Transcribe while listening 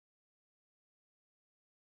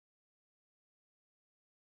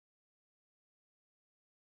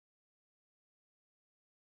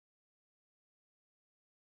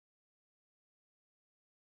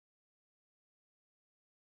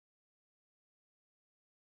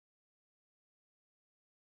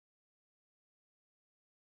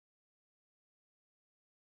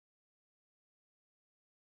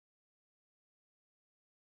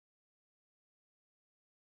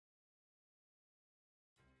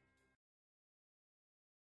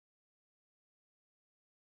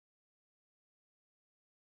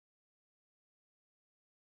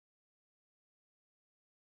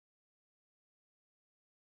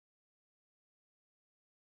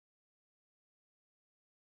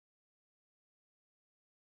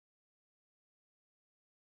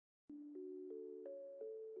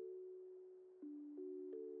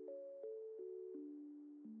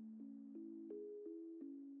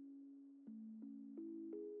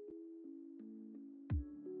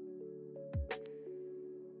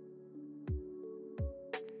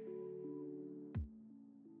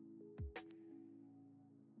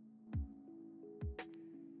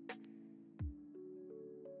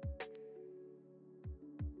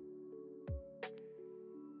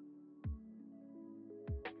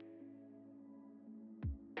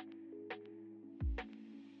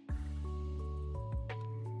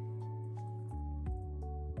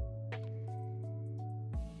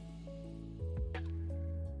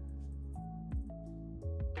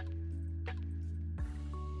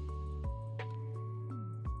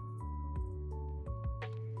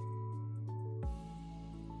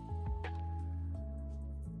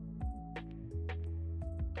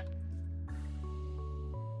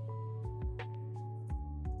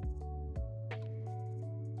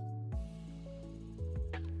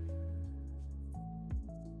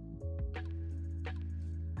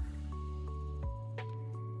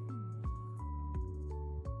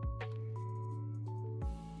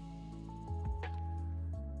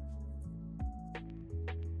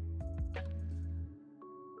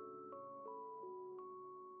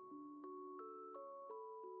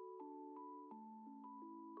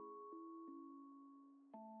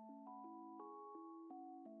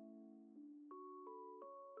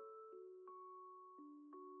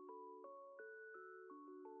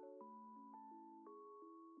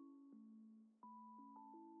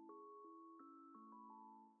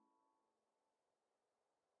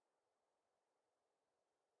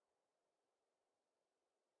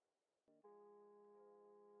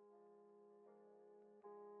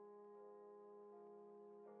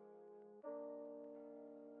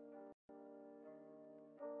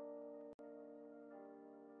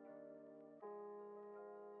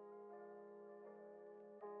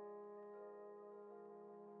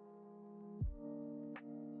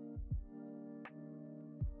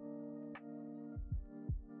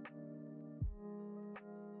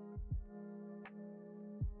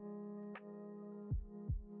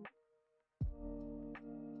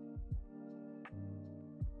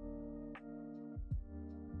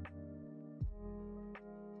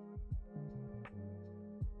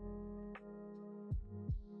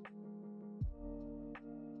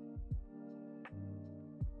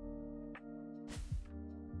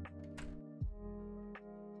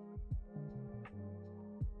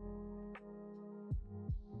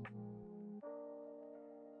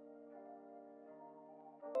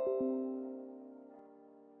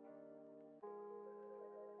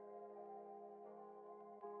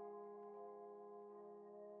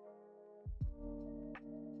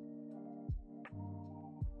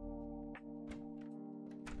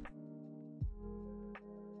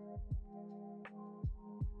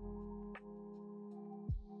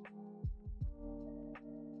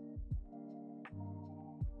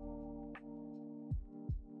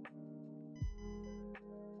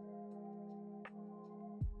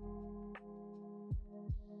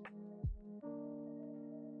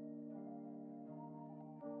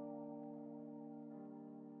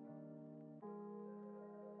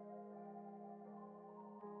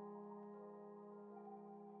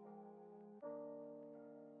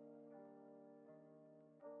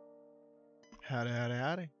Howdy, howdy,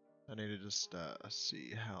 howdy. I need to just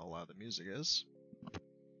see how loud the music is.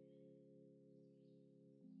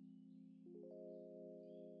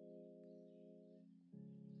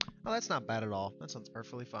 Oh, that's not bad at all. That sounds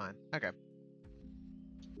perfectly fine. Okay.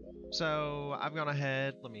 So, I've gone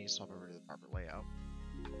ahead. Let me swap over to the proper layout.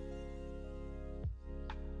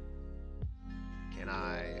 Can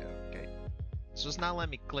I? Okay. So it's not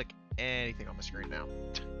letting me click anything on my screen now.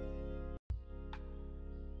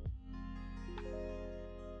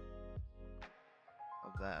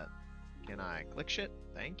 Of that. Can I click shit?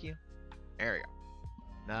 Thank you. There we go.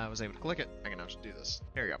 Now I was able to click it. I can now just do this.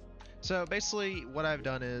 There we go. So basically what I've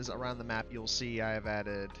done is around the map you'll see I have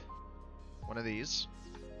added one of these.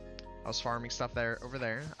 I was farming stuff there over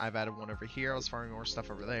there. I've added one over here. I was farming more stuff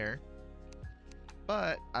over there.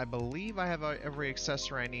 But I believe I have every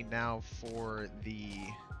accessory I need now for the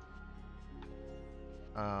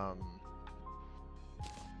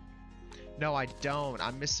no, I don't.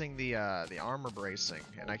 I'm missing the armor bracing,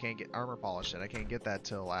 and I can't get armor polish yet. I can't get that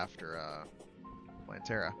till after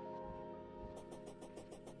Plantera.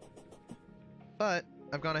 But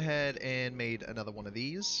I've gone ahead and made another one of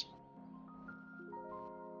these.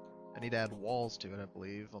 I need to add walls to it, I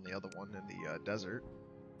believe, on the other one in the desert.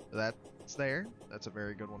 So that's there. That's a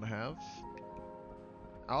very good one to have.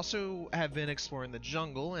 I also have been exploring the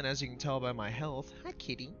jungle, and as you can tell by my health, hi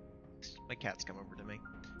kitty. My cat's come over to me.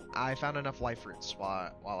 I found enough life roots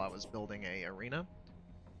while I was building a arena.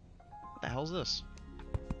 What the hell's this?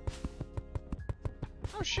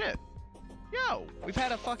 Oh shit. Yo, we've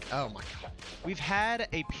had a oh my god. We've had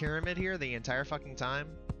a pyramid here the entire fucking time,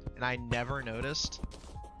 and I never noticed.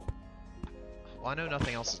 Well, I know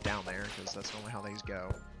nothing else is down there, because that's normally how these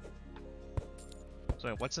go. So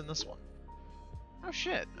wait, what's in this one? Oh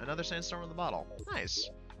shit, another sandstorm in the bottle. Nice.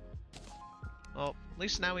 Well, at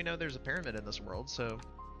least now we know there's a pyramid in this world, so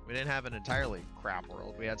we didn't have an entirely crap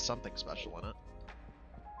world. We had something special in it.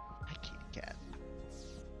 Hi, kitty cat.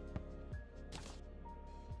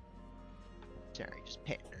 Sorry, just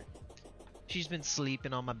petting her. She's been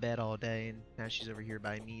sleeping on my bed all day, and now she's over here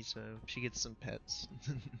by me, so she gets some pets.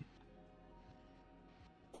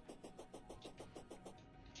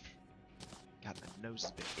 God, my nose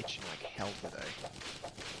has been itching like hell today.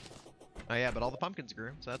 Oh yeah, but all the pumpkins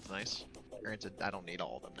grew, so that's nice. Granted, I don't need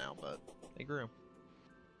all of them now, but they grew.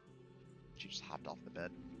 She just hopped off the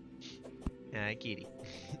bed. Hi, kitty.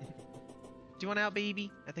 Do you want out,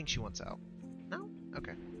 baby? I think she wants out. No?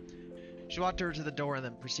 Okay. She walked over to the door and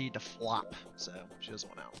then proceeded to flop, so she doesn't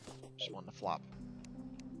want out. She wanted to flop.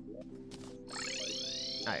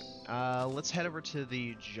 Alright, let's head over to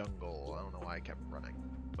the jungle. I don't know why I kept running.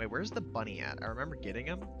 Wait, where's the bunny at? I remember getting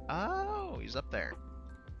him. Oh, he's up there.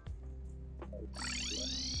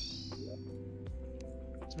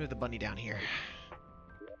 Let's move the bunny down here.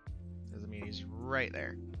 Doesn't mean he's right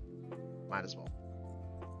there. Might as well.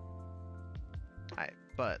 Alright,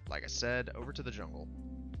 but like I said, over to the jungle.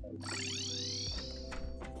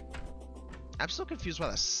 I'm still confused why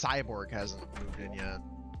the cyborg hasn't moved in yet.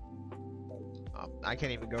 I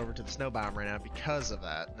can't even go over to the snow biome right now because of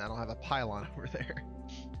that, and I don't have a pylon over there.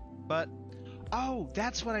 But, oh,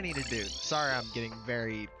 that's what I need to do. Sorry, I'm getting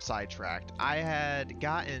very sidetracked. I had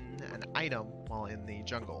gotten an item while in the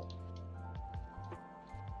jungle.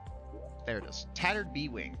 There it is. Tattered bee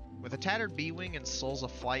wing. With a tattered bee wing and souls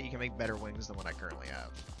of flight, you can make better wings than what I currently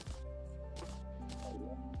have.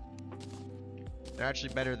 They're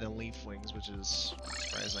actually better than leaf wings, which is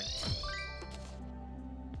surprising.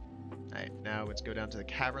 Alright, now let's go down to the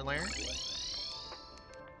cavern layer.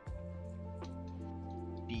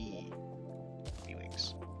 Bee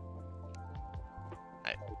wings.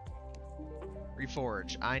 Alright.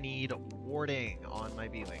 Reforge. I need warding on my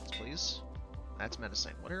bee wings, please. That's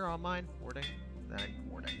menacing. What are on mine? Warding?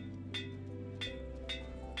 Warding.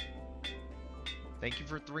 Thank you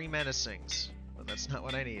for 3 menacings, but that's not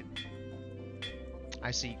what I need. I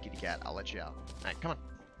see you, kitty cat. I'll let you out. Alright, come on.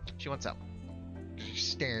 She wants out. She's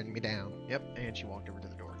staring me down. Yep, and she walked over to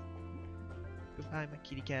the door. Goodbye, my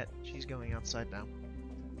kitty cat. She's going outside now.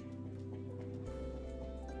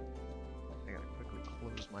 I gotta quickly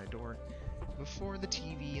close my door before the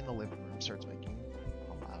TV in the living room starts making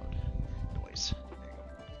a loud noise. There you go.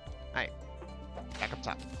 Alright, back up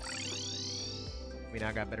top. We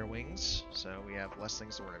now got better wings, so we have less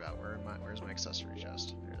things to worry about. Where's my accessory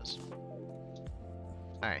chest? There it is.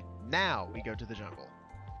 Alright, now we go to the jungle.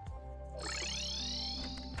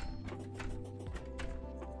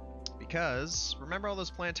 Because, remember all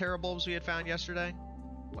those Plantera bulbs we had found yesterday?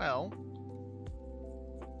 Well,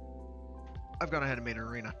 I've gone ahead and made an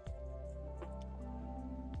arena.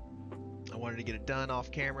 I wanted to get it done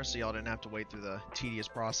off camera so y'all didn't have to wait through the tedious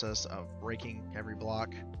process of breaking every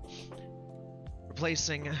block,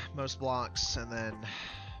 replacing most blocks, and then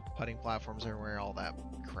putting platforms everywhere, all that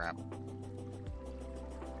crap.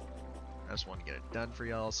 I just want to get it done for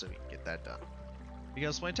y'all so we can get that done.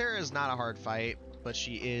 Because Splinterra is not a hard fight, but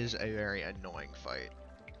she is a very annoying fight.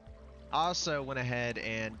 I also went ahead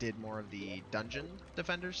and did more of the dungeon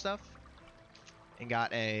defender stuff and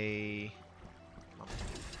got a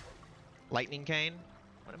lightning cane.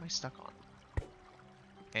 What am I stuck on?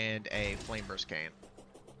 And a flame burst cane.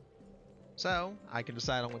 So I can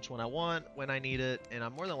decide on which one I want when I need it, and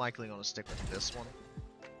I'm more than likely going to stick with this one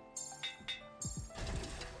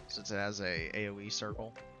since it has a AoE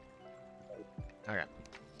circle. Okay.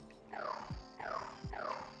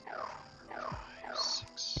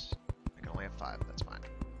 6. I can only have 5. That's fine.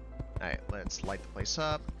 All right, let's light the place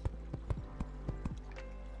up.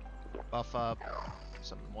 Buff up.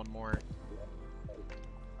 Summon one more.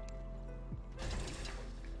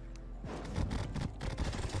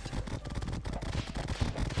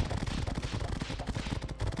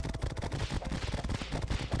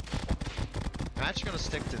 I'm actually going to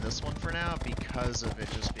stick to this one for now because of it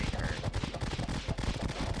just being her.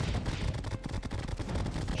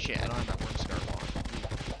 Shit, I don't have that worm scarf on.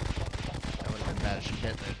 That would have been bad if she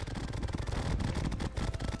hit me.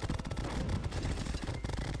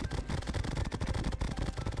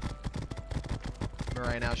 But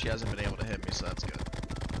right now she hasn't been able to hit me, so that's good.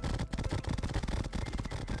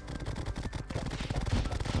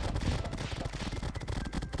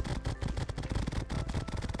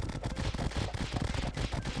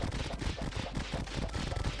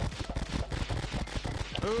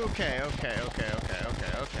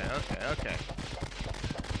 Okay.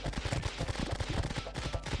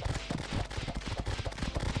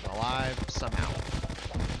 Alive somehow.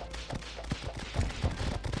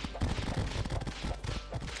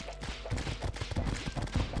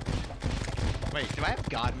 Wait, do I have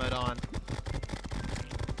God mode on?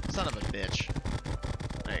 Son of a bitch.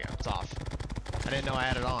 There you go, it's off. I didn't know I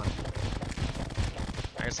had it on.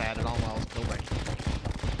 I guess I had it on while I was building.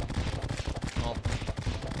 Well,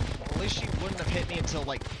 at least she wouldn't have hit me until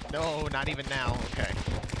like, no, not even now, okay.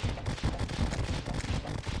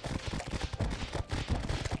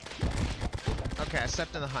 Okay, I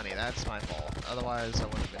stepped in the honey, that's my fault. Otherwise, I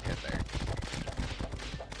wouldn't have been hit there.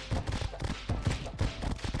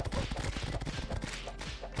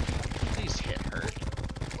 Please hit her.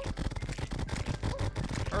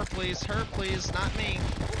 Her please, not me.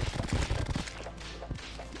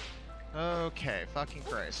 Okay, fucking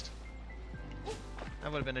Christ.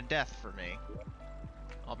 That would have been a death for me.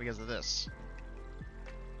 All because of this.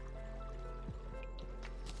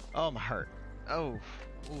 Oh, I'm hurt. Oh,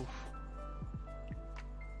 oof.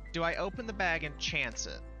 Do I open the bag and chance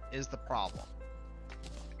it? Is the problem.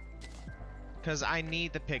 Because I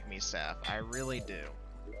need the pygmy staff. I really do.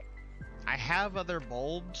 I have other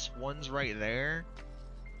bulbs. One's right there.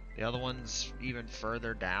 The other one's even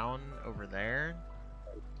further down over there.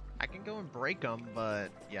 I can go and break them, but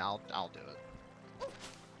yeah, I'll do it.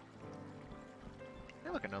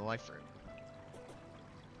 Hey, look, another life fruit.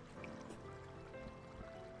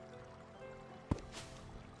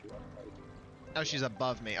 Oh, she's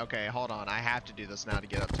above me. Okay, hold on. I have to do this now to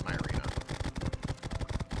get up to my arena.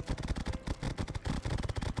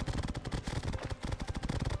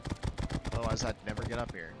 Otherwise, I'd never get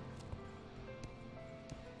up here.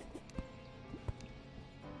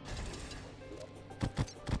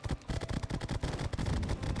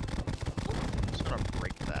 Just gonna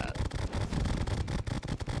break that.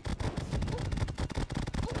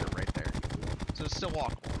 Put it right there. So it's still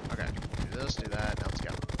walkable. Okay. Do this, do that. Now let's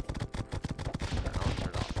go.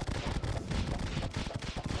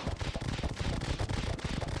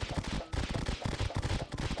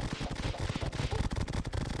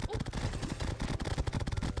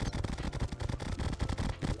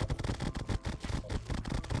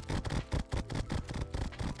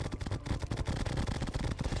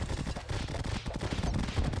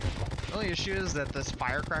 The only issue is that this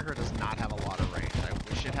firecracker does not have a lot of range. I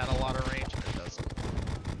wish it had a lot of range, but it doesn't.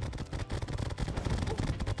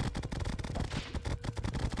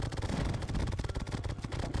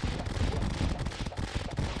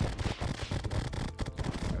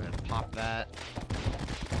 Go ahead and pop that.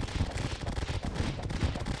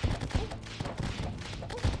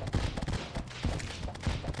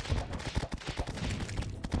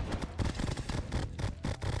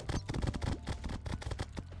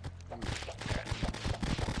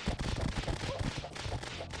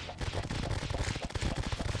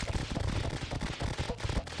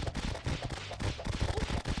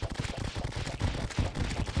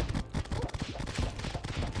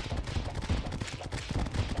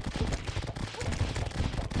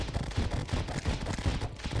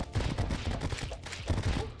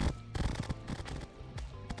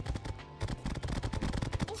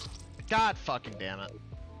 God fucking damn it.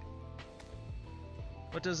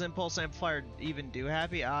 What does Impulse Amplifier even do,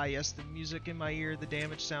 Happy? Ah, yes, the music in my ear, the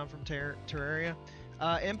damage sound from Terraria.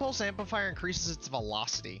 Impulse Amplifier increases its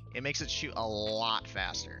velocity. It makes it shoot a lot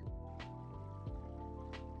faster.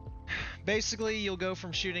 Basically, you'll go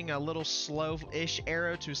from shooting a little slow-ish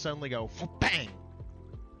arrow to suddenly go bang!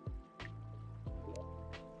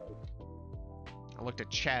 I looked at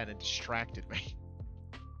chat and it distracted me.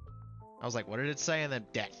 I was like, what did it say? And then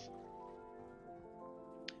death.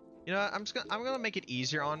 You know what? I'm gonna make it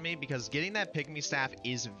easier on me because getting that pygmy staff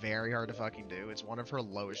is very hard to fucking do. It's one of her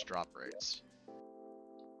lowest drop rates.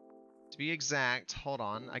 To be exact, hold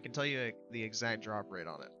on. I can tell you the exact drop rate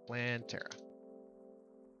on it. Plantera.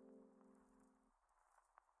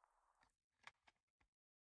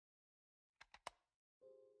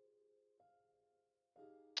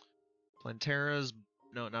 Plantera's...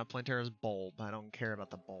 No, not Plantera's bulb. I don't care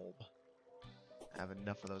about the bulb. I have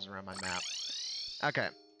enough of those around my map. Okay.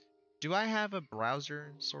 Do I have a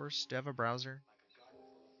browser source? Do I have a browser?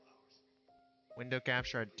 Window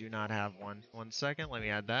capture, I do not have one. 1 second, let me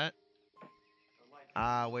add that.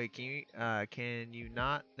 Wait, can you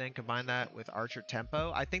not then combine that with Archer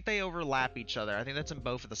Tempo? I think they overlap each other. I think that's in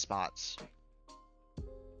both of the spots.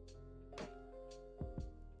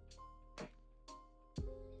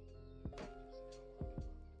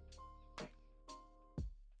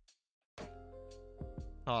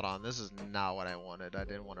 Hold on, this is not what I wanted. I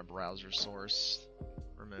didn't want a browser source.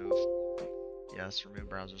 Remove. Yes, remove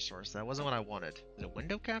browser source. That wasn't what I wanted. Is it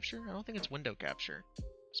window capture? I don't think it's window capture.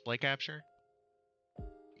 Display capture?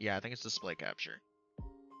 Yeah, I think it's display capture.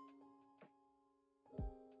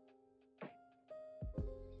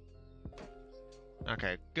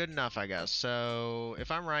 Okay, good enough, I guess. So, if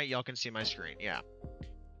I'm right, y'all can see my screen. Yeah.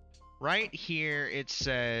 Right here, it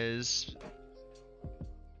says...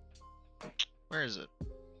 Where is it?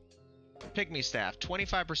 Pygmy staff,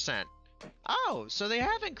 25%. Oh, so they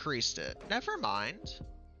have increased it. Never mind.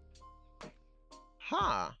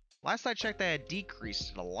 Huh. Last I checked, they had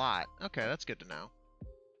decreased it a lot. Okay, that's good to know.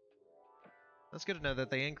 That's good to know that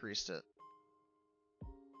they increased it.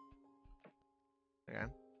 Okay.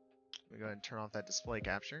 Let me go ahead and turn off that display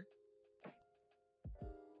capture.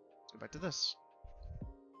 Let's go back to this.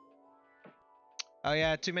 Oh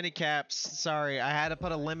yeah, too many caps. Sorry, I had to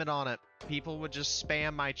put a limit on it. People would just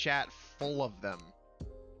spam my chat full of them.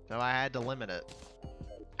 So I had to limit it.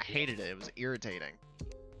 I hated it. It was irritating.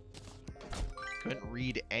 Couldn't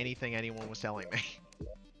read anything anyone was telling me.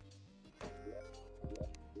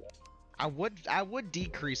 I would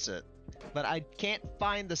decrease it, but I can't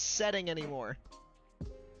find the setting anymore.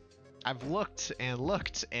 I've looked and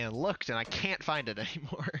looked and looked and I can't find it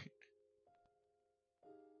anymore.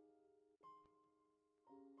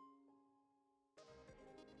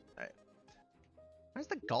 Alright. Why's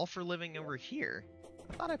the golfer living over here?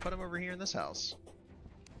 I thought I put him over here in this house.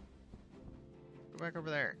 Go back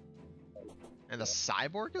over there. And the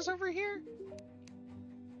cyborg is over here?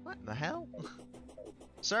 What in the hell?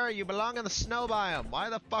 Sir, you belong in the snow biome.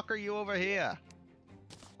 Why the fuck are you over here?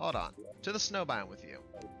 Hold on. To the snow biome with you.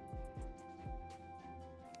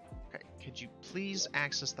 Okay, could you please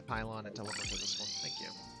access the pylon and teleport to this one? Thank you.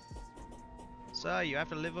 Sir, you have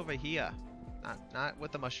to live over here. Not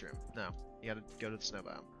with the mushroom. No, you gotta go to the snow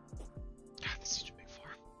biome. God, this is such a big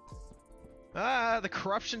farm. Ah, the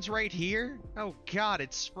corruption's right here? Oh god,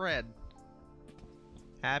 it's spread.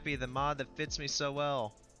 Happy, the mod that fits me so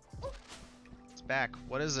well. It's back.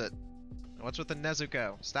 What is it? What's with the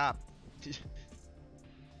Nezuko? Stop.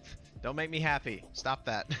 Don't make me happy. Stop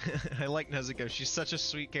that. I like Nezuko. She's such a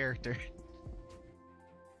sweet character.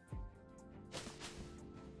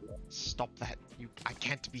 Stop that. I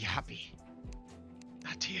can't be happy.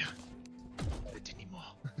 Not here. Not anymore.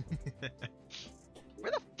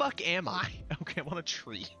 Where the fuck am I? Okay, I'm on a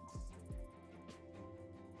tree.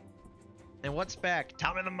 And what's back?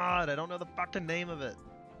 Tell me the mod. I don't know the fucking name of it.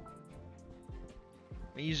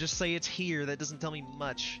 When you just say it's here, that doesn't tell me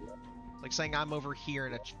much. Like saying I'm over here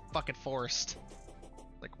in a fucking forest.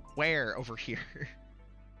 Like, where over here?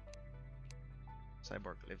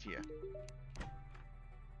 Cyborg live here.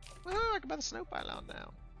 Oh, I can buy the snow pylon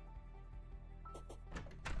now.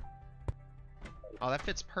 Oh, that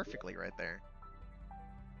fits perfectly right there.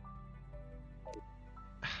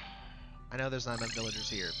 I know there's not enough villagers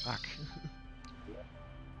here. Fuck.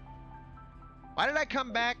 Why did I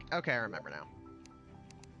come back? Okay, I remember now.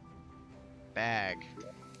 Bag.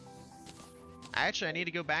 Actually, I need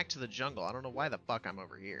to go back to the jungle. I don't know why the fuck I'm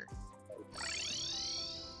over here.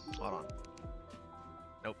 Hold on.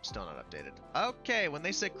 Nope, still not updated. Okay, when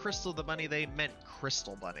they said Crystal the Bunny, they meant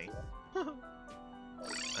Crystal Bunny. Okay,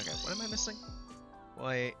 what am I missing?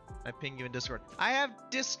 Wait, I ping you in Discord. I have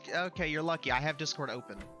Okay, you're lucky. I have Discord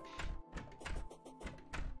open. I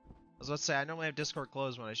was about to say, I normally have Discord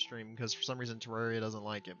closed when I stream because for some reason Terraria doesn't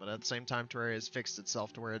like it, but at the same time Terraria has fixed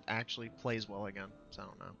itself to where it actually plays well again, so I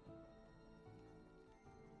don't know.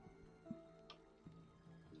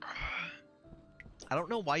 I don't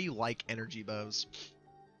know why you like energy bows,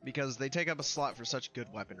 because they take up a slot for such good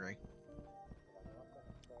weaponry.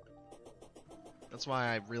 That's why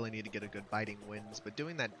I really need to get a good biting winds, but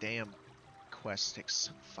doing that damn quest takes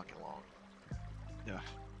so fucking long. Ugh.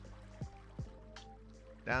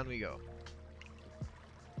 Down we go.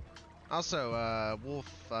 Also, Wolf,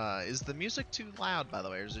 is the music too loud, by the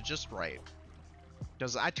way, or is it just right?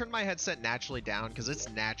 Does I turn my headset naturally down, because it's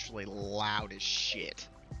naturally loud as shit.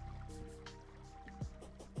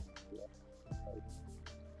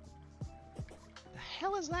 The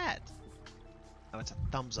hell is that? Oh, it's a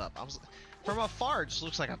thumbs up. From afar, it just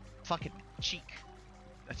looks like a fucking cheek.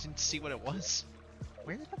 I didn't see what it was.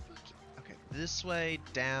 Where the fuck? Okay, this way,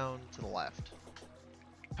 down to the left.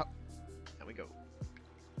 Oh, there we go.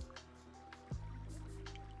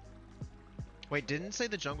 Wait, didn't it say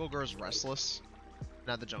the jungle grows restless?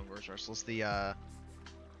 Not the jungle grows restless.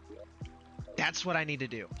 That's what I need to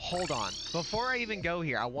do. Hold on. Before I even go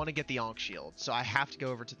here, I want to get the Ankh shield, so I have to go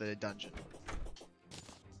over to the dungeon.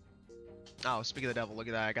 Oh, speaking of the devil, look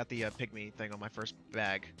at that. I got the pygmy thing on my first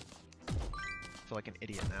bag. I feel like an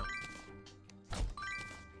idiot now.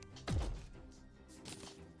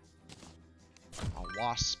 A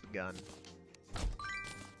wasp gun.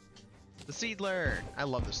 The Seedler! I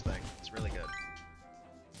love this thing. It's really good.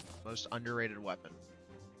 Most underrated weapon.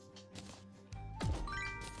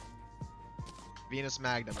 Venus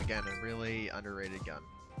Magnum, again, a really underrated gun.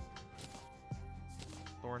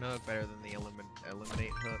 Thorn Hook, better than the Eliminate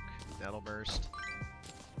Hook. That'll burst.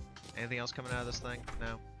 Anything else coming out of this thing?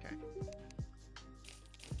 No? Okay.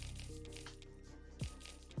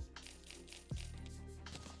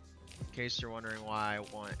 In case you're wondering why I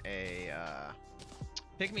want a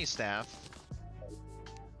pygmy staff.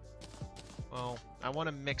 Well, I want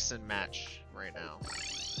to mix and match right now.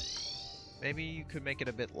 Maybe you could make it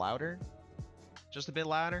a bit louder? Just a bit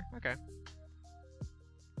louder? Okay.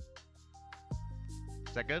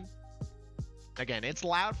 Is that good? Again, it's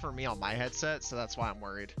loud for me on my headset, so that's why I'm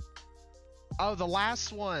worried. Oh, the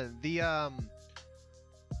last one. The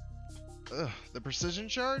precision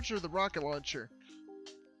charge or the rocket launcher?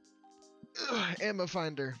 Ammo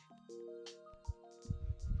finder.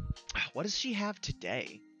 What does she have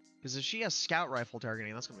today? Because if she has scout rifle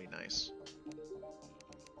targeting, that's gonna be nice.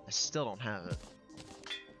 I still don't have it.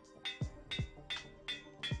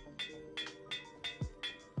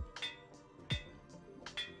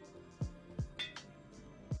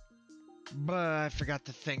 But I forgot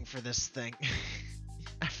the thing for this thing.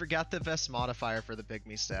 I forgot the best modifier for the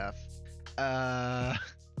pygmy staff. I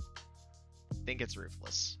think it's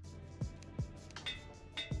ruthless.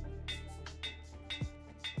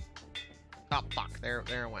 Oh fuck! There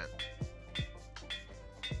it went.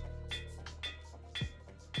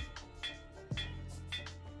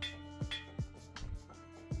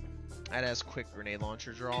 That has quick grenade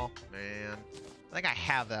launcher draw. Man, I think I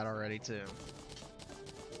have that already too.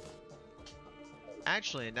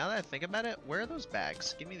 Actually, now that I think about it, where are those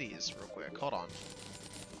bags? Give me these real quick. Hold on.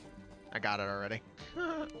 I got it already.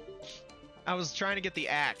 I was trying to get the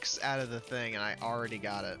axe out of the thing, and I already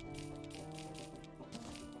got it.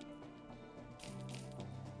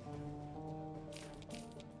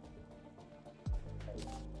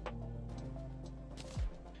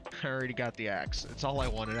 I already got the axe. It's all I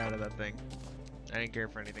wanted out of that thing. I didn't care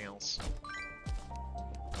for anything else.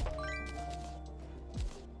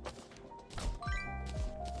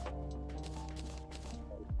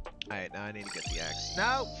 Alright, now I need to get the axe.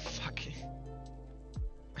 No! Fuck.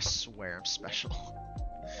 I swear I'm special.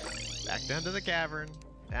 Back down to the cavern.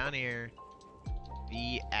 Down here.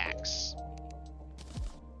 The axe.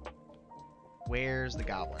 Where's the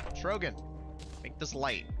goblin? Trogan! Make this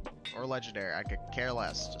light. Or legendary. I could care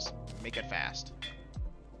less. Just make it fast.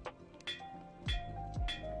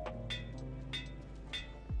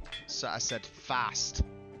 So I said fast.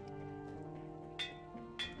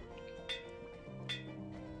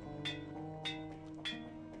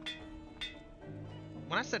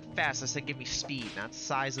 When I said fast, I said give me speed, not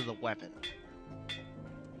size of the weapon.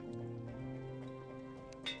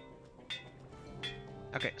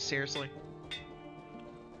 Okay, seriously?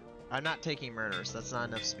 I'm not taking murderous, that's not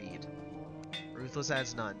enough speed. Ruthless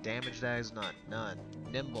adds none, damage adds none, none.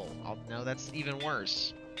 Nimble, no, that's even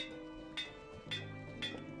worse.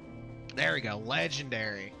 There we go,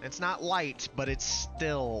 legendary. It's not light, but it's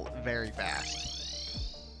still very fast.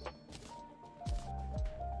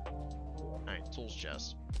 Tools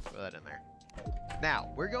chest. Throw that in there.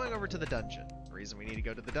 Now, we're going over to the dungeon. The reason we need to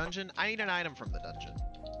go to the dungeon, I need an item from the dungeon.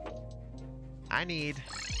 I need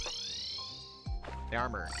the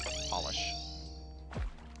armor polish.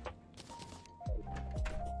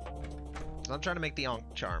 So I'm trying to make the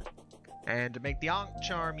Ankh charm. And to make the Ankh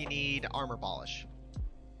charm, you need armor polish.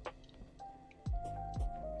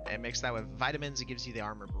 And mix that with vitamins, it gives you the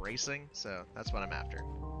armor bracing, so that's what I'm after.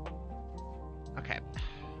 Okay.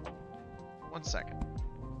 1 second.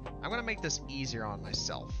 I'm gonna make this easier on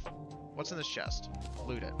myself. What's in this chest?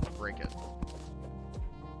 Loot it. Break it.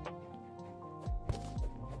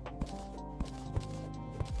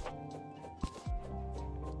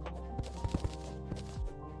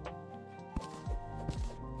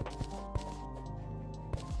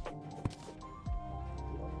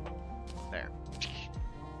 There.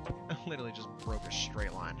 I literally just broke a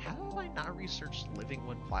straight line. How have I not researched living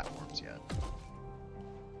wood platforms yet?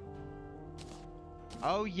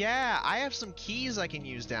 Oh yeah, I have some keys I can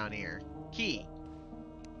use down here. Key.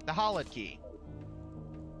 The Hollid key.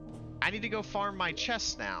 I need to go farm my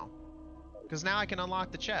chests now. Because now I can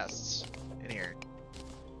unlock the chests in here.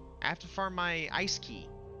 I have to farm my ice key.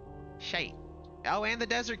 Shite. Oh, and the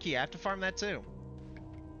desert key. I have to farm that too.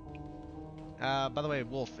 By the way,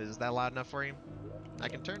 Wolf, is that loud enough for you? I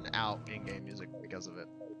can turn out in-game music because of it.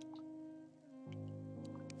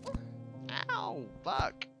 Ow,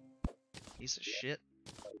 fuck. Piece of shit.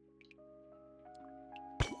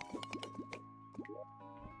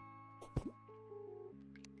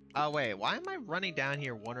 Oh wait, why am I running down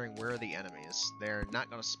here wondering where are the enemies? They're not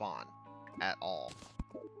gonna spawn at all.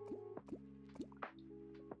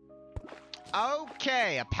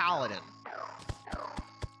 Okay, a paladin.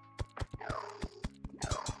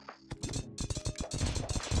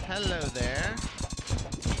 Hello there.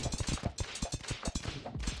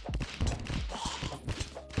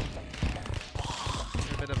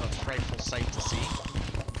 A bit of a frightful sight to see.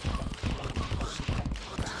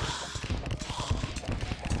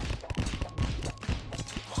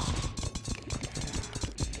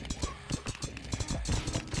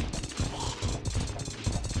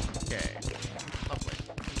 Okay, lovely.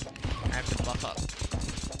 I have to buff up.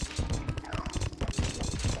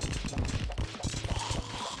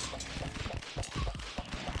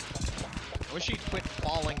 I wish he'd quit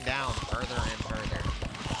falling down further and further.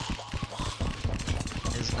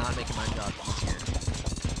 It is not making my job easier.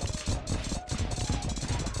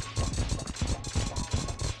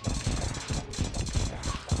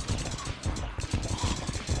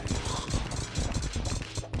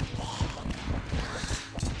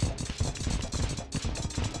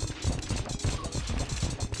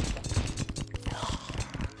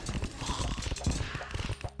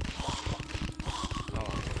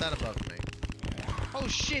 That above me. Oh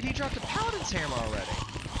shit, he dropped a paladin's hammer already.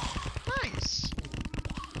 Nice.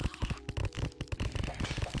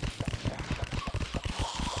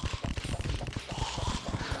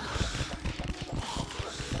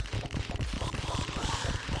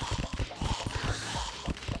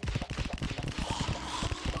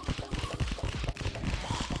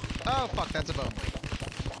 Oh fuck, that's a bone weight.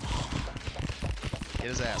 Get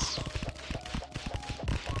his ass.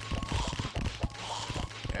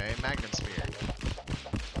 Okay, Magnet Spear.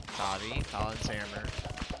 Tavi, Paladin's Hammer.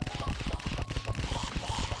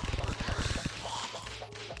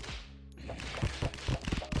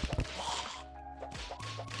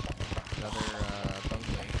 Another, bone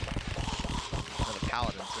weight. Another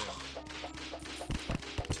Paladin, too.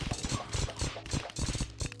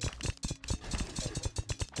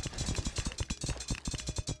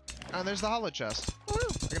 Oh, there's the hollow chest. Woo!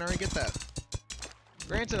 I can already get that.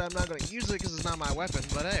 Granted, I'm not going to use it because it's not my weapon,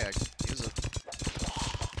 but hey, I can use it.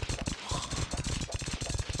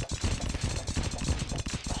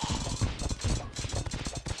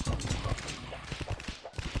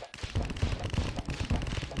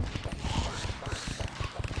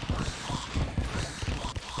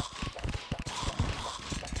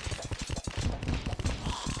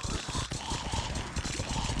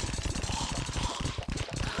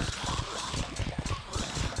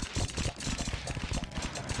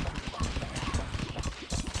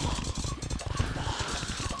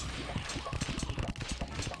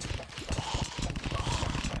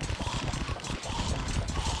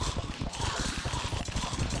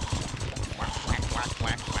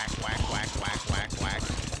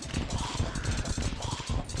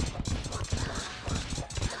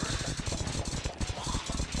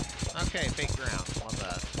 Okay, fake ground. Love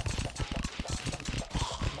that.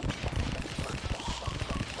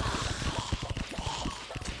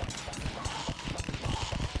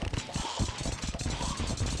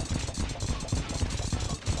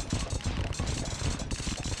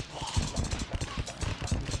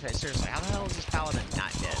 Okay, seriously, how the hell is this paladin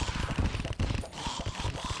not dead?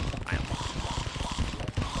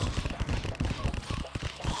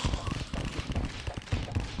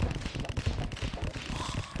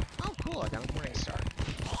 Oh, cool, I got a morning star.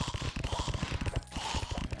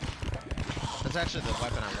 That's actually the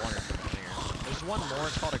weapon I wanted from down here. There's one more,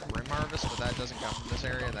 it's called a Grim Harvest, but that doesn't come from this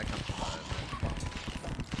area, that comes from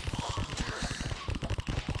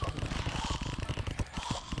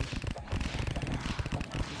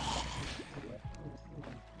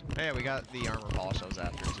yeah, we got the armor polish I was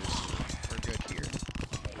after too, so we're good here.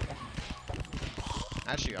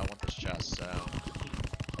 Actually, I want this chest, so...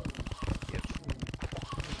 Give.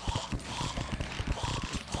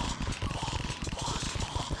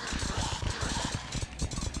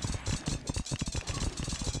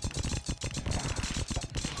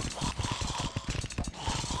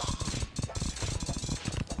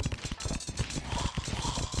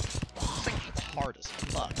 This thing hits hard as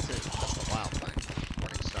fuck, too. That's the wild thing.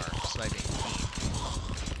 Morning Star, despite being mean.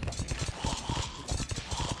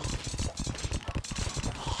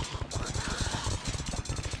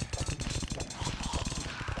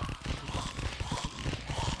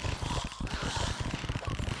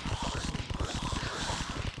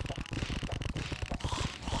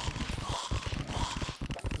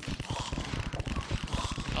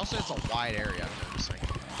 Also, it's a wide area, I'm noticing.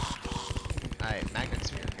 Alright, Magnet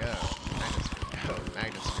Sphere, go. Magnet Sphere, go.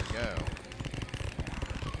 Magnet Sphere, go.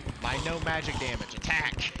 My no magic damage,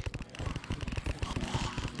 attack!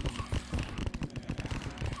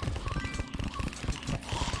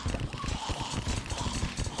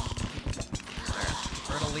 Alright,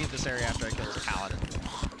 we're gonna leave this area after I kill this paladin.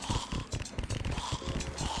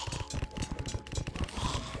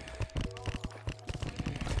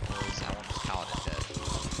 Because I want this paladin dead.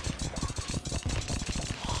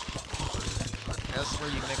 That's where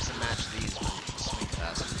you mix and match these where you can swing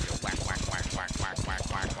faster. You go whack, whack, whack, whack, whack, whack,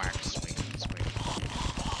 whack, whack, swing, swing.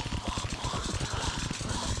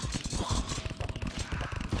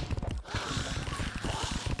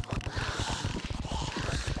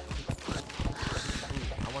 Ooh,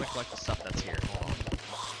 I want to collect the stuff that's here. Hold on.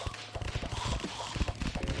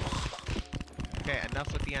 Okay, enough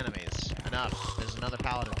with the enemies. Enough. There's another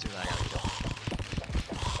paladin too that I gotta kill.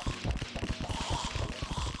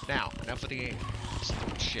 Now, enough with the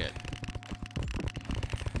stupid shit.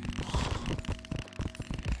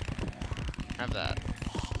 Have that.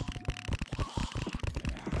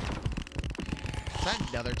 Is that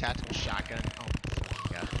another tactical shotgun? Oh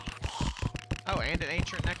my god. Oh, and an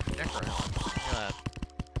ancient necro helmet. Look at that.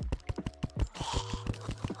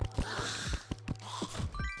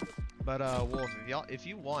 But Wolf, if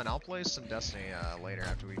you want, I'll play some Destiny later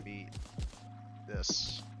after we beat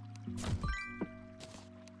this.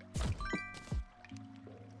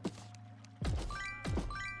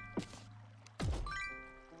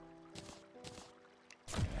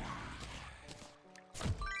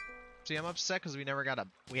 See, I'm upset because we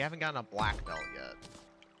haven't gotten a black belt yet.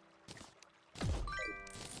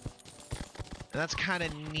 And that's kind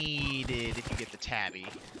of needed if you get the tabby.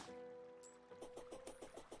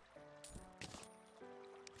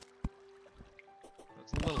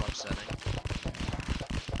 It's a little upsetting.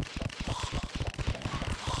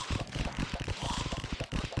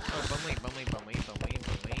 Oh, Bumley.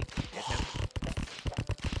 Get him.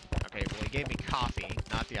 Okay, well he gave me coffee,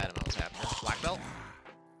 not the item I was after. Black belt?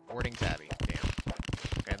 Warding tabby. Damn.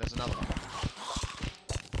 Okay, there's another one.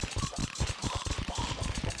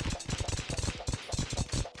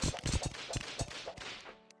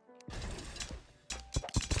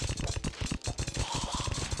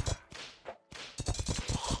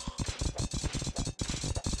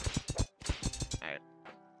 Alright.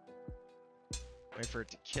 Wait for it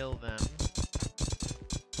to kill them.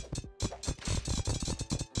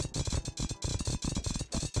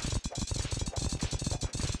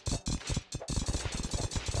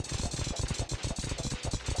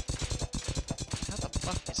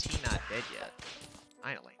 Dead yet.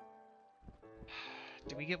 Finally.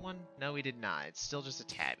 Did we get one? No, we did not. It's still just a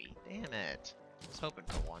tabby. Damn it. I was hoping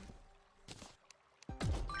for one.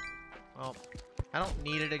 Well, I don't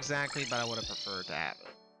need it exactly, but I would have preferred to have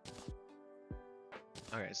it.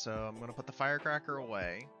 Okay, so I'm gonna put the firecracker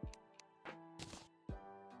away.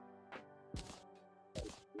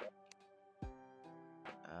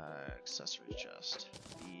 Accessory chest.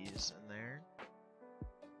 These in there.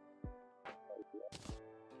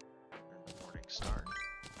 Star.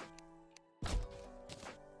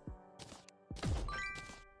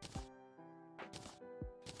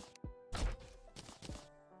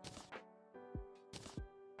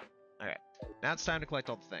 Okay, now it's time to collect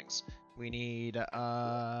all the things. We need what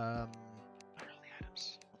are all the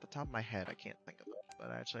items? the top of my head, I can't think of them.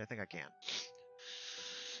 But actually, I think I can.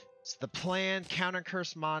 It's the plan, counter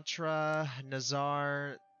curse mantra,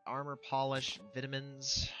 Nazar, armor polish,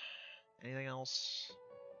 vitamins. Anything else?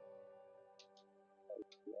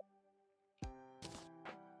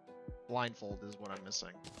 Blindfold is what I'm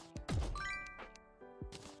missing.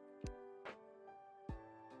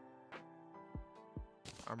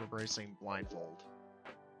 Armor bracing, blindfold.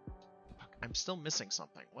 Fuck, I'm still missing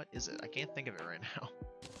something. What is it? I can't think of it right now.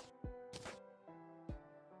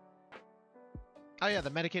 Oh yeah, the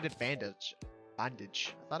medicated bandage.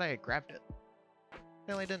 Bandage. I thought I had grabbed it.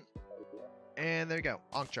 Apparently I didn't. And there you go.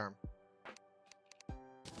 Ankh Charm.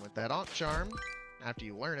 With that Ankh Charm, after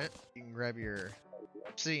you learn it, you can grab your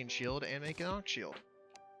Obsidian Shield and make an Ankh Shield.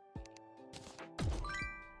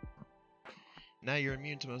 Now you're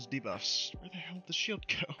immune to most debuffs. Where the hell did the shield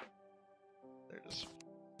go? There it is.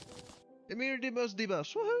 Immunity to most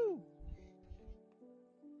debuffs. Woohoo!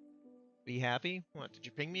 Be happy? What, did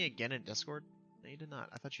you ping me again in Discord? No, you did not.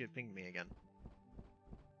 I thought you had pinged me again.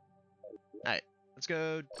 Alright, let's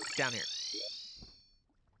go down here.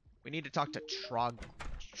 We need to talk to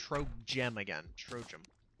Trogem again. Trogem.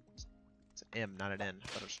 It's an M, not an N. I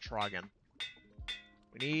thought it was Trogan.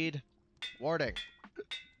 We need warding.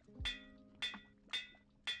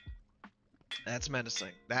 That's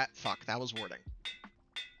menacing. That was warding.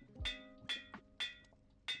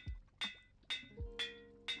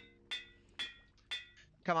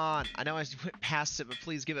 Come on. I know I went past it, but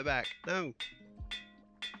please give it back. No.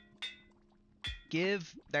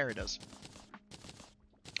 Give. There it is.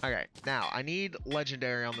 Okay, now I need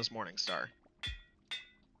legendary on this Morning Star.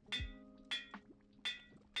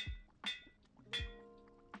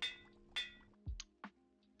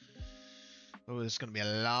 Oh, this is gonna be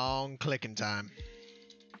a long clicking time.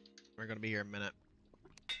 We're gonna be here a minute.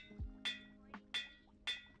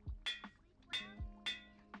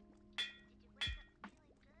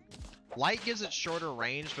 Light gives it shorter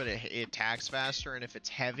range, but it attacks faster, and if it's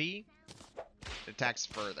heavy, it attacks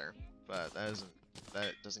further. But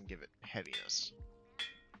that doesn't give it heaviness.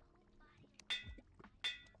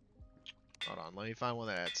 Hold on, let me find one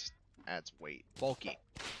that adds weight. Bulky.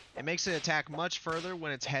 It makes it attack much further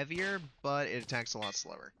when it's heavier, but it attacks a lot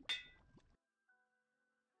slower.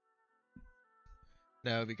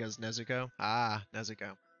 No, because Nezuko? Ah,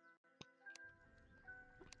 Nezuko.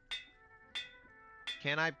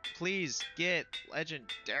 Can I please get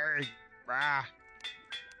legendary? Ah.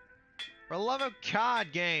 For the love of God,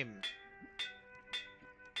 game!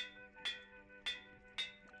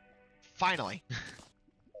 Finally!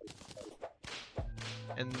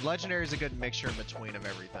 And legendary is a good mixture in between of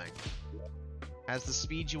everything. Has the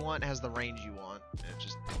speed you want, has the range you want.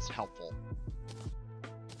 It's helpful.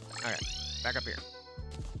 Alright, back up here.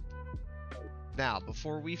 Now,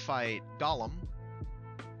 before we fight Gollum,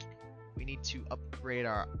 we need to upgrade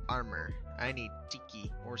our armor. I need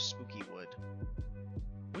Tiki or Spooky Wood.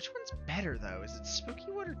 Which one's better though? Is it Spooky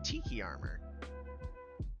Wood or Tiki armor?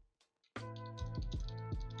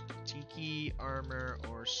 Tiki armor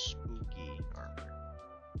or Spooky armor?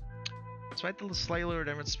 Despite the slightly lower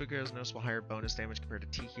damage, Spooky has noticeable higher bonus damage compared to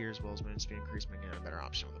Tiki, as well as movement speed increase, making it a better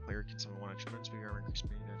option. The player can summon one extra movement speed armor, increase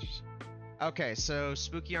speed damage. Okay, so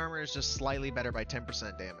Spooky armor is just slightly better by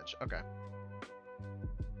 10% damage. Okay.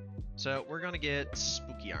 So we're gonna get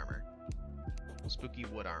Spooky armor. Spooky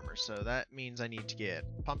wood armor. So that means I need to get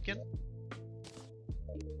Pumpkin.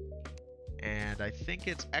 And I think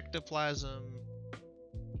it's Ectoplasm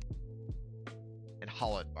and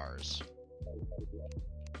Hollowed bars.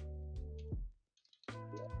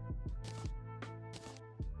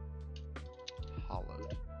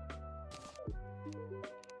 Hollowed.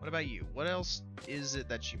 What about you? What else is it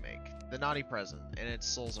that you make? The Naughty Present, and it's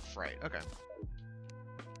Souls of Fright. Okay.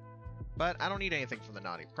 But I don't need anything from the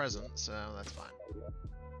Naughty Present, so that's fine.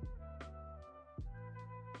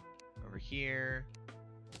 Over here,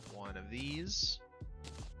 one of these.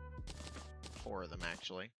 4 of them,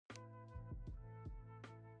 actually.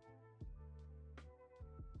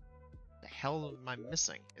 The hell am I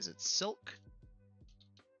missing? Is it silk?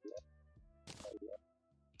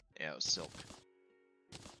 Yeah, it was silk.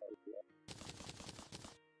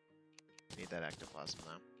 Need that ectoplasm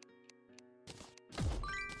now.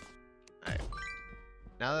 Alright.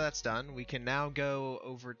 Now that that's done, we can now go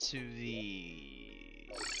over to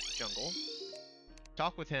the jungle.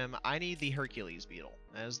 Talk with him. I need the Hercules beetle.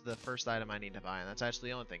 That is the first item I need to buy, and that's actually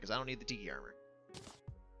the only thing, because I don't need the Tiki armor.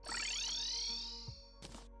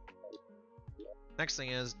 Next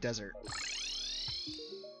thing is desert.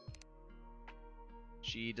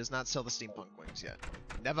 She does not sell the steampunk wings yet.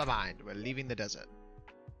 Never mind, we're leaving the desert.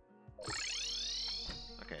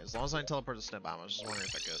 Okay, as long as I can teleport to Snowbomb, I was just wondering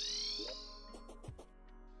if I could.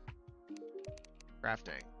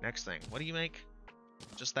 Crafting. Next thing. What do you make?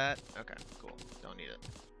 Just that? Okay, cool. Don't need it.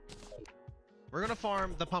 We're gonna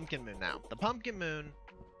farm the Pumpkin Moon now. The Pumpkin Moon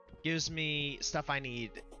gives me stuff I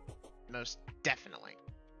need most definitely.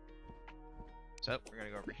 So, we're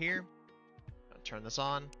gonna go over here. Gonna turn this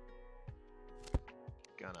on.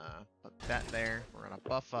 Gonna put that there. We're gonna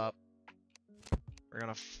buff up. We're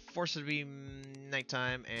gonna force it to be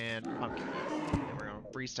nighttime and pumpkin moon. And we're gonna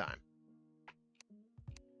freeze time.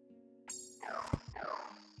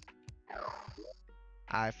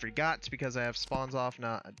 I forgot because I have spawns off,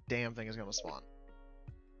 not a damn thing is gonna spawn.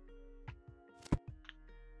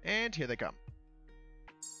 And here they come.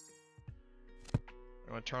 I'm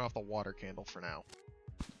gonna turn off the water candle for now.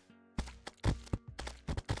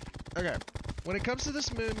 Okay, when it comes to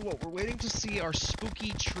this moon, what we're waiting to see are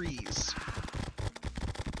spooky trees.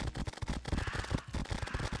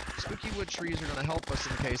 Spooky wood trees are going to help us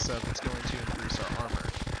in the case of it's going to increase our armor.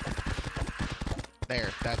 There,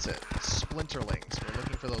 that's it. Splinterlings. We're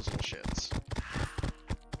looking for those little shits.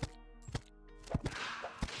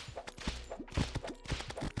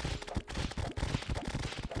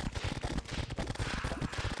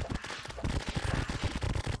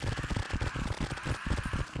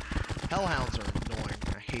 Hellhounds are annoying.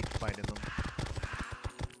 I hate fighting them.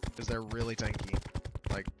 Because they're really tanky.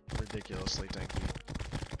 Like, ridiculously tanky.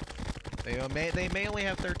 They may only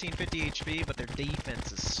have 1350 HP, but their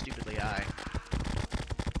defense is stupidly high.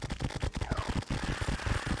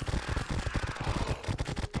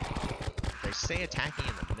 They say attacking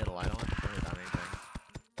in the middle. I don't have to worry about anything.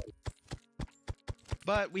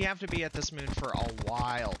 But we have to be at this moon for a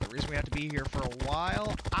while. The reason we have to be here for a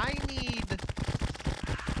while, I need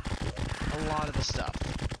a lot of the stuff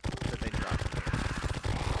that they drop in here.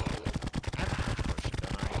 I have a health potion,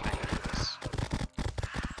 don't I? I know this.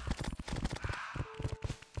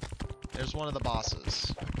 There's one of the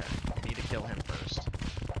bosses. Okay, I need to kill him first.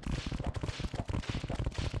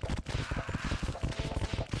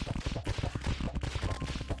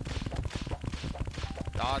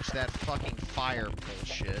 Dodge that fucking fire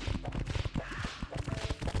bullshit.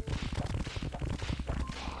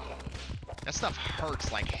 That stuff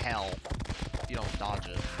hurts like hell if you don't dodge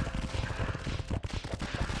it.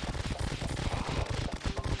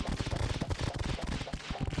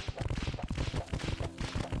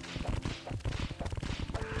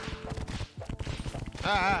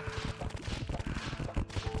 Ah!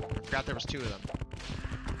 I forgot there was two of them.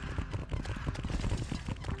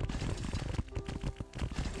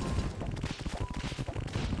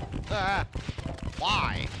 Ah!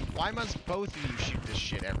 Why? Why must both of you shoot this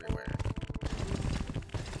shit everywhere?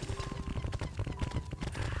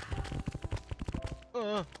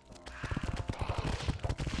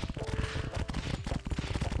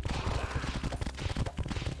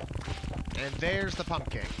 And there's the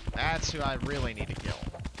pumpkin. That's who I really need to kill.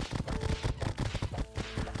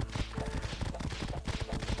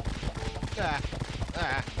 Ah.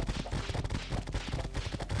 Ah.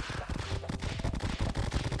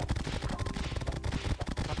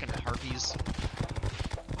 Fucking harpies.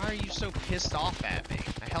 Why are you so pissed off at me?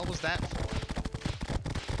 The hell was that for?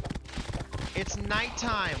 It's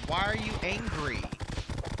nighttime. Why are you angry?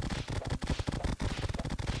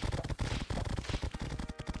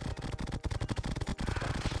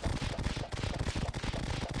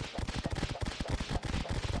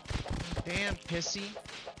 Damn pissy.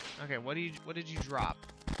 Okay, what did you drop?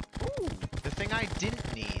 Ooh, the thing I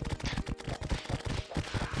didn't need.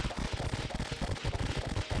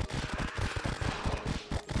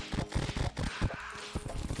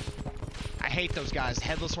 I hate those guys.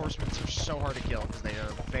 Headless Horsemen are so hard to kill because they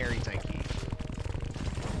are very tanky.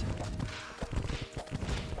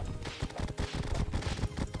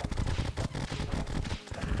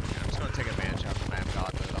 I'm just gonna take advantage of the map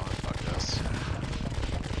god mode on. Fuck this.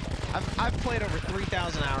 I've played over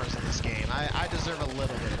 3,000 hours in this game. I deserve a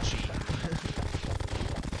little bit of cheat.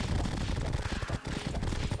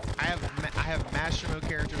 I have master mode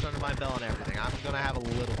characters under my belt and everything. I'm gonna have a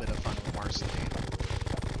little bit of fun with Marceline.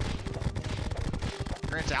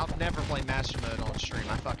 Granted, I'll never play master mode on stream.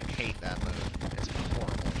 I fucking hate that mode. It's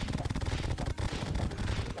horrible.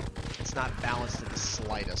 It's not balanced in the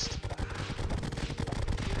slightest.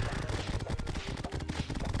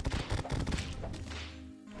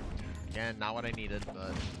 Again, not what I needed,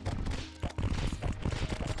 but...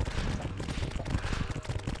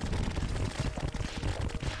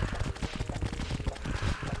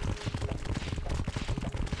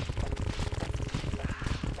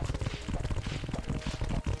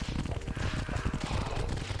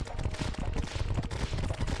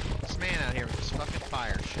 This man out here with this fucking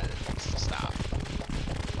fire shit needs to stop.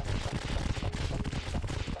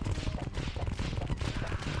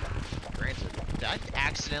 Granted, did I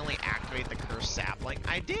accidentally activate the cursed sapling?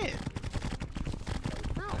 I did!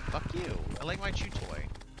 No, fuck you. I like my chew toy.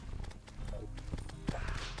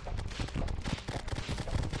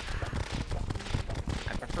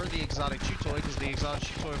 I prefer the exotic chew toy because the exotic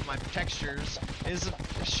chew toy with my textures is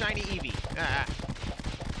a shiny Eevee. Ah.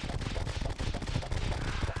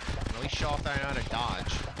 At least show off that I know how to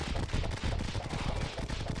dodge.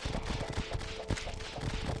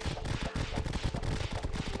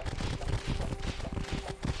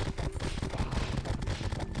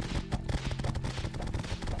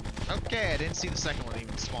 Okay, I didn't see the second one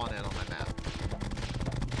even spawn in on my map.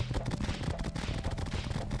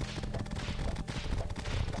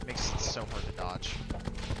 It makes it so hard to dodge.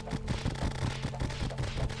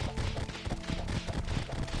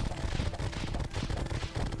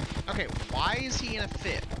 Okay, why is he in a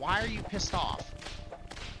fit? Why are you pissed off?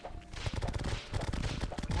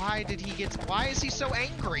 Why is he so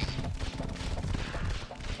angry?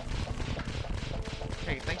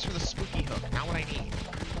 Okay, thanks for the spooky hook. Not what I need.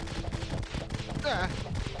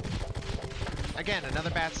 Again, another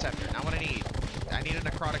bat scepter. Not what I need. I need a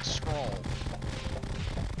necrotic scroll.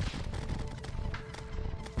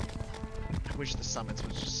 I wish the summons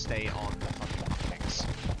would just stay on the fucking pumpkins.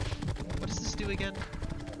 What does this do again?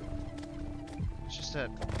 It's just a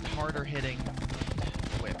harder hitting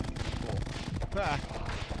whip. Cool. Ah.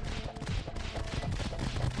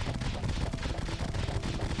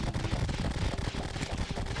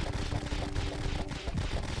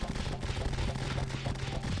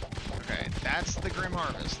 That's the Grim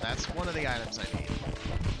Harvest. That's one of the items I need.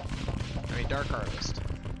 I mean, Dark Harvest.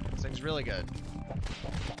 This thing's really good.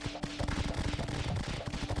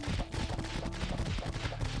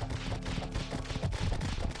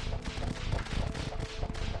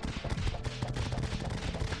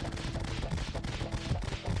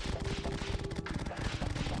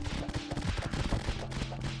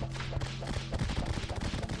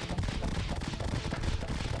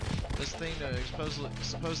 This thing to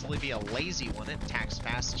supposedly be a lazy one, it attacks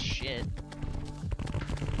fast as shit.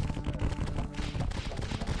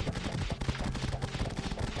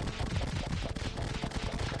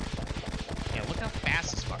 Yeah, look how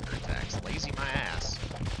fast this fucker attacks. Lazy my ass.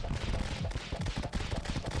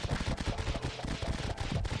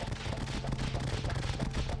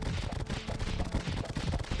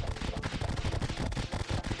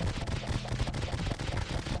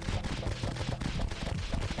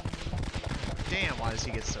 Damn, why does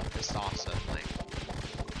he get so pissed off suddenly?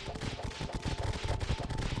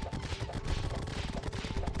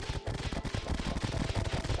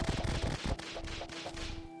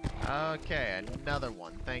 Okay, another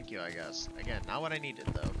one. Thank you, I guess. Again, not what I needed,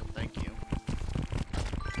 though, but thank you.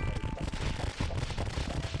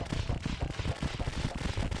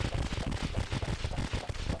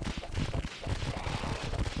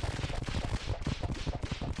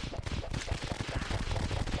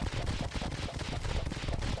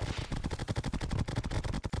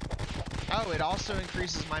 Oh, it also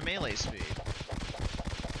increases my melee speed.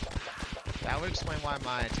 That would explain why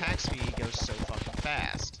my attack speed goes so fucking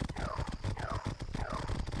fast.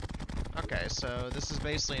 Okay, so this is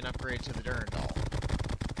basically an upgrade to the Durandal.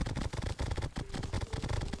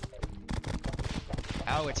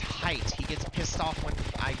 Oh, it's height. He gets pissed off when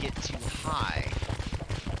I get too high.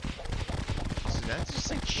 So did that just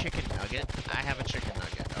say chicken nugget? I have a chicken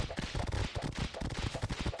nugget. Okay.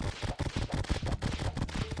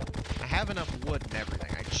 I have enough wood and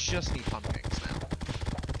everything. I just need pumpkins now.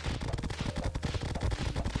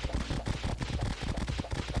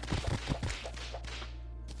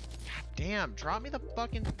 God damn, drop me the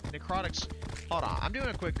fucking necrotics. Hold on, I'm doing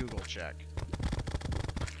a quick Google check.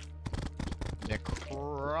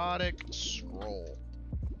 Necrotic scroll.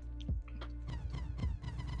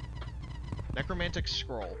 Necromantic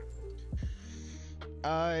scroll.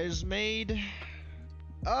 Is made...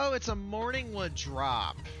 Oh, it's a morningwood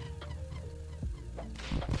drop.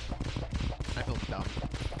 I feel dumb.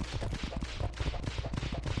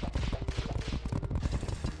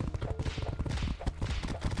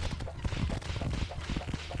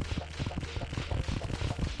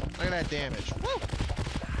 Look at that damage. Woo!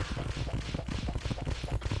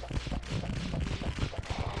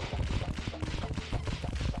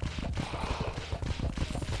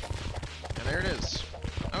 And there it is.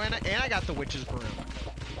 Oh, and I got the witch's broom.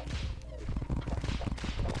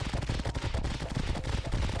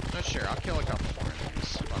 Oh, sure, I'll kill a couple more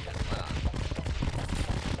enemies. Fuck it, why not?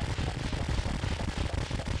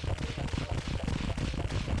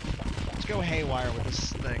 Let's go haywire with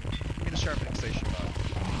this thing. Hit the sharpening station button.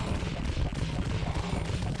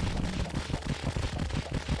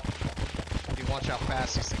 watch how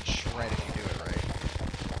fast these things shred if you do it right.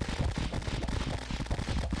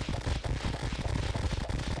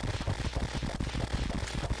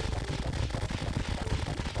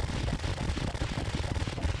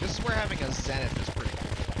 This is where having a Zenith is pretty cool.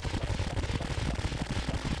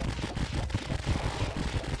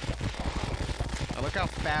 Now look how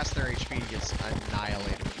fast their HP gets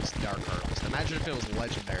annihilated with this Dark Harvest. Imagine if it was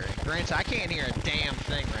legendary. Granted, I can't hear a damn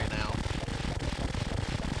thing right now.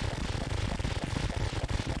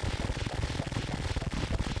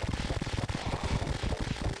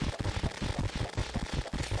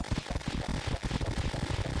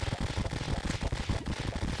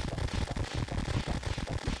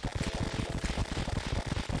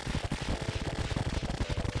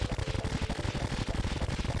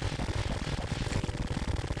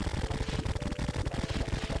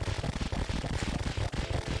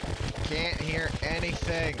 Can't hear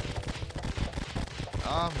anything.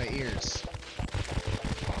 Oh, my ears.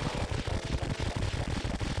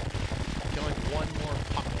 Killing one more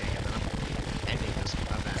pumpkin and then I'm ending this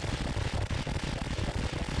event.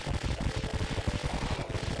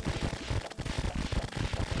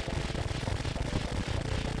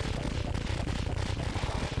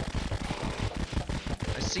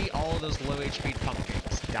 I see all of those low HP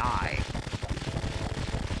pumpkins die.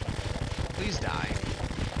 Please die.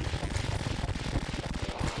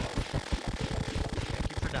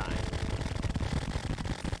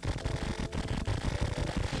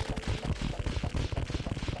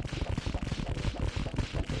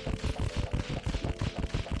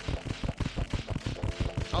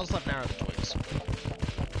 All that's left now are the twigs.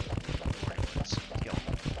 Let's kill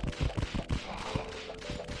them.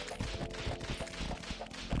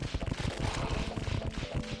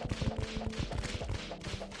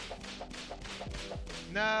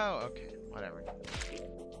 No, okay, whatever.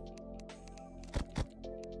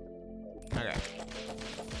 Okay.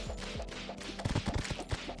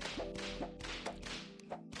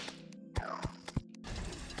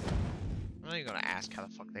 I'm not even gonna ask how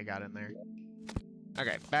the fuck they got in there.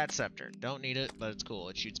 Okay, Bat Scepter. Don't need it, but it's cool.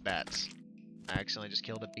 It shoots bats. I accidentally just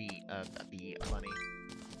killed a bunny.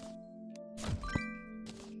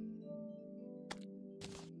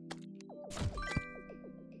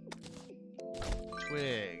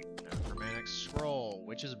 Twig. Necromantic Scroll.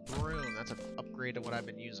 Witch's Broom. That's an upgrade to what I've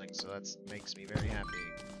been using, so that makes me very happy.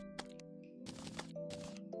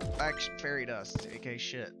 Action Fairy Dust. AK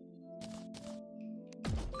shit.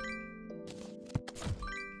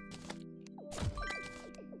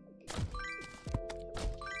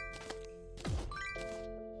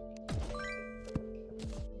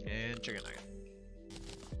 Chicken nugget.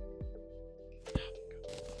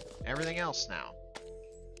 Everything else now.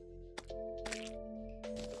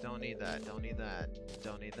 Don't need that. Don't need that.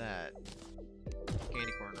 Don't need that.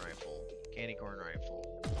 Candy corn rifle. Candy corn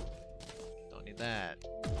rifle. Don't need that.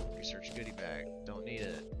 Research goodie bag. Don't need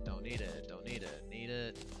it. Don't need it. Don't need it. Need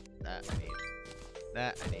it. That I need.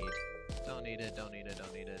 That I need. Don't need it. Don't need it.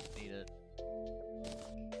 Don't need it. Need it.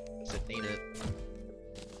 Said need it.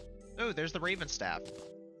 Oh, there's the Raven Staff.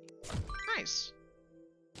 Nice.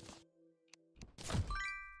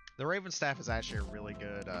 The Raven Staff is actually a really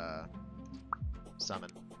good summon.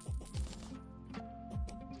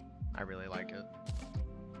 I really like it.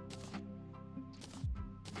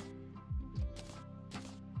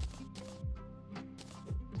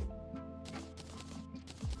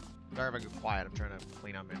 Sorry if I go quiet, I'm trying to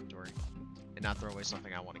clean out my inventory and not throw away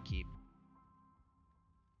something I want to keep.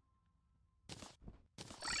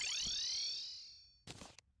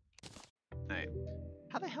 Alright.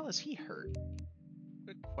 How the hell is he hurt?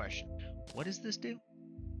 Good question. What does this do?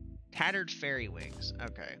 Tattered Fairy Wings.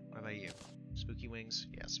 Okay, what about you? Spooky Wings?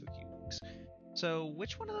 Yeah, Spooky Wings. So,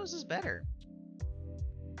 which one of those is better?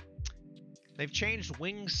 They've changed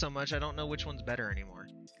wings so much, I don't know which one's better anymore.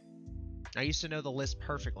 I used to know the list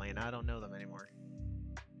perfectly, and I don't know them anymore.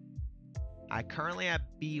 I currently have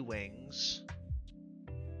bee wings.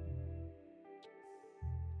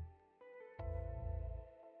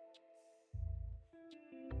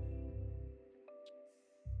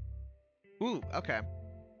 Ooh, okay.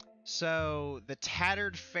 So, the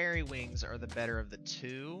Tattered Fairy Wings are the better of the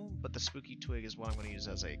two, but the Spooky Twig is what I'm going to use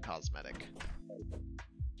as a cosmetic.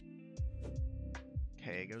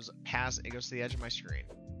 Okay, it goes to the edge of my screen.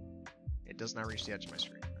 It does not reach the edge of my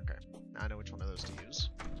screen. Okay, now I know which one of those to use.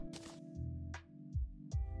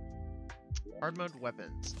 Hard mode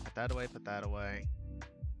weapons. Put that away, put that away.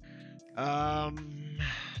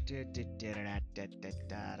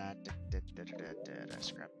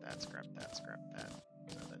 Scrap that, scrap that, scrap that.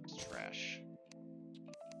 No, that's trash.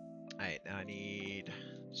 Alright, now I need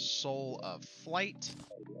Soul of Flight.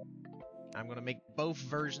 I'm gonna make both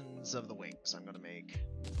versions of the wings. I'm gonna make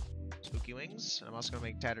spooky wings, and I'm also gonna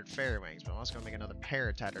make tattered fairy wings, but I'm also gonna make another pair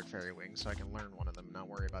of tattered fairy wings so I can learn one of them and not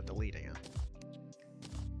worry about deleting it.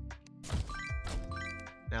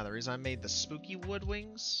 Now, the reason I made the spooky wood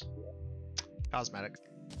wings, cosmetic.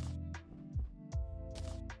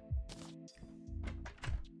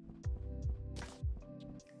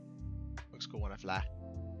 Looks cool when I fly.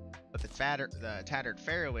 But the tattered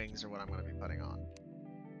fairy wings are what I'm going to be putting on.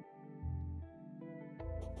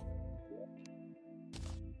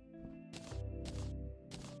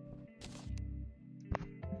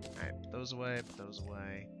 Alright, put those away, put those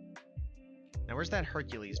away. Now, where's that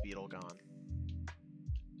Hercules beetle gone?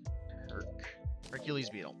 Hercules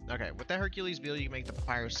beetle. Okay, with the Hercules beetle, you can make the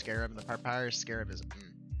papyrus scarab, and the papyrus scarab is...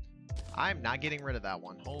 I'm not getting rid of that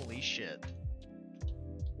one. Holy shit.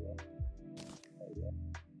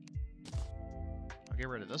 I'll get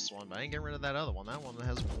rid of this one, but I ain't getting rid of that other one. That one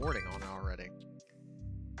has warding on it already.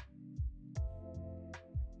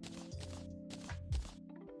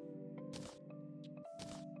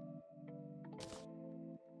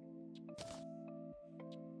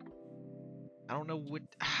 I don't know what...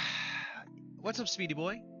 What's up, Speedy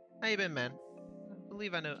Boy? How you been, man?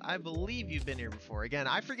 I believe you've been here before. Again,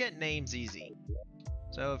 I forget names easy.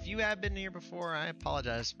 So if you have been here before, I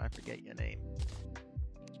apologize if I forget your name.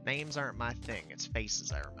 Names aren't my thing. It's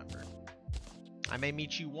faces I remember. I may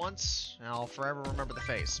meet you once, and I'll forever remember the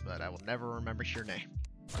face, but I will never remember your name.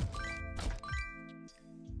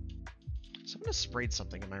 Someone has sprayed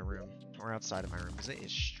something in my room, or outside of my room, because it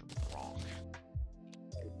is strong.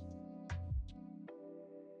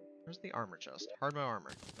 Where's the armor chest? Hard mode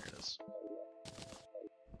armor. There it is.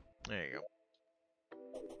 There you go.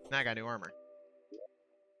 Now I got new armor.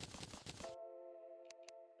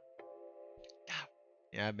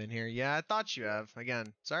 Yeah, I've been here. Yeah, I thought you have.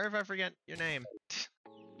 Again, sorry if I forget your name.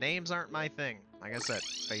 Names aren't my thing. Like I said,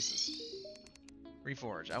 faces.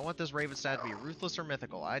 Reforge. I want this Raven stat to be ruthless or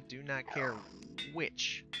mythical. I do not care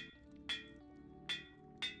which.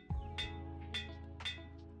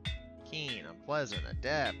 Keen, unpleasant,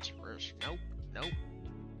 adept, nope, nope,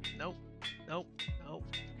 nope, nope, nope.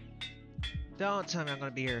 Don't tell me I'm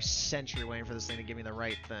gonna be here a century waiting for this thing to give me the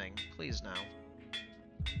right thing. Please no.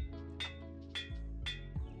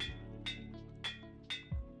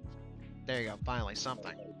 There you go, finally,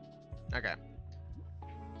 something. Okay.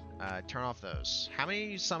 Turn off those. How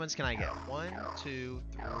many summons can I get? 1, 2,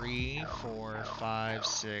 3, 4, 5,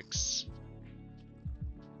 6...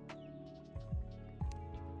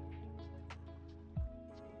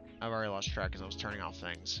 I've already lost track because I was turning off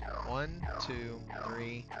things. 1, 2,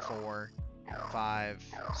 3, 4, 5,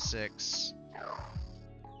 6.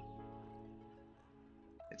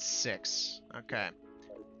 It's 6. Okay.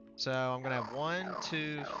 So I'm gonna have 1,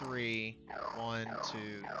 2, 3, 1, 2,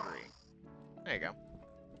 3. There you go.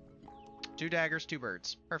 2 daggers, 2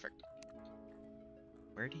 birds. Perfect.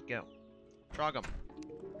 Where'd he go? Trog him.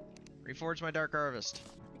 Reforge my Dark Harvest.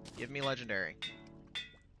 Give me legendary.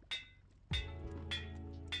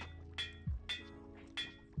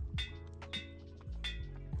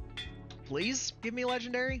 Please give me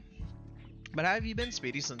legendary. But how have you been,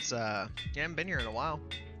 Speedy, since you haven't been here in a while?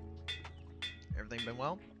 Everything been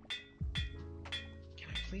well? Can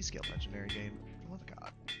I please get legendary, game? For the love of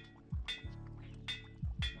God.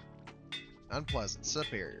 Unpleasant,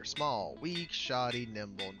 superior, small, weak, shoddy,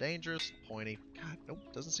 nimble, dangerous, pointy. God, nope,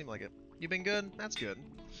 doesn't seem like it. You been good? That's good.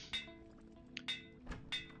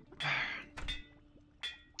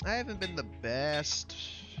 I haven't been the best,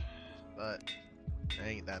 but I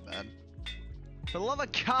ain't that bad. For the love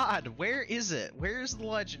of God, where is it? Where's the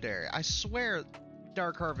legendary? I swear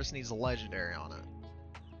Dark Harvest needs a legendary on it.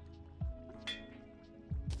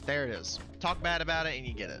 There it is. Talk bad about it and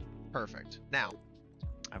you get it. Perfect. Now,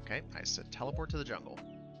 okay, I said teleport to the jungle.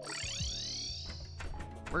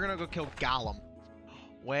 We're gonna go kill Golem.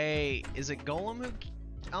 Wait, is it Golem who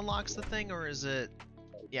unlocks the thing, or is it...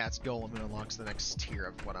 Yeah, it's Golem who unlocks the next tier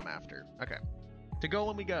of what I'm after. Okay. To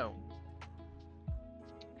Golem we go.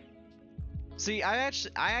 See, I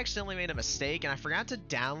accidentally made a mistake, and I forgot to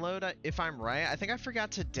download, if I'm right, I think I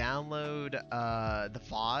forgot to download the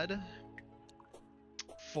VOD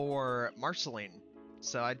for Marceline.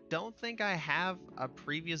 So I don't think I have a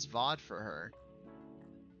previous VOD for her.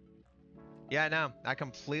 Yeah, no, I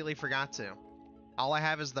completely forgot to. All I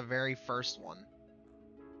have is the very first one.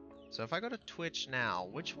 So if I go to Twitch now,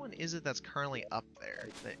 which one is it that's currently up there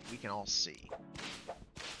that we can all see?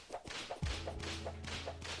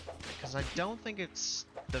 Because I don't think it's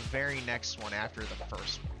the very next one after the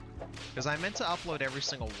first one. Because I meant to upload every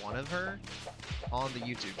single one of her on the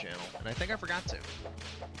YouTube channel, and I think I forgot to.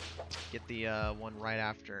 Get the one right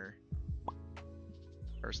after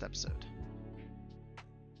First episode.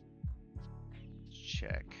 Let's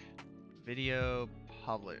check. Video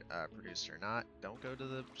producer. Don't go to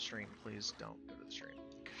the stream, please. Don't go to the stream.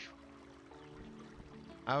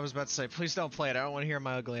 I was about to say, please don't play it. I don't want to hear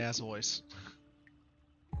my ugly ass voice.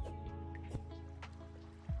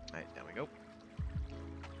 Alright, there we go.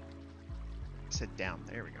 Sit down.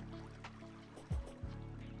 There we go.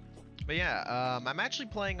 But yeah, I'm actually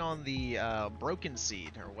playing on the Broken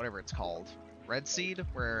Seed, or whatever it's called. Red Seed,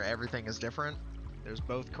 where everything is different. There's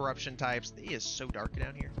both corruption types. It is so dark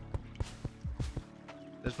down here.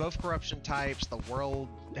 There's both corruption types. The world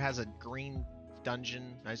has a green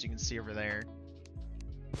dungeon, as you can see over there.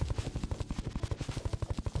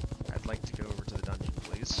 I'd like to go over to the dungeon,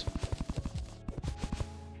 please.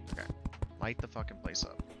 Okay. Light the fucking place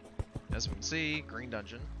up. As we can see, green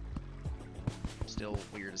dungeon. Still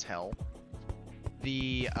weird as hell.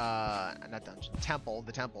 The, not dungeon, temple.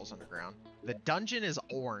 The temple's underground. The dungeon is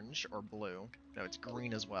orange or blue. No, it's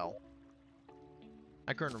green as well.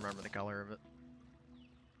 I couldn't remember the color of it.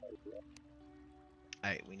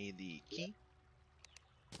 Alright, we need the key.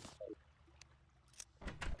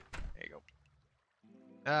 There you go.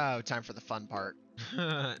 Oh, time for the fun part.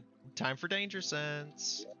 Time for danger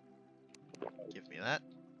sense. Give me that.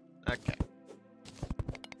 Okay.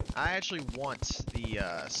 I actually want the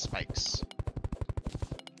spikes.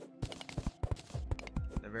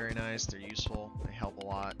 They're very nice, they're useful, they help a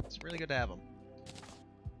lot. It's really good to have them.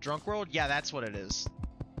 Drunk World? Yeah, that's what it is.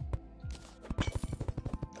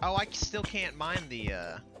 Oh, I still can't mine the,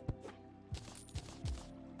 I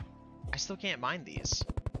still can't mine these.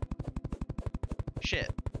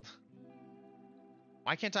 Shit.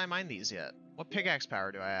 Why can't I mine these yet? What pickaxe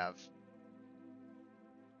power do I have?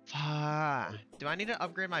 Do I need to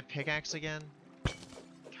upgrade my pickaxe again? God.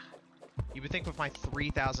 You would think with my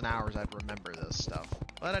 3,000 hours I'd remember this stuff,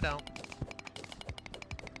 but I don't.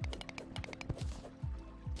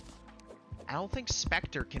 I don't think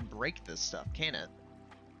Spectre can break this stuff, can it?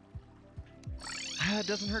 It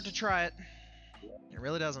doesn't hurt to try it. It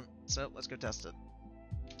really doesn't. So let's go test it.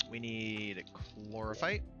 We need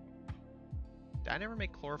chlorophyte. Did I never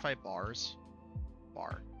make chlorophyte bars?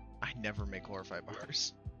 Bar. I never make chlorophyte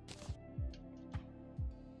bars.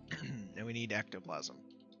 And we need ectoplasm.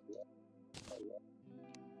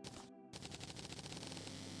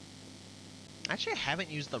 Actually, I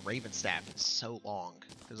haven't used the Raven Staff in so long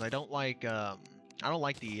because I don't like the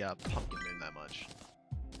pumpkin moon that much.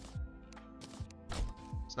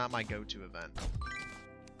 It's not my go-to event.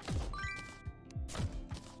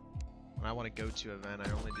 When I want a go-to event, I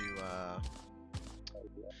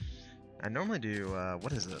normally do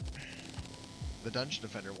what is it? The Dungeon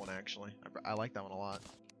Defender one, actually. I like that one a lot.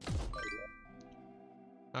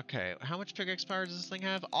 Okay, how much pickaxe power does this thing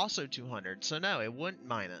have? Also 200, so no, it wouldn't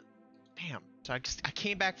mine it. Damn, so I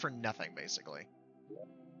came back for nothing, basically.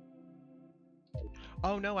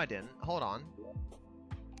 Oh, no, I didn't. Hold on.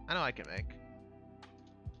 I know I can make.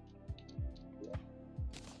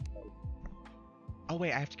 Oh,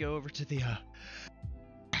 wait, I have to go over to the,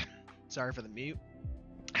 Sorry for the mute.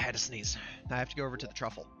 I had to sneeze. I have to go over to the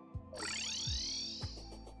truffle.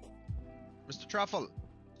 Mr. Truffle!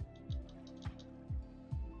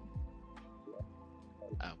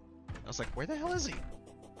 Oh. I was like, where the hell is he?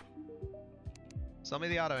 Sell me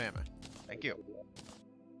the auto hammer. Thank you.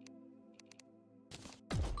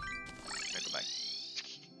 Go back.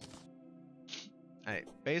 Alright,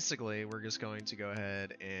 basically, we're just going to go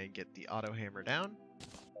ahead and get the auto hammer down.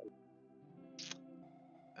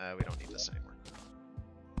 We don't need this anymore.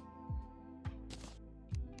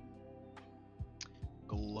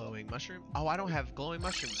 Glowing mushroom? Oh, I don't have glowing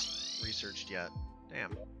mushrooms researched yet.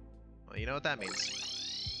 Damn. Well, you know what that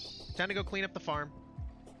means. Time to go clean up the farm.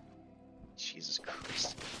 Jesus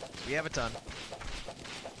Christ. We have a ton.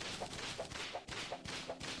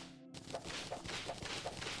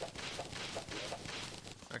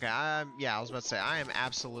 Okay, yeah, I was about to say, I am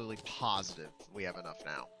absolutely positive we have enough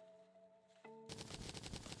now.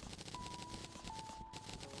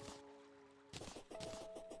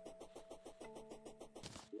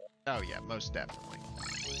 Oh yeah, most definitely.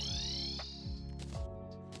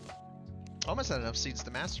 Almost had enough seeds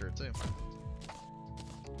to master it too.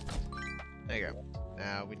 There you go.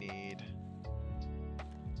 Now we need...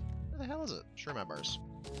 Where the hell is it? Shroom bars.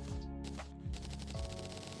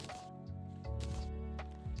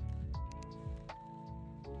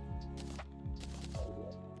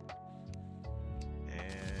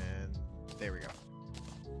 And there we go.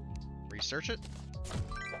 Research it.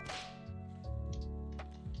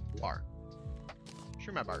 Bar.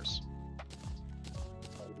 Shroom bars.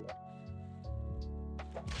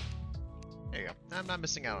 There you go. I'm not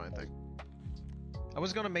missing out on anything. I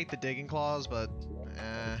was gonna make the digging claws, but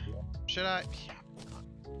should I?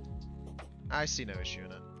 I see no issue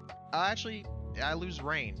in it. Actually, I lose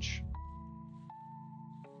range.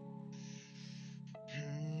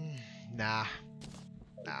 Nah.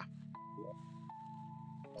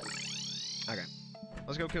 Okay,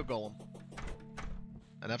 let's go kill Golem.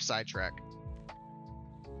 Enough sidetrack.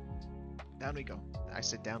 Down we go. I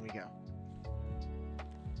said down we go.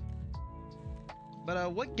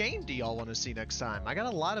 But what game do y'all want to see next time? I got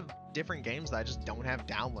a lot of different games that I just don't have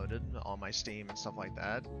downloaded on my Steam and stuff like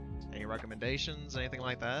that. Any recommendations? Anything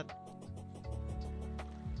like that?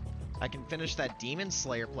 I can finish that Demon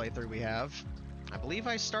Slayer playthrough we have. I believe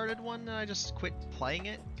I started one and I just quit playing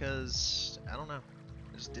it because, I don't know.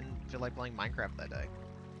 I just didn't feel like playing Minecraft that day.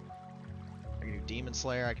 I can do Demon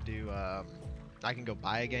Slayer, I can do, I can go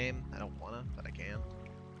buy a game. I don't wanna, but I can.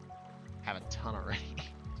 Have a ton already.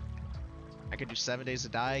 I could do 7 Days to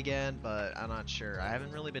Die again, but I'm not sure. I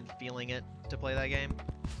haven't really been feeling it to play that game.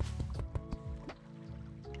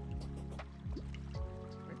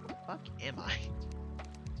 Where the fuck am I?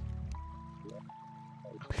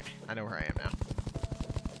 Okay, I know where I am now.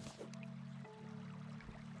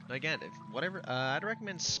 Again, if whatever, I'd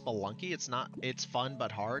recommend Spelunky. It's fun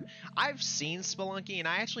but hard. I've seen Spelunky and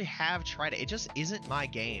I actually have tried it. It just isn't my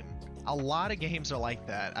game. A lot of games are like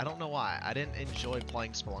that. I don't know why. I didn't enjoy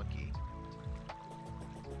playing Spelunky.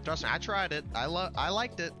 Trust me, I tried it. I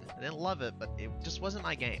liked it. I didn't love it, but it just wasn't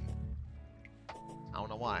my game. I don't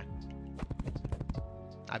know why.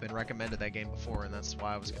 I've been recommended that game before, and that's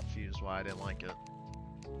why I was confused why I didn't like it.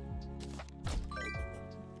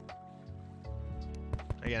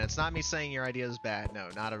 Again, it's not me saying your idea is bad. No,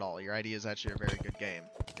 not at all. Your idea is actually a very good game.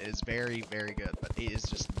 It is very, very good, but it is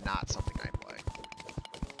just not something I play.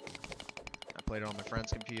 I played it on my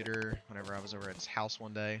friend's computer whenever I was over at his house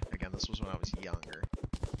one day. Again, this was when I was younger.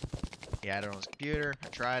 He had it on his computer. I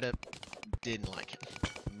tried it. Didn't like it.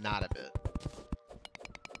 Not a bit.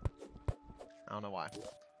 I don't know why.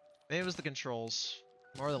 Maybe it was the controls.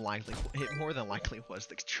 More than likely was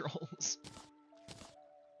the controls.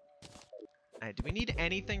 Alright, do we need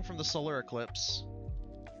anything from the solar eclipse?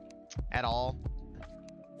 At all?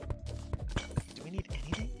 Do we need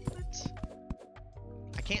anything from it?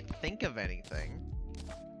 I can't think of anything.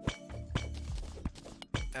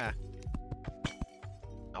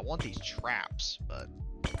 I want these traps, but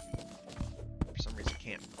for some reason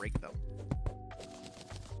can't break them.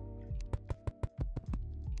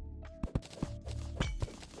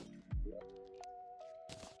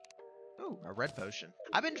 Ooh, a red potion.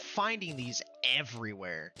 I've been finding these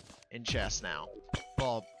everywhere in chests now.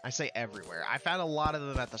 Well, I say everywhere. I found a lot of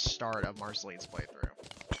them at the start of Marceline's playthrough.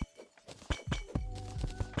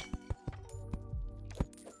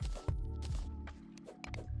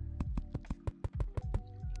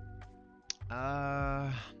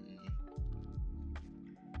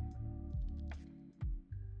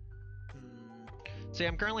 See,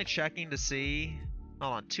 I'm currently checking to see.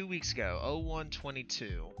 Hold on, 2 weeks ago,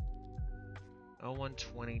 0122.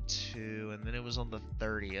 0122, and then it was on the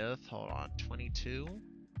 30th. Hold on, 22.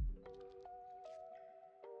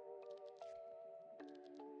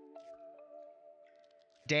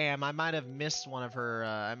 Damn, I might have missed one of her.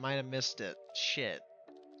 I might have missed it. Shit.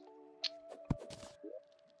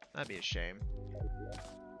 That'd be a shame.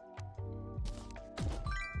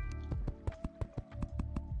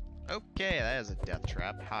 Okay, that is a death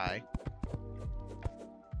trap. Hi.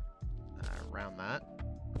 Around that.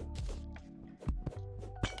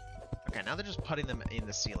 Okay, now they're just putting them in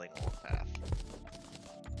the ceiling wall path.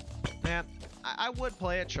 Man, I would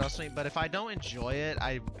play it, trust me, but if I don't enjoy it,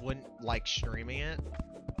 I wouldn't like streaming it.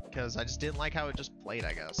 Because I just didn't like how it just played,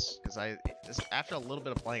 I guess. Because after a little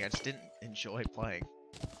bit of playing, I just didn't enjoy playing.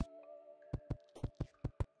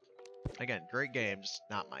 Again, great game, just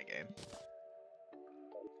not my game.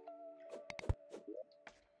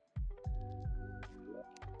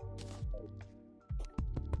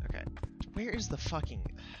 Okay, where is the fucking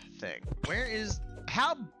thing?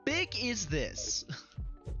 How big is this?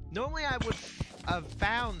 Normally I would have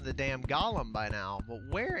found the damn golem by now, but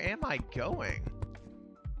where am I going?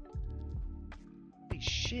 Holy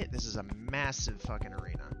shit, this is a massive fucking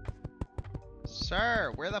arena.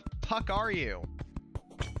 Sir, where the fuck are you?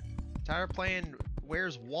 Tired of playing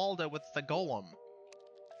Where's Waldo with the golem?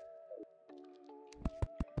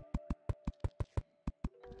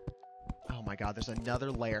 Oh my god, there's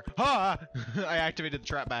another layer. Ah! I activated the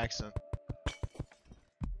trap by accident.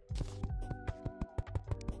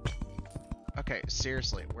 Okay,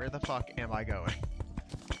 seriously, where the fuck am I going?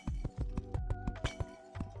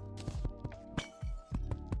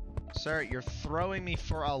 Sir, you're throwing me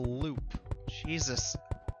for a loop. Jesus.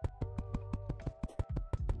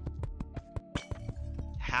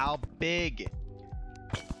 How big?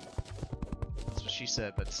 That's what she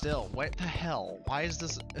said, but still, what the hell? Why is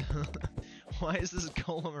this why is this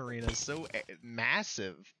Golem Arena so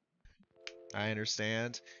massive? I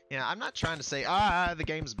understand. Yeah, I'm not trying to say, the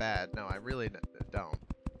game's bad. No, I really don't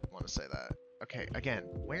want to say that. Okay, again,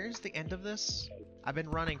 where's the end of this? I've been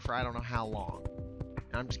running for I don't know how long.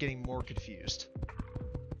 And I'm just getting more confused.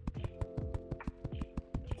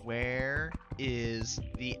 Where is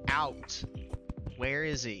the out? Where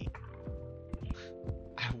is he?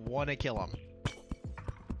 I want to kill him.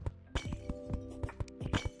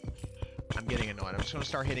 I'm getting annoyed. I'm just going to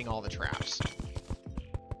start hitting all the traps.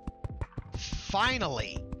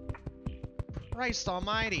 Finally! Christ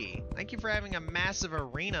almighty. Thank you for having a massive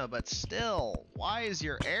arena, but still, why is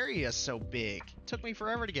your area so big? It took me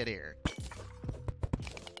forever to get here.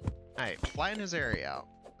 Alright, flatten his area out.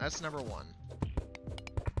 That's number one.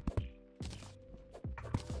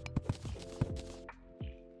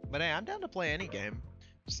 But hey, I'm down to play any game.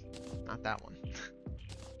 Just not that one.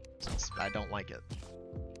 Since I don't like it.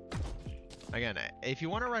 Again, if you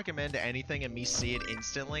want to recommend anything and me see it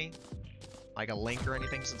instantly, like a link or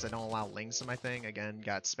anything, since I don't allow links in my thing, again,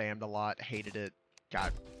 got spammed a lot, hated it,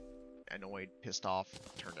 got annoyed, pissed off,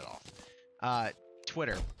 turned it off.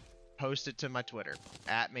 Twitter. Post it to my Twitter.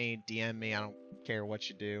 At me, DM me, I don't care what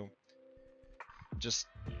you do. Just,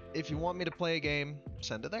 if you want me to play a game,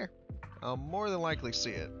 send it there. I'll more than likely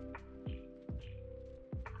see it.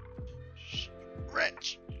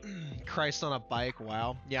 Rich. Christ on a bike,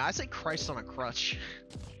 wow. Yeah, I say Christ on a crutch.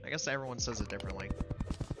 I guess everyone says it differently.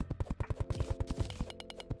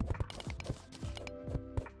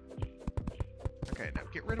 Okay, now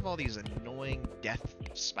get rid of all these annoying death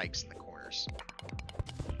spikes in the corners.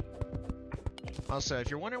 Also, if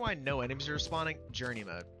you're wondering why no enemies are respawning, journey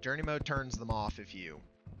mode. Journey mode turns them off if you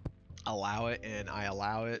allow it, and I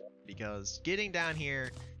allow it because getting down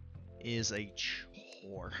here is a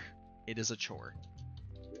chore. It is a chore.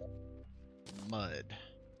 Mud.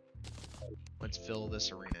 Let's fill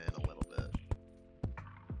this arena in a little bit.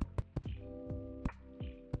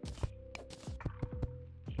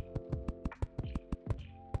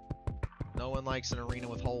 No one likes an arena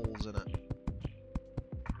with holes in it.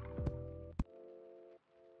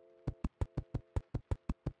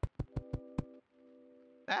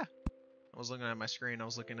 Ah! I was looking at my screen, I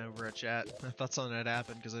was looking over at chat. I thought something had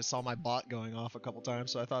happened because I saw my bot going off a couple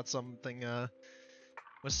times, so I thought something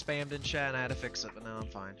was spammed in chat and I had to fix it, but now I'm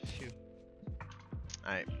fine. Phew.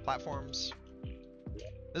 Alright, platforms.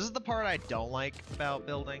 This is the part I don't like about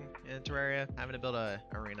building in Terraria, having to build a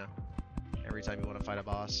arena every time you want to fight a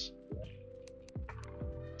boss.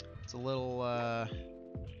 It's a little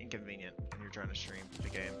inconvenient when you're trying to stream the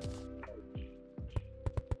game.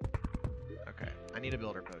 Okay, I need a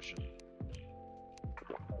builder potion.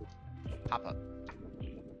 Hop up.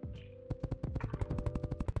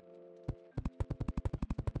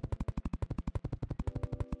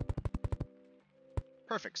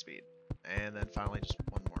 Perfect speed. And then finally just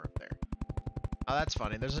one more up there. Oh, that's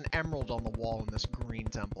funny. There's an emerald on the wall in this green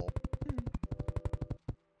temple.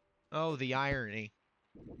 Oh, the irony.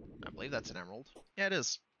 I believe that's an emerald. Yeah, it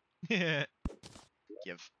is. Give.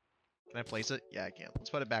 Can I place it? Yeah, I can. Let's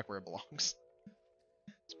put it back where it belongs.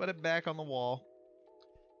 Let's put it back on the wall.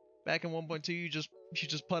 Back in 1.2, you just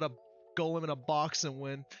put a golem in a box and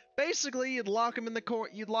win. Basically, you'd lock him in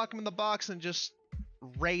the box and just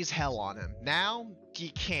raise hell on him. Now,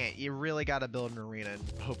 you can't. You really gotta build an arena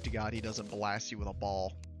and hope to God he doesn't blast you with a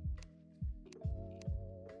ball.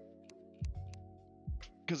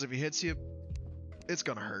 Because if he hits you, it's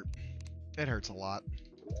gonna hurt. It hurts a lot.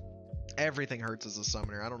 Everything hurts as a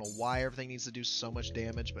summoner. I don't know why everything needs to do so much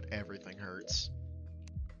damage, but everything hurts.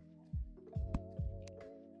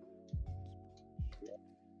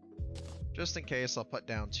 Just in case, I'll put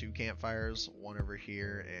down 2 campfires, one over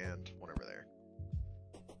here and one over there.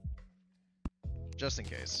 Just in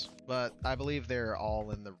case. But I believe they're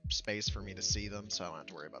all in the space for me to see them, so I don't have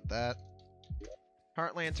to worry about that.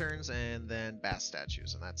 Heart lanterns, and then bass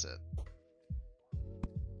statues, and that's it.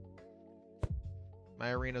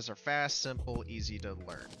 My arenas are fast, simple, easy to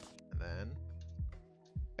learn. And then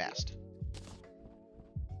bast.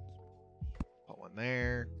 Put one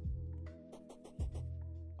there.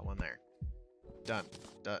 Put one there. Done.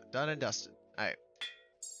 Done and dusted. Alright.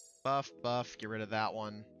 Buff, buff, get rid of that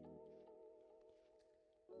one.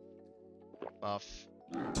 Buff.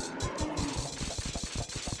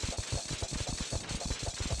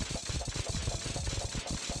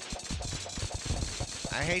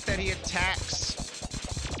 I hate that he attacks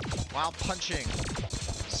while punching.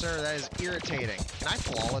 Sir, that is irritating. Can I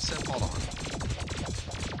flawless him? Hold on.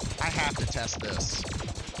 I have to test this.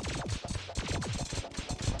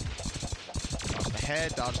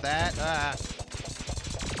 head. Dodge that.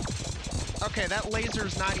 Okay, that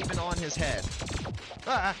laser's not even on his head.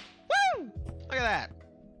 Woo! Look at that.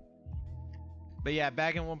 But yeah,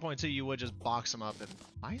 back in 1.2, you would just box them up. And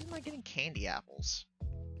why am I getting candy apples?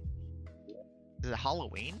 Is it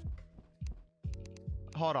Halloween?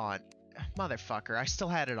 Hold on. Motherfucker, I still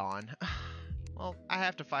had it on. Well, I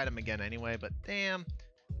have to fight him again anyway, but damn.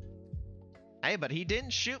 Hey, but he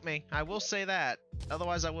didn't shoot me. I will say that.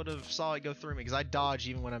 Otherwise, I would have saw it go through me, because I dodge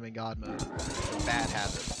even when I'm in God mode. Bad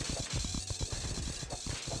habit.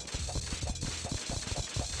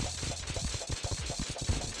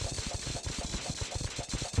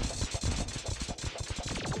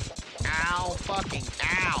 Ow, fucking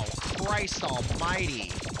ow. Christ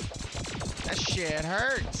almighty. That shit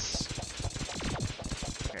hurts.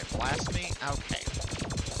 Okay, blast me. Okay.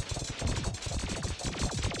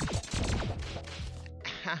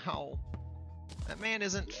 Ow. That man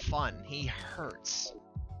isn't fun. He hurts.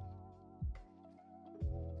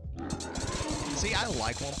 See, I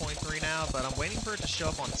like 1.3 now, but I'm waiting for it to show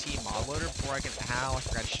up on T Mod Loader before I can... Ow, I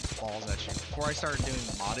forgot to shoot balls at you. Before I start doing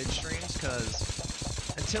modded streams,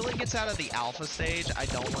 because until it gets out of the alpha stage, I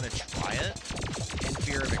don't want to try it in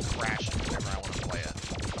fear of it crashing whenever I want to play it.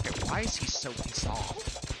 Okay, why is he so pissed off?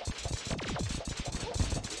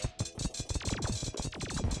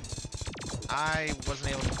 I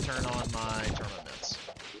wasn't able to turn on my Charm Mist.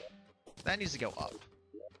 That needs to go up.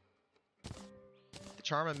 The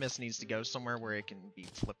Charm Mist needs to go somewhere where it can be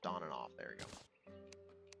flipped on and off. There we go.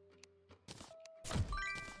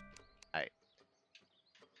 Alright.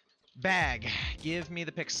 Bag. Give me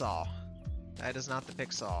the Pixel. That is not the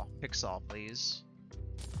Pixel. Pixel, please.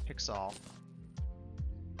 Pixel.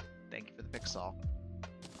 Thank you for the Pixel.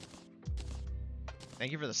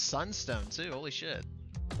 Thank you for the Sunstone, too. Holy shit.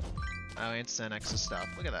 Oh, and Senex's stuff.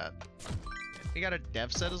 Look at that. We got a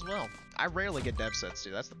dev set as well. I rarely get dev sets,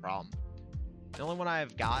 dude. That's the problem. The only one I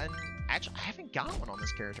have gotten... Actually, I haven't got one on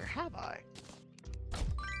this character, have I? As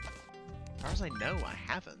far as I know, I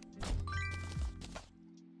haven't.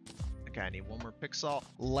 Okay, I need one more Pixel.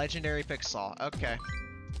 Legendary Pixel. Okay.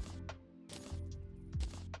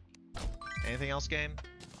 Anything else, game?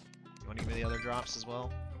 You want to give me the other drops as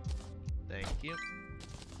well? Thank you.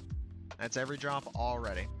 That's every drop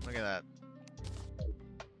already. Look at that.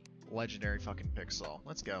 Legendary fucking Pixel.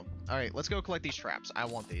 Let's go. Alright, let's go collect these traps. I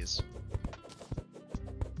want these.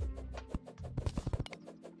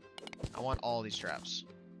 I want all these traps.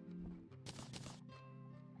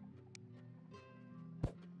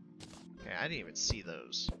 Okay, I didn't even see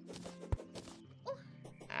those.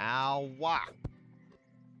 Ow, wah.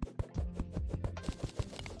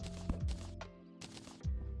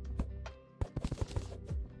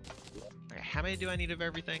 How many do I need of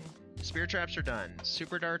everything? Spear traps are done.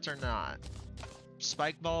 Super darts are not.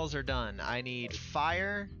 Spike balls are done. I need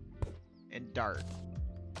fire and dart.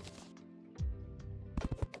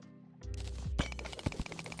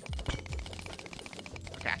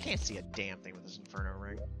 Okay, I can't see a damn thing with this Inferno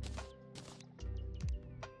ring.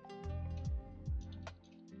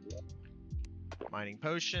 Mining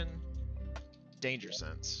potion. Danger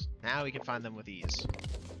sense. Now we can find them with ease.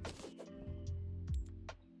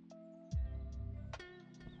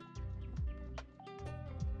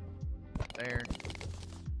 There.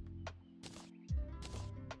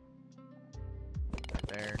 Right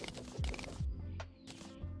there.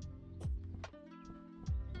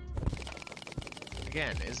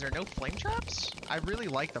 Again, is there no flame traps? I really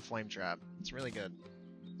like the flame trap. It's really good.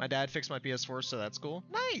 My dad fixed my PS4, so that's cool.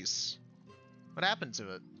 Nice! What happened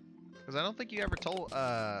to it? Because I don't think you ever told,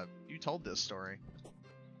 you told this story.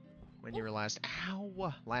 When you were last,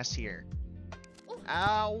 ow! Last year.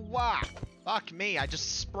 Ow! Fuck me, I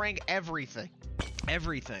just sprang everything.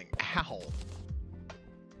 Everything. Ow.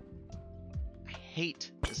 I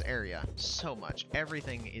hate this area so much.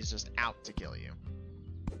 Everything is just out to kill you.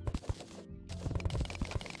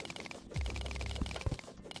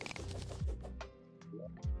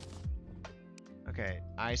 Okay,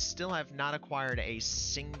 I still have not acquired a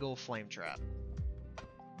single flame trap.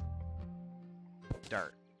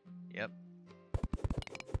 Dart. Yep.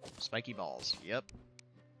 Spiky balls. Yep.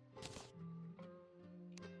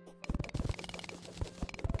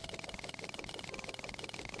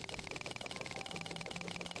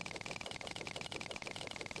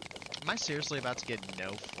 Am I seriously about to get no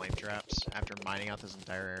flame traps after mining out this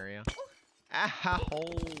entire area?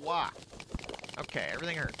 Ow! Okay,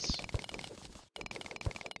 everything hurts.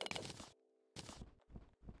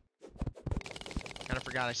 Kinda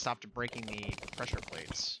forgot I stopped breaking the pressure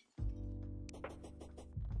plates.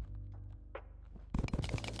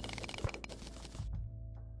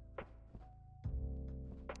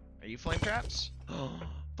 Are you flame traps?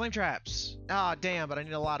 Flame traps! Ah, damn, but I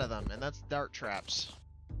need a lot of them, and that's dart traps.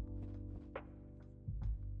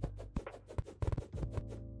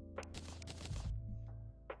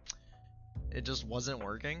 It just wasn't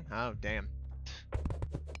working? Oh, damn.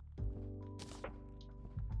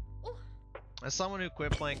 As someone who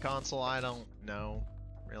quit playing console, I don't know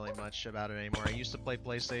really much about it anymore. I used to play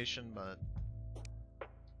PlayStation, but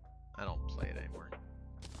I don't play it anymore.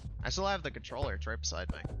 I still have the controller, it's right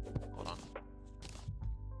beside me. Hold on.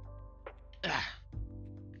 Ah.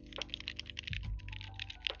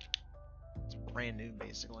 It's brand new,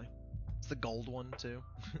 basically. It's the gold one, too.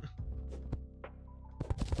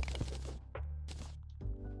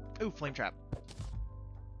 Ooh, flame trap.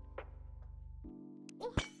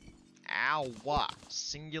 Ow!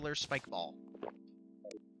 Singular spike ball.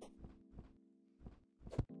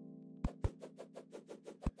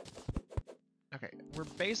 Okay, we're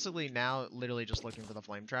basically now literally just looking for the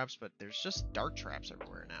flame traps, but there's just dart traps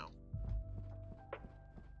everywhere now.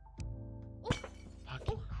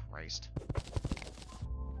 Fucking Christ.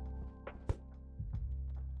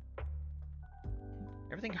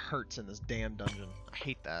 Everything hurts in this damn dungeon. I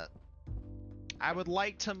hate that. I would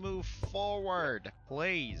like to move forward,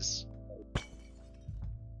 please.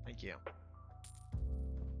 Thank you.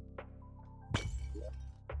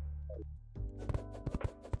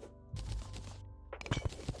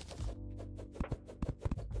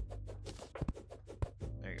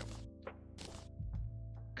 There you go.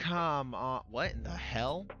 Come on. What in the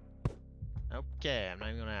hell? Okay, I'm not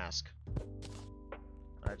even gonna ask.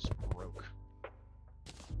 I just broke.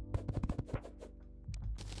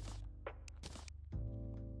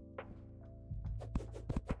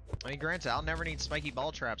 I mean, granted, I'll never need spiky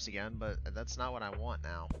ball traps again, but that's not what I want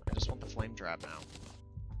now. I just want the flame trap now.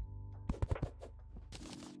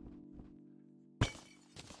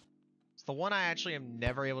 It's the one I actually am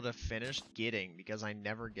never able to finish getting because I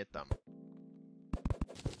never get them.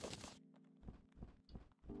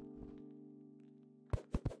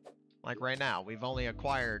 Like right now, we've only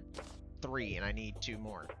acquired 3 and I need 2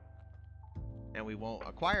 more. And we won't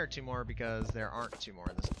acquire 2 more because there aren't 2 more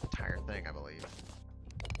in this entire thing, I believe.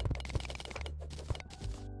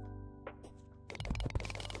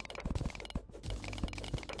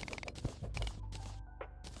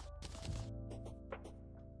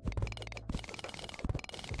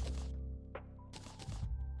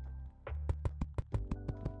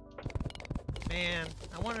 Man,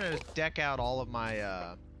 I wanted to deck out all of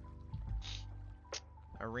my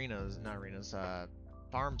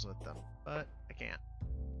farms with them, but I can't.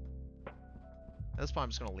 At this point, I'm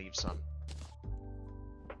just gonna leave some.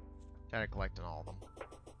 Try to collect on all of them.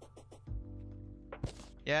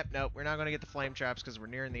 Yep, nope, we're not gonna get the flame traps because we're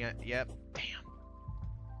nearing the end. Yep, damn.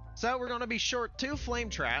 So we're gonna be short 2 flame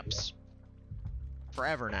traps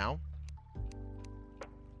forever now.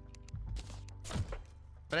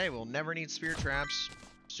 But hey, we'll never need spear traps,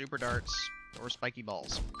 super darts, or spiky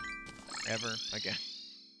balls. Ever again.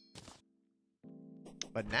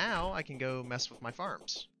 But now I can go mess with my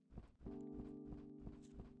farms.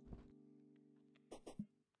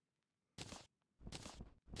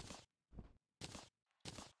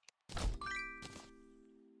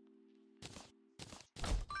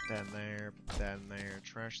 Put that in there, put that in there,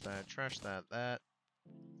 trash that, that.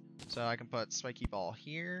 So I can put spiky ball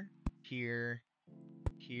here, here,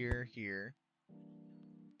 here, here,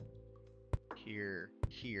 here,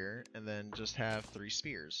 here, and then just have 3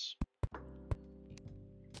 spears.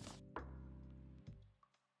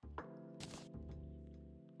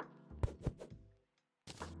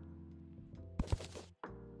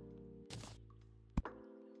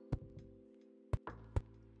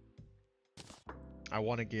 I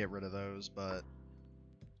want to get rid of those, but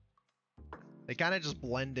they kind of just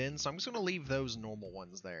blend in, so I'm just going to leave those normal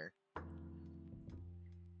ones there.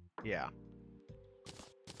 Yeah.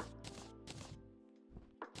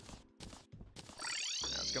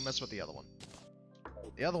 Now let's go mess with the other one.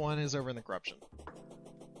 The other one is over in the corruption.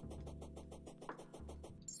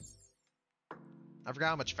 I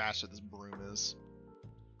forgot how much faster this broom is.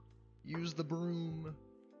 Use the broom.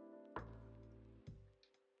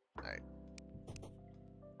 Alright.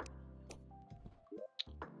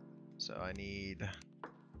 So I need...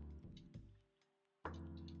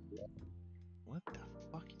 What the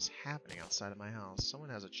fuck is happening outside of my house? Someone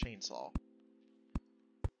has a chainsaw.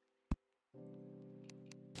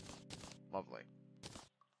 Lovely.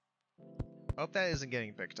 Hope that isn't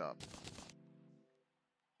getting picked up.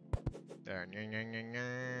 There.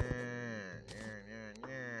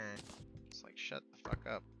 It's like, shut the fuck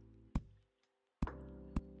up.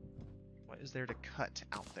 What is there to cut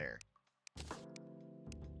out there?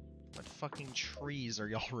 What fucking trees are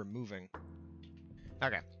y'all removing?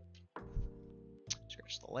 Okay.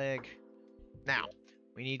 Scratch the leg. Now,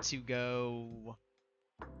 we need to go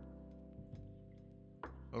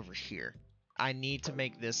over here. I need to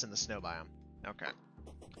make this in the snow biome. Okay.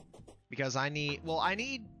 Because I need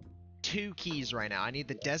 2 keys right now. I need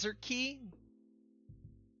the desert key,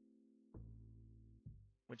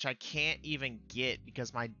 which I can't even get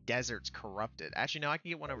because my desert's corrupted. Actually, no, I can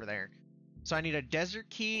get one over there. So I need a desert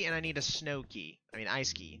key and I need a snow key. I mean,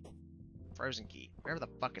 ice key. Frozen key. Whatever the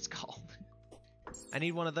fuck it's called. I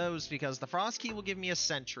need one of those because the frost key will give me a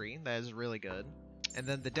sentry. That is really good. And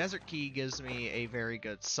then the desert key gives me a very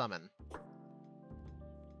good summon.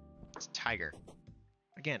 It's a tiger.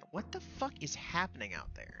 Again, what the fuck is happening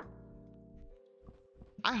out there?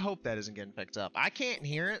 I hope that isn't getting picked up. I can't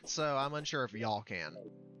hear it, so I'm unsure if y'all can.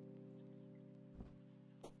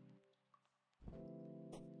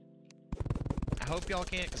 I hope y'all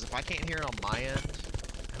can't, because if I can't hear it on my end,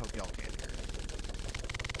 I hope y'all can't hear it.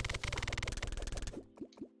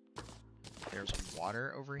 There's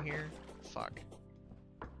water over here? Fuck.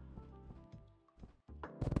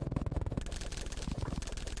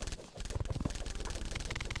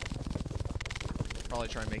 Probably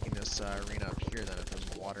try making this arena up here then if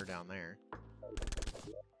there's water down there.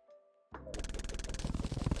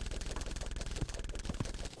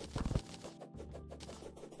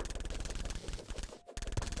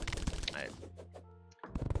 Alright.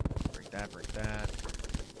 Break that.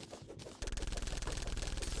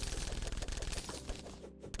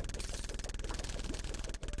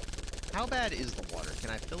 How bad is the water? Can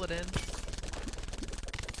I fill it in?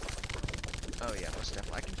 Oh yeah, most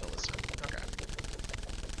definitely. I can fill this in. Okay.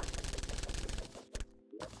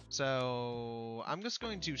 So, I'm just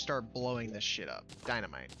going to start blowing this shit up.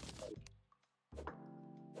 Dynamite.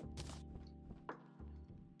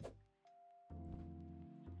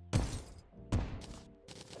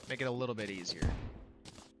 Make it a little bit easier.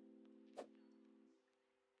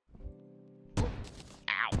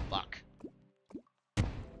 Ow, fuck.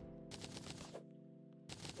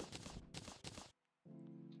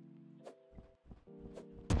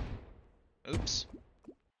 Oops.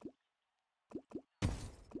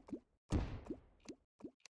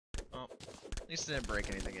 Well, at least it didn't break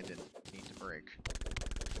anything it didn't need to break.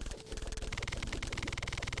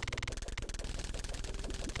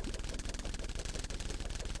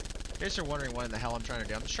 In case you're wondering what in the hell I'm trying to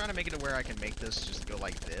do, I'm just trying to make it to where I can make this just go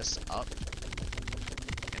like this, up,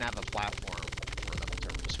 and have a platform for them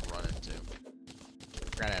to just run into.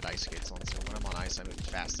 Forgot I had ice skates on, so when I'm on ice, I move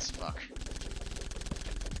fast as fuck.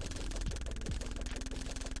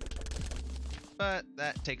 But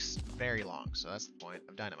that takes very long, so that's the point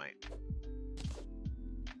of dynamite.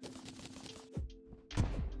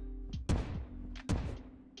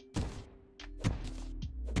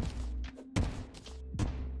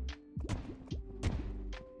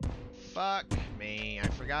 Fuck me. I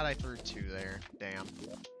forgot I threw 2 there. Damn.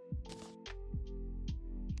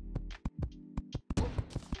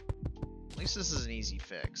 At least this is an easy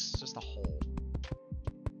fix. It's just a hole.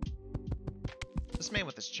 This man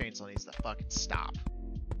with this chainsaw needs to fucking stop.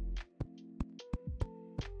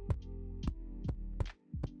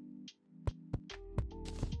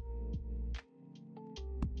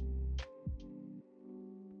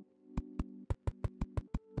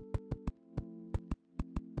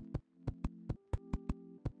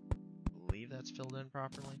 That's filled in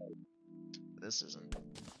properly. This isn't.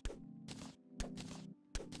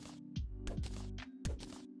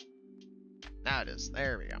 Now it is.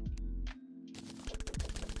 There we go.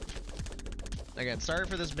 Again, sorry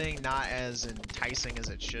for this being not as enticing as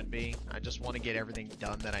it should be. I just want to get everything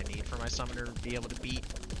done that I need for my summoner to be able to beat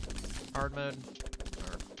hard mode,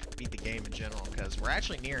 or beat the game in general, because we're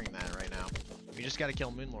actually nearing that right now. We just got to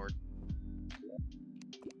kill Moonlord.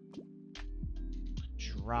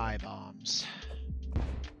 Dry bombs.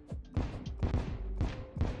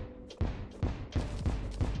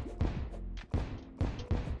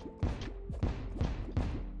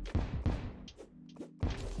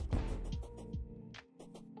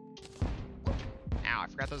 Ow, I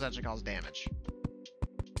forgot those actually cause damage.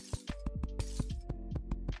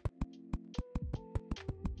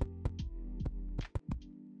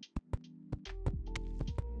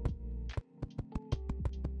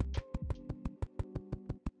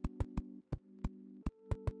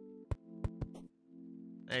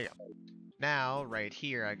 There you go. Now, right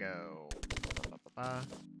here, I go. It's about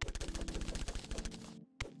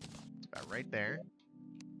right there.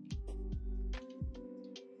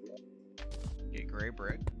 Get gray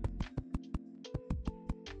brick.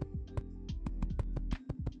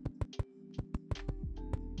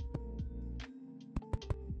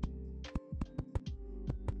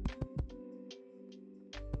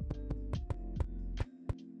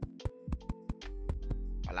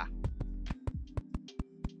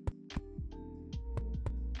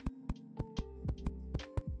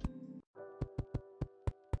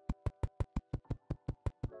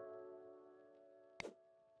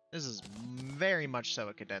 This is very much so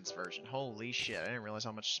a condensed version. Holy shit, I didn't realize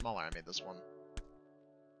how much smaller I made this one.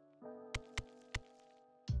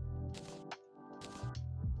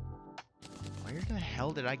 Where the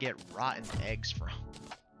hell did I get rotten eggs from?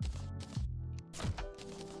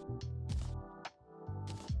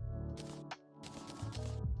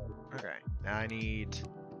 Okay, now I need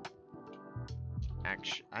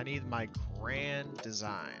my grand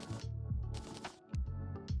design.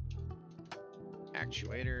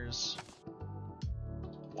 Actuators,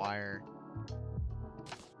 wire,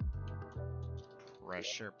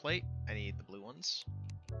 pressure plate. I need the blue ones.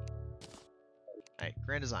 Alright,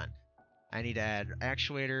 grand design. I need to add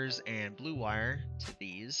actuators and blue wire to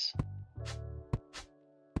these.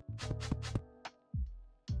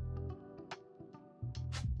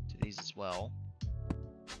 To these as well.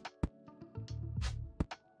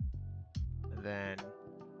 And then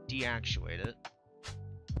deactuate it.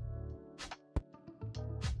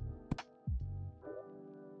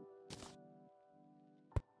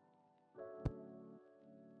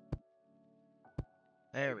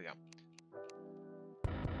 There we go.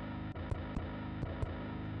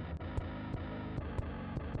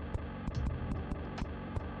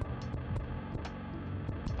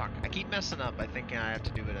 Fuck, I keep messing up by thinking I have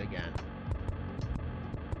to do it again.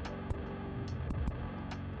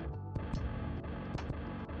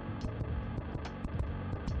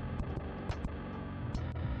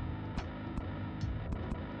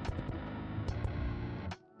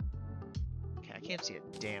 Okay, I can't see a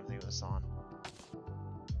damn thing with this on.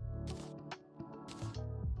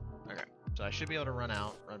 Okay, so I should be able to run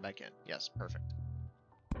out, run back in. Yes, perfect.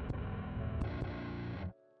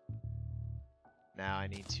 Now I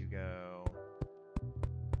need to go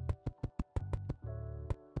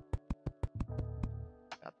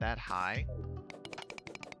about that high.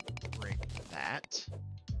 Break that.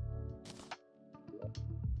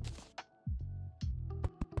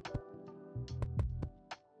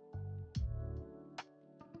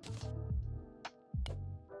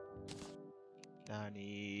 Now I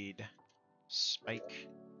need spiky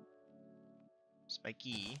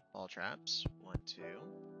ball traps. 1, 2,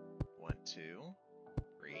 1, 2.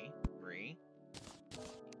 3, 3.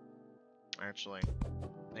 Actually,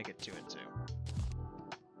 make it 2 and 2.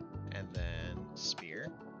 And then spear.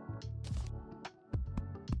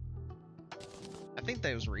 I think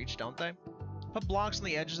those reach, don't they? Put blocks on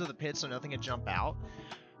the edges of the pit so nothing can jump out.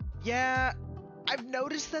 Yeah, I've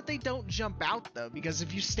noticed that they don't jump out though, because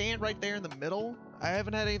if you stand right there in the middle, I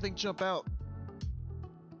haven't had anything jump out.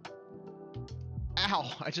 Ow,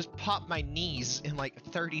 I just popped my knees in like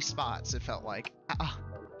 30 spots, it felt like. Ah.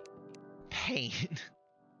 Pain.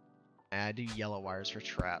 I do yellow wires for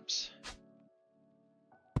traps.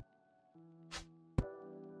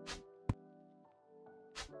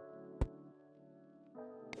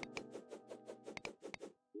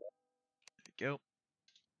 There we go.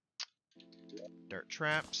 Dirt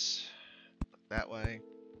traps. Look that way.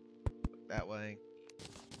 Look that way.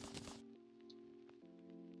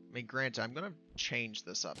 I mean, granted, I'm gonna change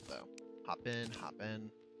this up though. Hop in, hop in.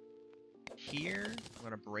 Here, I'm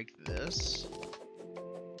gonna break this.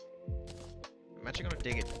 I'm actually gonna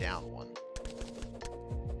dig it down one.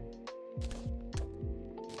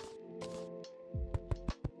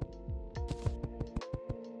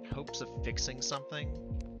 Hopes of fixing something,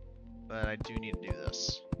 but I do need to do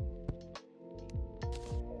this.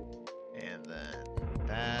 And then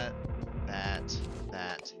that.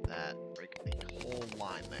 Break a whole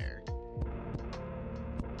line there.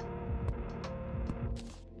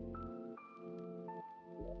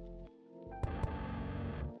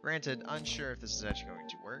 Granted, unsure if this is actually going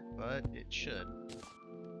to work, but it should.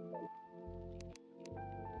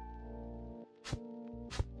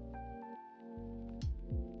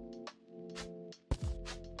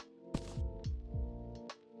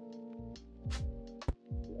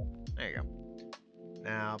 There you go.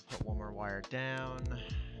 Now put one more wire down.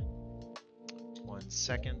 1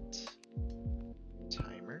 second.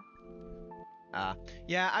 Timer.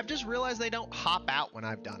 Yeah, I've just realized they don't hop out when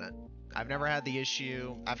I've done it. I've never had the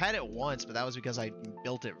issue. I've had it once, but that was because I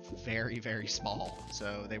built it very, very small.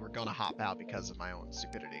 So they were gonna hop out because of my own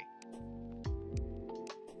stupidity.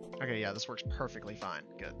 Okay, yeah, this works perfectly fine.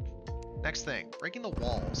 Good. Next thing, breaking the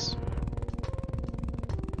walls.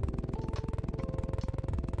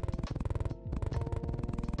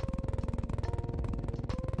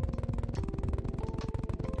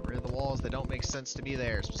 Get rid of the walls that don't make sense to be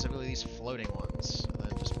there, specifically these floating ones.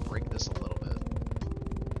 And then just break this a little bit.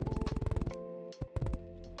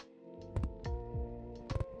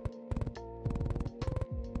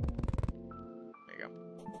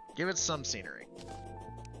 Give it some scenery.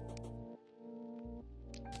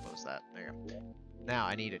 close that. There you go. Now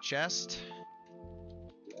I need a chest.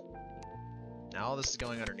 Now all this is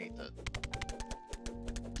going underneath it.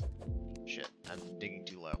 Shit, I'm digging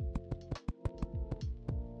too low.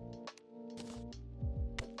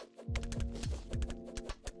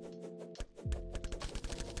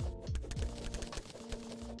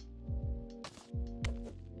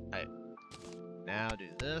 Alright. Now do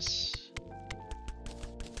this.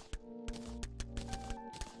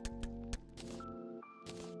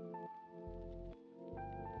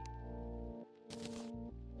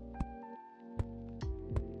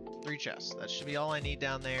 Chests. That should be all I need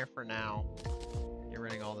down there for now. Get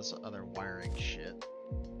rid of all this other wiring shit.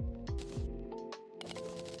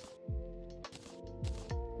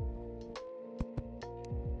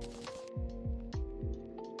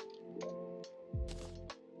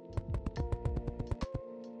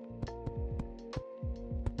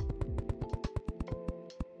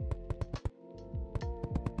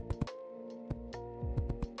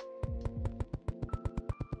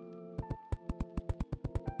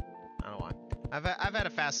 I've had a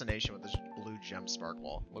fascination with this blue gem spark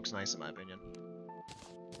wall. Looks nice in my opinion.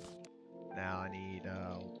 Now I need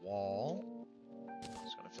a wall.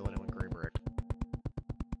 Just gonna fill it in with green brick.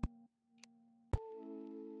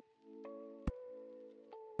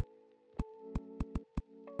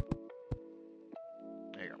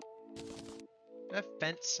 There you go. Do I have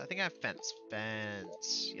fence? I think I have fence.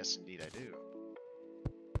 Fence. Yes, indeed I do.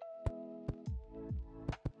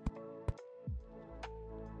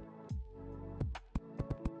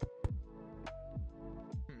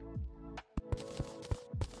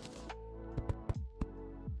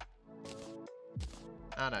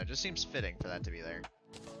 I don't know, it just seems fitting for that to be there.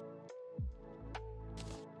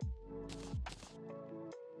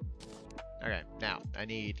 Okay, now, I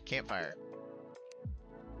need campfire.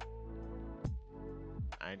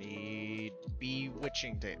 I need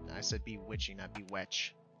bewitching table. I said bewitching, not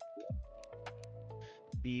bewitch.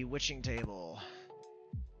 Bewitching table.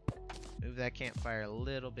 Move that campfire a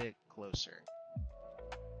little bit closer.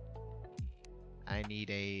 I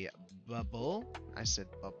need a bubble. I said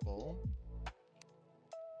bubble.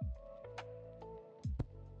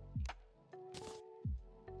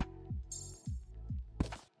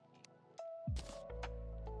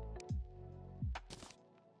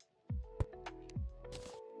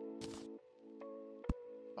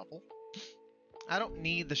 I don't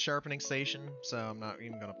need the sharpening station, so I'm not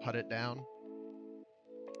even gonna put it down.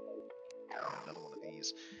 Another one of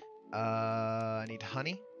these. I need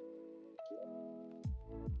honey.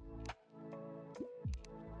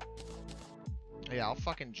 Yeah, I'll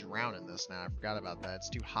fucking drown in this now. I forgot about that. It's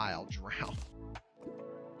too high. I'll drown.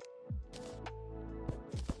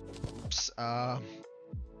 Oops.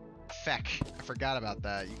 Feck. I forgot about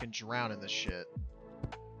that. You can drown in this shit.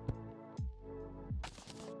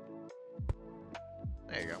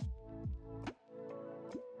 There you go.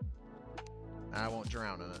 I won't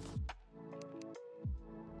drown in it.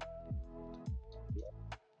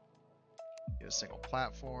 Get a single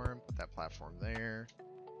platform, put that platform there.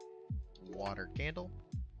 Water candle.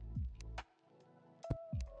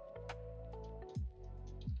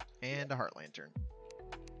 And a heart lantern.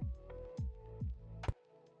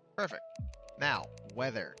 Perfect. Now,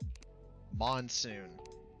 weather. Monsoon.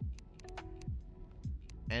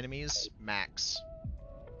 Enemies, max.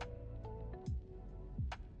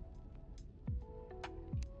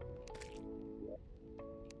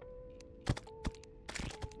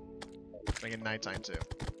 Make it nighttime too.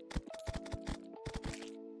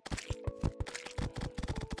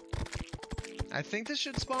 I think this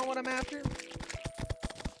should spawn what I'm after.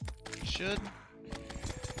 Should.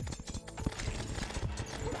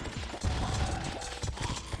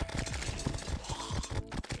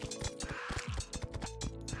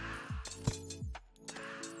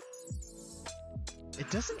 It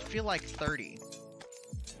doesn't feel like 30.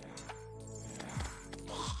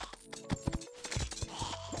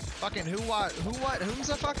 Fucking who what? Who what? Who's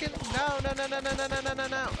a fucking? No, no, no, no, no, no, no, no, no,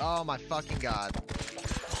 no. Oh my fucking god.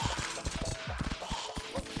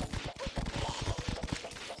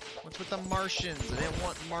 What's with the Martians? I didn't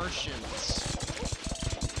want Martians.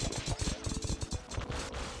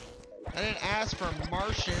 I didn't ask for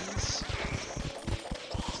Martians.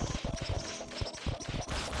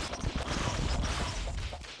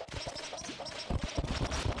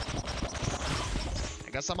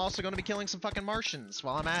 I guess I'm also going to be killing some fucking Martians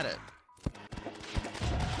while I'm at it.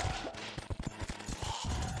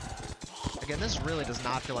 Again, this really does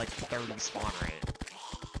not feel like 30 spawn rate.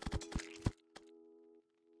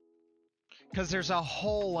 Because there's a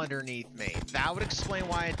hole underneath me. That would explain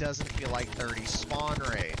why it doesn't feel like 30 spawn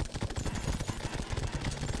rate.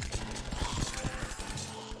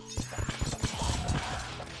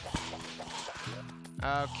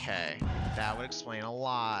 Okay, that would explain a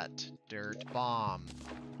lot. Dirt bomb.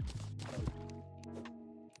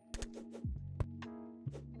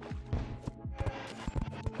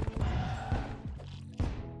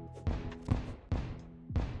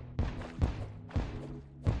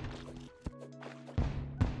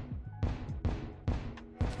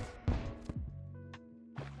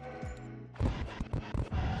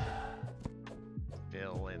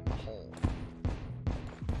 Fill in the hole.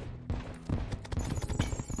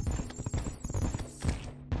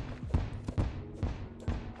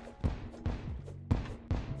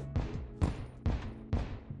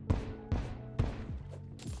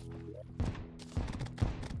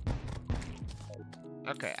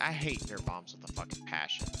 Okay, I hate dirt bombs with a fucking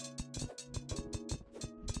passion.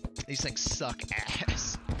 These things suck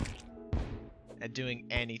ass at doing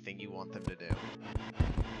anything you want them to do.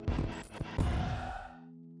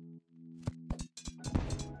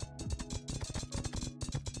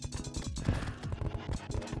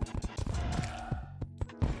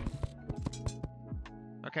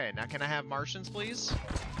 Okay, now can I have Martians, please?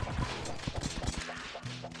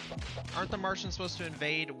 Aren't the Martians supposed to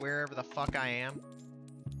invade wherever the fuck I am?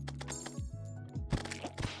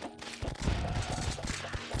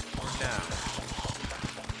 No.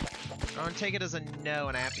 I'm gonna take it as a no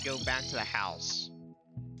and I have to go back to the house.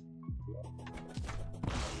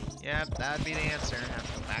 Yep, that'd be the answer. I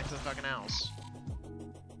have to go back to the fucking house.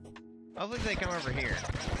 Hopefully they come over here.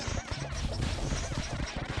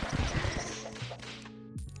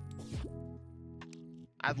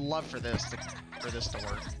 I'd love for this to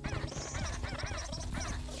work.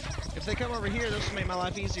 If they come over here, this will make my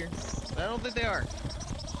life easier. But I don't think they are.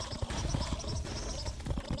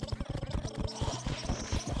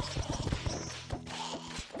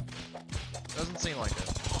 Doesn't seem like it.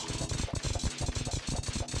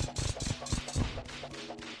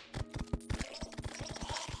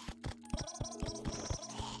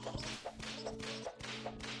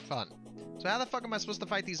 Fun. So how the fuck am I supposed to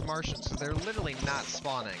fight these Martians? Because they're literally not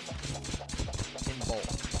spawning in bulk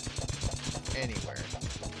anywhere.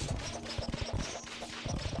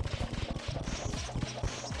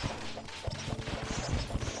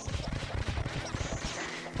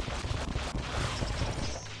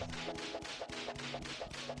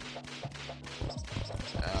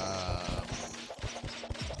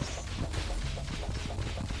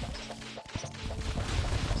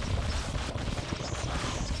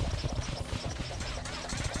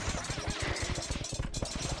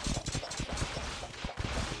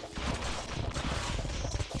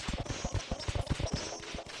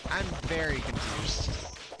 I'm very confused.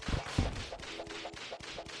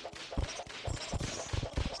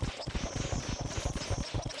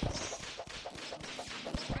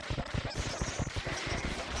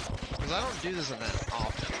 Because I don't do this event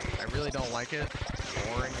often. I really don't like it. It's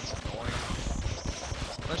boring, it's annoying.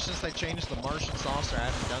 Especially since they changed the Martian saucer. I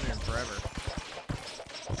haven't done it in forever.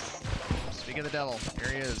 Speak of the devil,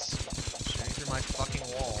 here he is. Shooting through my fucking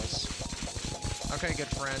walls. Okay, good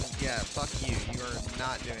friend. Yeah, fuck you. You are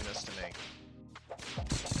not doing this to me.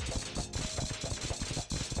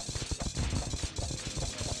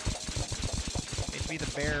 Hate to be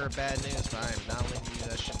the bearer of bad news, but I am not letting you do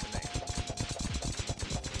that shit to me.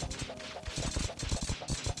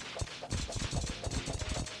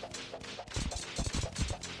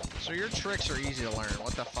 So your tricks are easy to learn.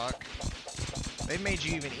 What the fuck? They've made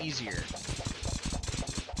you even easier.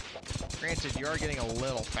 Granted, you are getting a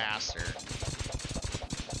little faster.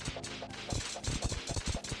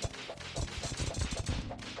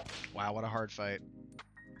 Wow, what a hard fight.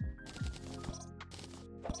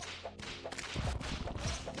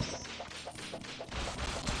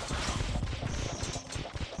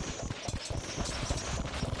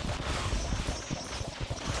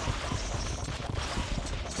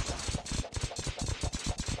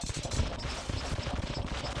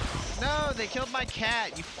 No, they killed my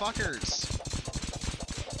cat, you fuckers.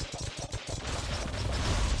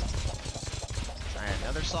 Alright,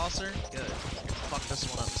 another saucer? Good. Fuck this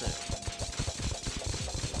one up too.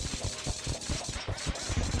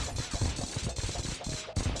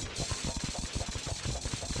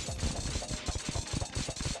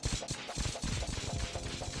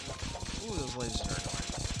 Ooh, those lasers are annoying.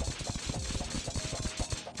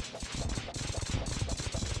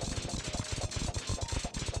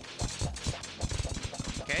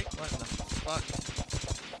 Okay, what in the fuck?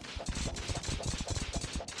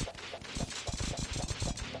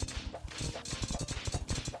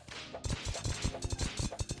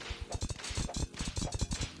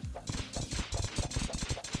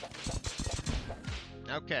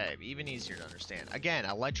 Okay, even easier to understand. Again,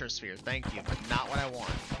 Electrosphere, thank you, but not what I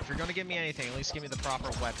want. If you're gonna give me anything, at least give me the proper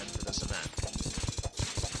weapon for this event.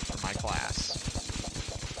 For my class.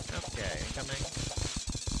 Okay, incoming.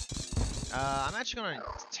 I'm actually gonna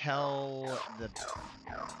tell the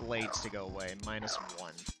blades to go away, -1. I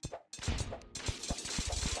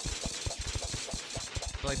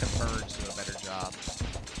feel like the birds do a better job.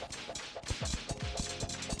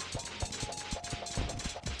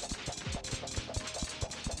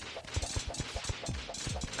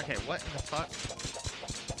 Okay, what in the fuck?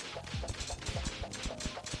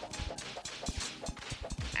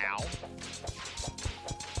 Ow.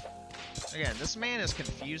 Again, this man is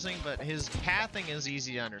confusing, but his pathing is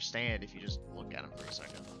easy to understand if you just look at him for a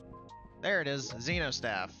second. There it is,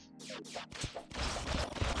 Xenostaff.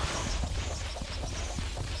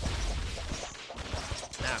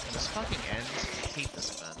 Now, can this fucking end? I hate this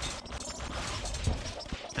event.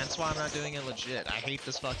 That's why I'm not doing it legit. I hate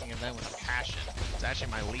this fucking event with a passion. It's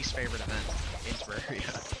actually my least favorite event in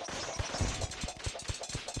Terraria.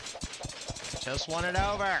 Just want it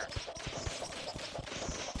over.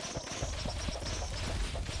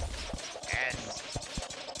 And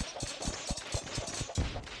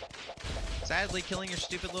sadly, killing your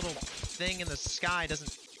stupid little thing in the sky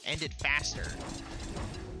doesn't end it faster.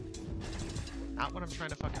 Not what I'm trying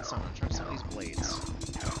to fucking summon. I'm trying to summon these blades.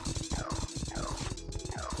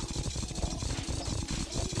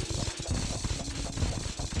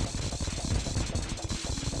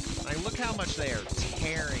 Like, look how much they are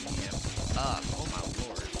tearing him up. Oh my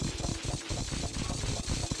lord.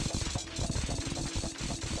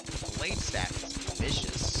 Blade staff is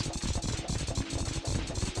vicious.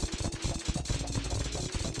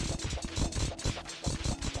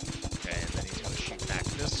 Okay, and then he's gonna shoot back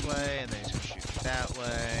this way, and then he's gonna shoot that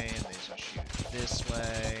way, and then he's gonna shoot this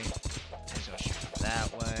way, and he's gonna shoot that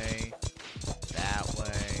way, that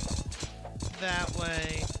way, that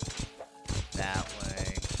way, that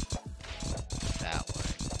way, that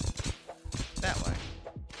way, that way.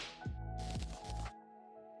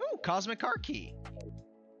 Ooh, Cosmic Car Key.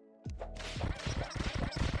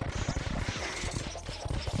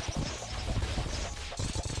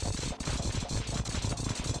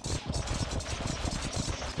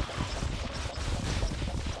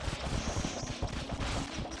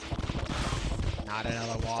 Not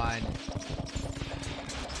another one.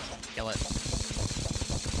 Kill it.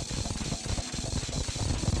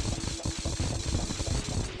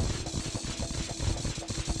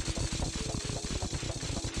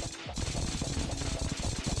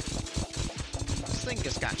 This thing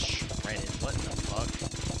just got shredded. What the fuck?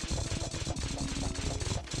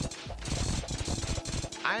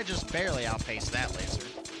 I just barely outpaced that laser.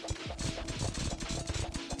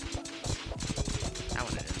 That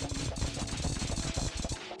one didn't.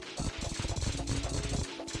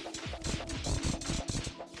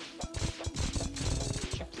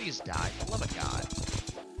 Please die, for the love of God.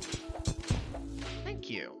 Thank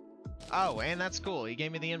you. Oh, and that's cool. He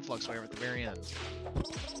gave me the influx wave at the very end.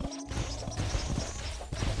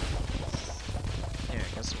 Yeah,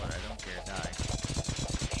 guess what? I don't care. Die.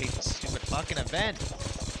 I hate this stupid fucking event.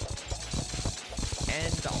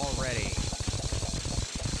 End already.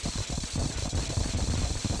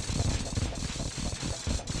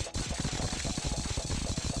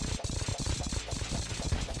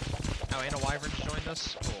 Oh, and a wyvern joined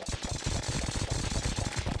us? Cool.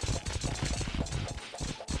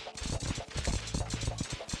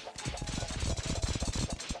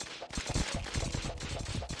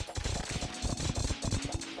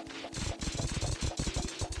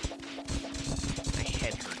 My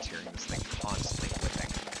head hurts hearing this thing constantly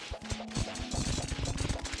whipping.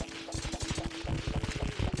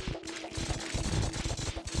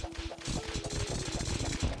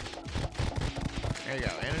 There you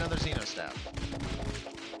go, and another Xenostaff.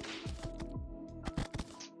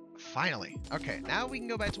 Finally. Okay, now we can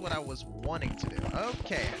go back to what I was wanting to do.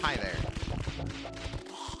 Okay, hi there.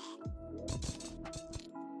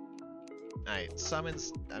 Alright,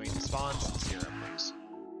 spawns and 0, please.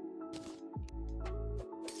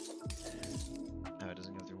 No, it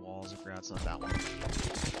doesn't go through walls. I forgot it's not that one.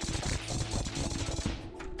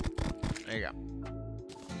 There you go.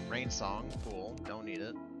 Rain Song, cool. Don't need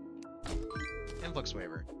it. Influx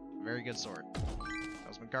Waver, very good sword.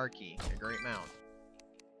 Cosmic Car Key, a great mount.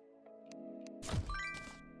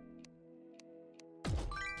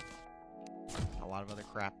 A lot of other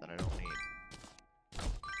crap that I don't need.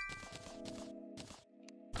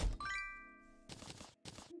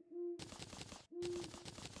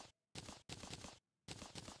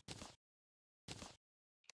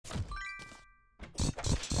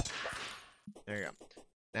 There you go.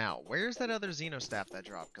 Now, where's that other Xenostaff that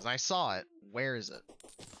dropped? Because I saw it. Where is it?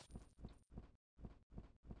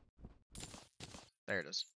 There it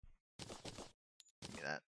is. Give me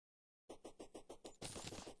that.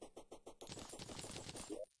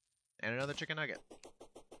 And another chicken nugget.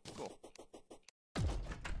 Cool.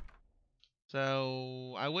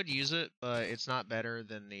 So, I would use it, but it's not better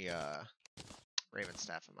than the, Raven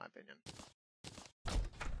Staff, in my opinion.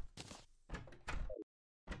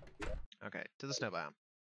 Okay, to the snow biome.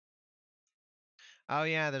 Oh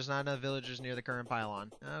yeah, there's not enough villagers near the current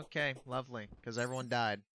pylon. Okay, lovely, because everyone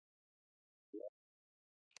died. The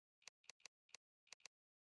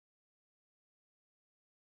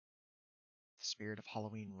spirit of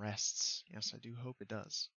Halloween rests. Yes, I do hope it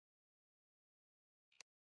does.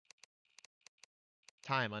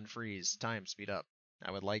 Time, unfreeze. Time, speed up.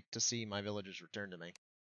 I would like to see my villagers return to me.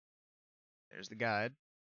 There's the guide.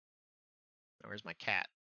 Now, where's my cat?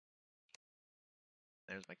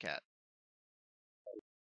 There's my cat.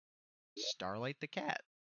 Starlight the cat.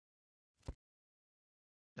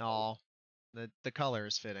 Aw, the color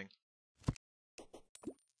is fitting.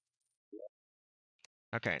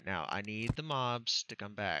 Okay, now I need the mobs to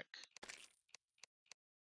come back.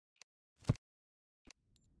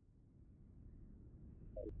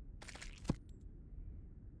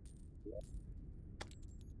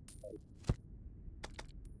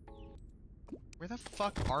 Where the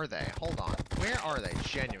fuck are they? Hold on. Where are they?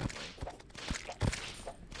 Genuinely.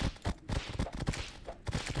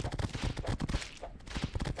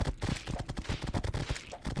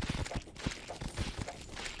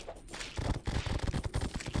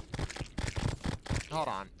 Hold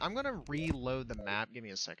on. I'm gonna reload the map. Give me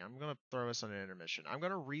a second. I'm gonna throw us on an intermission. I'm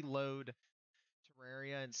gonna reload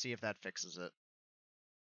Terraria and see if that fixes it.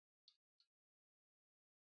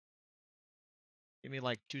 Give me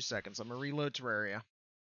like 2 seconds. I'm gonna reload Terraria.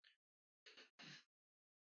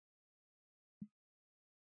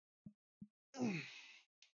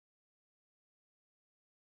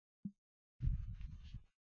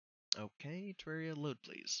 Okay, Terraria, load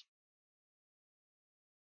please.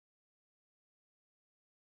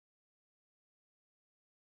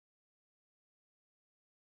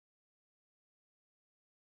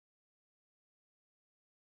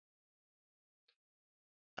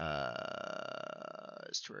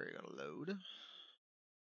 Is Terraria gonna load?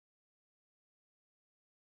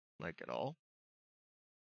 Like at all?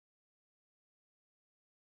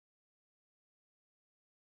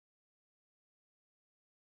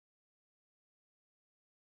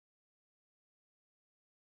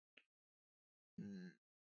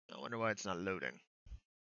 I wonder why it's not loading.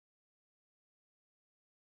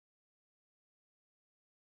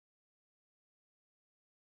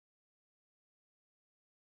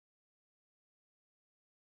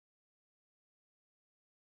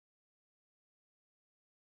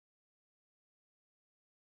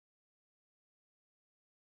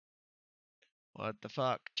 What the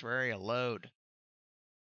fuck? Terraria, load.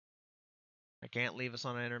 I can't leave us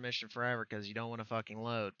on an intermission forever because you don't want to fucking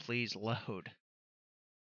load. Please load.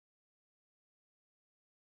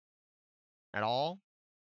 At all?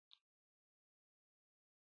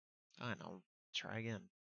 Fine, I'll try again.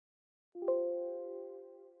 I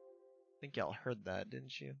think y'all heard that,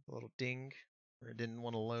 didn't you? A little ding. Or it didn't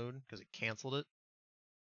want to load because it canceled it.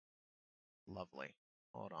 Lovely.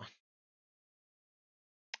 Hold on.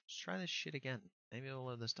 Let's try this shit again. Maybe it'll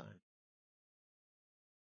load this time.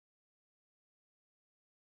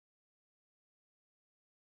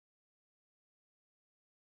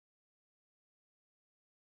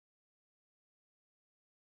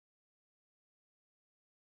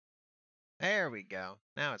 There we go.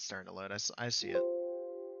 Now it's starting to load. I see it.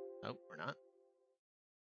 Oh, we're not.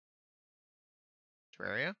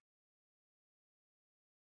 Terraria?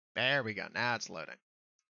 There we go. Now it's loading.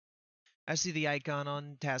 I see the icon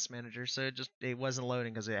on Task Manager, so it wasn't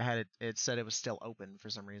loading because it said it was still open for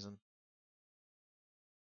some reason.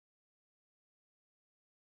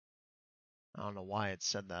 I don't know why it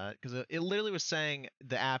said that, because it literally was saying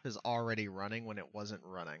the app is already running when it wasn't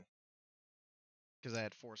running. Because I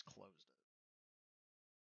had force closed it.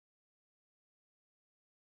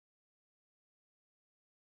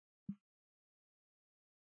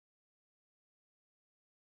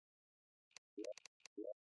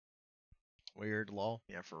 Weird, lol.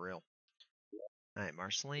 Yeah, for real. Alright,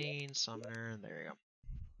 Marceline, Summoner, there you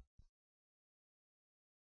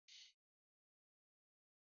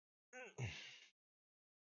go.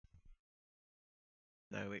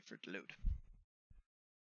 Now wait for it to load.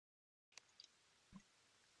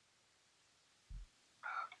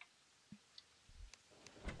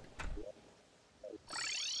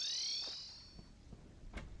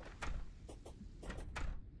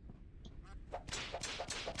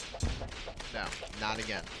 No, not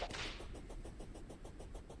again.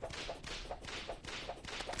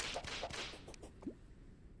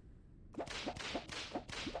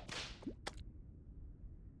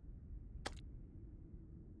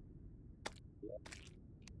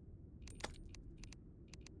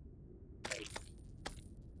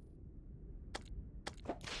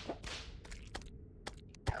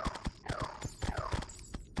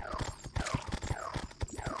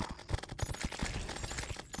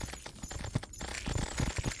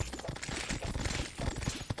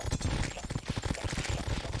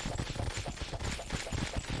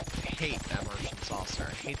 I hate that Martian saucer.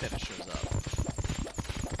 I hate that it shows up.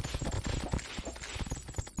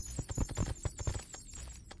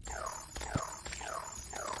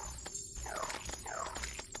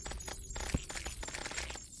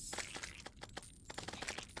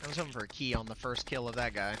 I was hoping for a key on the first kill of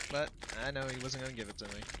that guy, but I know he wasn't going to give it to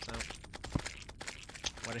me, so...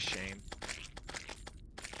 What a shame.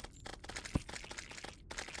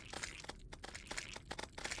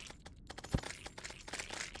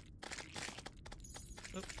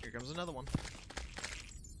 Oh, here comes another one.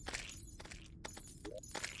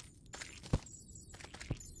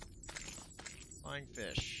 Flying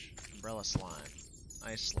fish. Umbrella slime.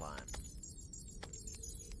 Ice slime.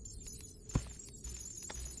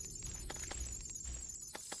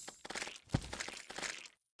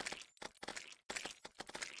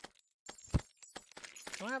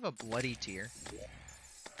 Do I have a bloody tear?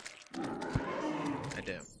 I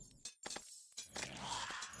do.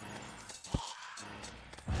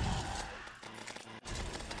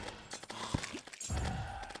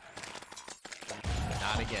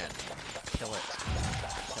 Not again. Kill it.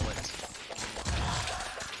 Kill it.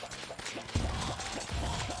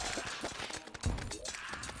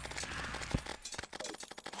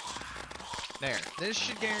 There. This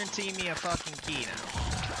should guarantee me a fucking key now.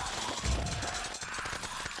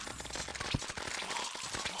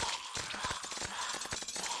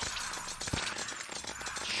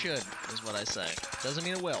 Should, is what I say. Doesn't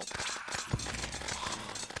mean it will.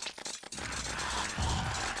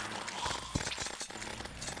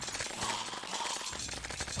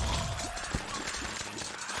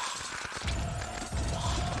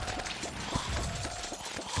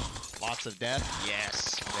 Lots of death?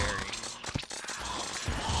 Yes, very.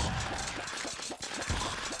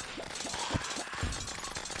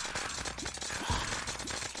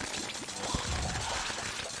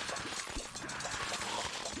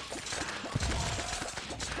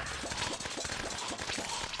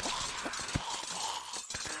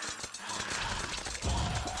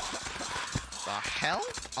 The hell?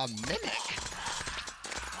 A mimic?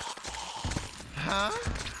 Huh?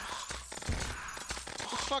 What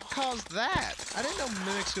the fuck caused that? I didn't know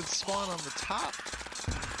mimics could spawn on the top.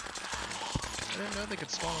 I didn't know they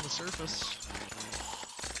could spawn on the surface.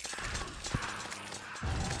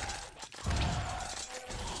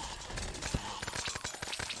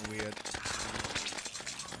 Weird.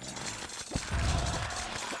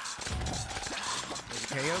 There's a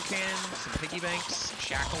KO can, some piggy banks, some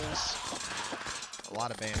shackles. A lot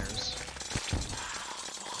of banners.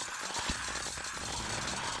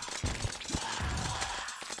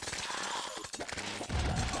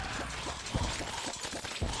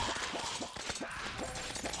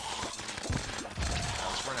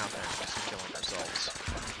 Let's run out there and do some killing ourselves.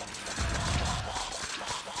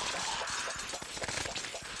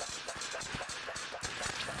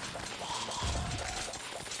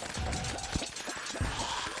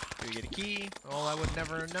 Do we get a key? Well, I would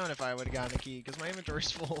never have known if I would have gotten a key, because my inventory's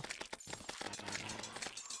full.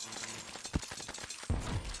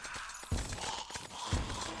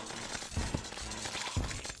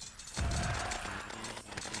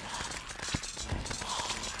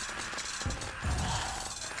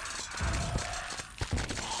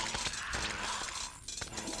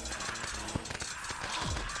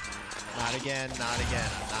 Not again, not again.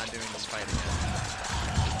 I'm not doing this fight again.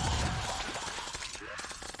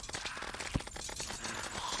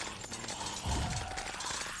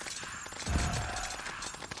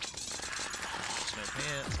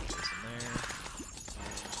 Pants, put this in there.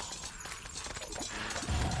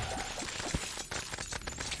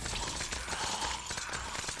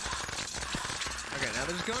 Okay, now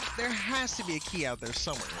there has to be a key out there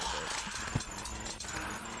somewhere.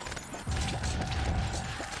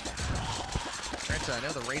 Granted, I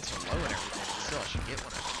know the rates are low and everything, but still I should get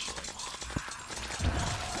one eventually.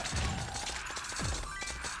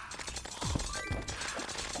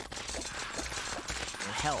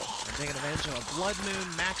 Hell, I'm taking advantage of a blood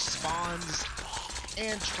moon, max spawns,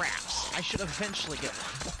 and traps. I should eventually get one.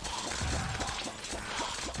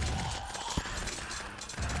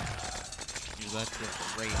 Because that's the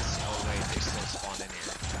rates. Oh wait, they still spawn in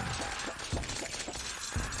here.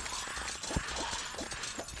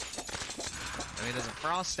 I mean, there's a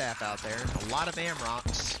frost staff out there. A lot of bam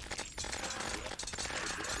rocks.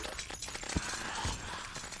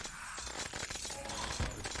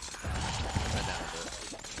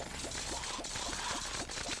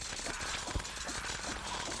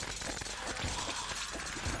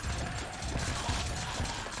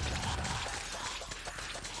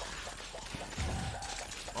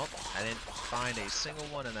 Well, I didn't find a single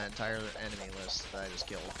one in that entire enemy list that I just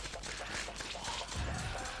killed.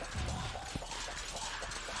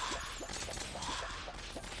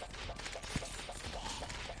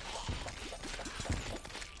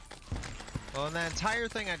 Well, in that entire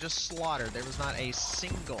thing I just slaughtered, there was not a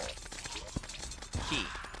single key.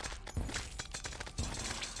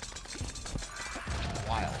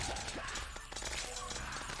 Wild.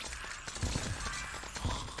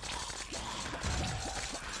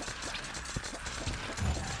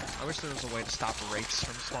 I wish there was a way to stop the wraiths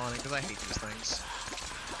from spawning, because I hate these things.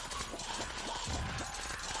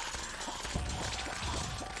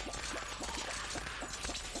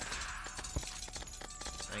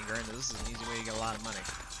 I mean, granted, this is an easy way to get a lot of money,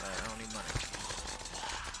 but I don't need money.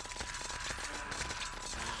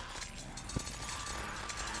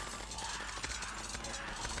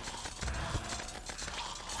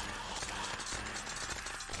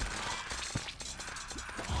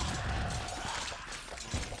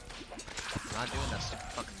 I'm not doing that stupid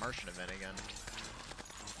fucking Martian event again.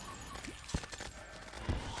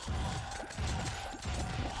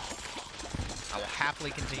 I will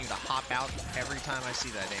happily continue to hop out every time I see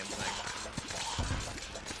that damn thing.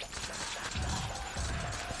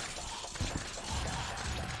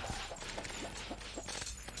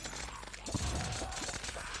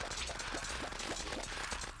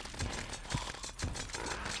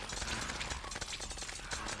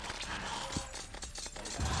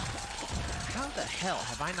 How the hell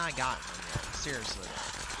have I not gotten them yet? Seriously.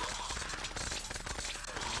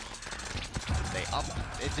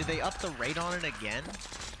 Did they up the rate on it again?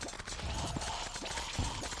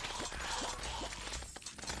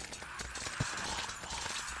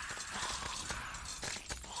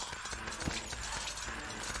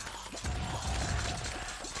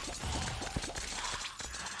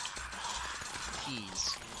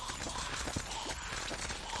 Keys.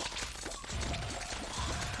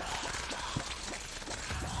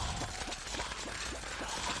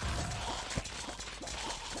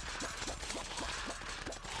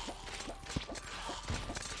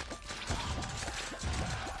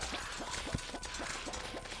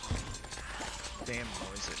 Damn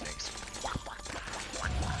noise it makes.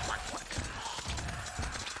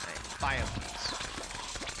 Hey, bio keys.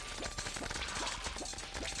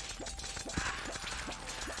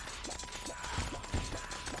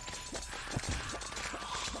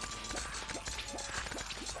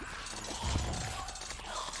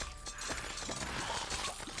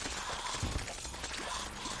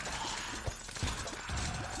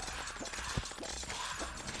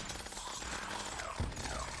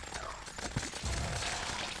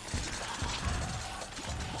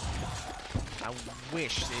 I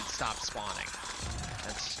wish they'd stop spawning.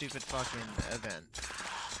 That stupid fucking event.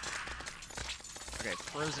 Okay,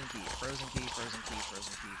 frozen key, frozen key, frozen key,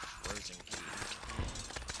 frozen key, frozen key.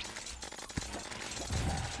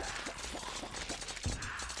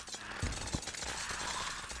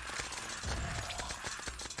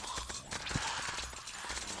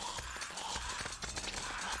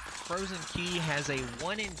 Frozen key has a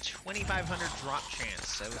 1 in 2,500 drop chance,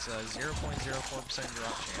 so it's a 0.04%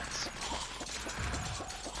 drop chance.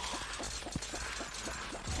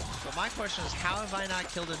 But my question is, how have I not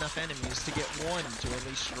killed enough enemies to get one to at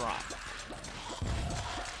least drop?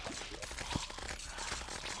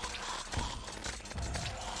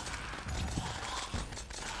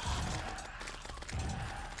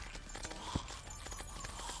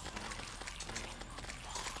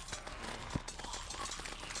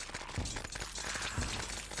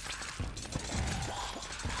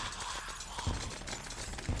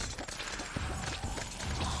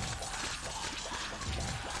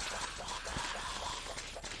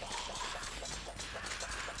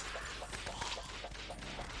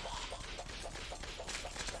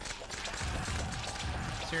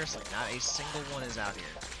 Seriously, not a single one is out here.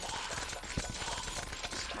 It's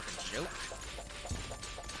a fucking joke.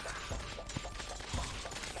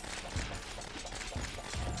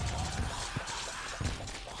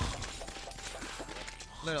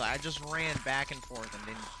 Literally, I just ran back and forth and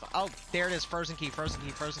didn't. Oh, there it is. Frozen key, frozen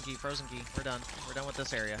key, frozen key, frozen key. We're done. We're done with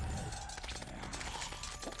this area.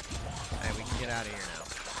 Alright, we can get out of here now.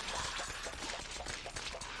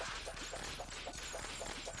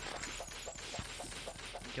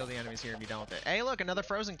 kill the enemies here and be done with it. Hey, look, another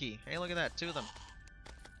frozen key. Hey, look at that, 2 of them.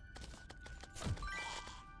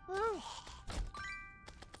 Woo!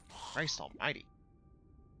 Christ almighty.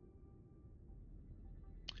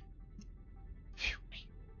 Phew.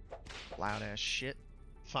 Loud ass shit.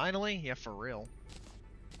 Finally? Yeah, for real.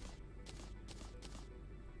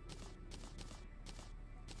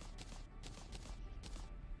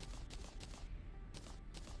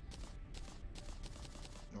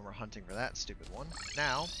 And we're hunting for that stupid one.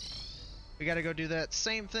 Now, we gotta go do that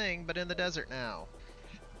same thing, but in the desert now.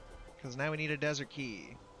 Because now we need a desert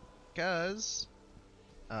key. Because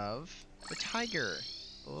of the tiger.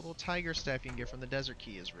 The little tiger stuff you can get from the desert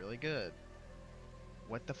key is really good.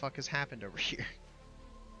 What the fuck has happened over here?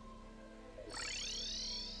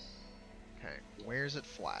 Okay, where's it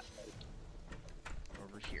flat?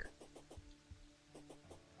 Over here.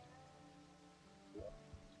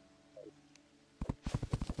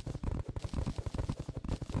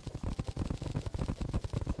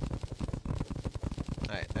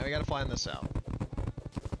 Alright, now we gotta find this out.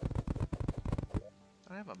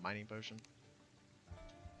 I have a mining potion.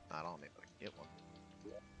 Not on me, but I can get one.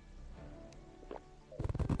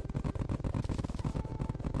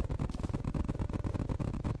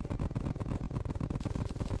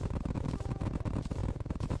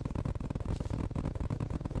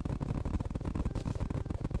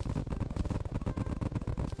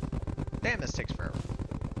 Damn, this takes forever.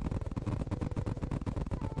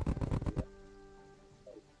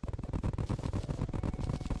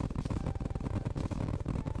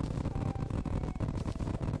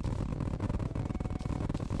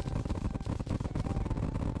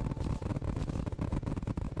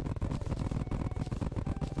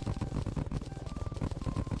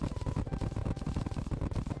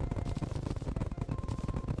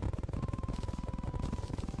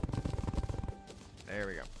 There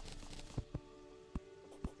we go.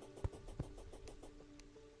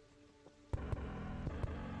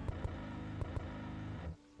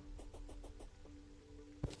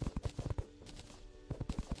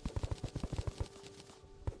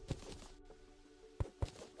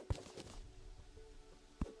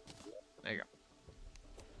 There you go.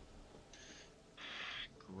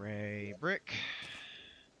 Gray brick.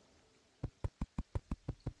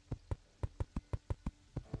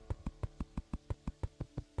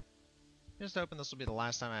 Just hoping this will be the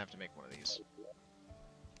last time I have to make one of these.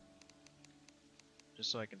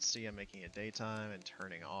 Just so I can see I'm making it daytime and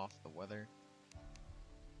turning off the weather.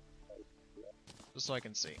 Just so I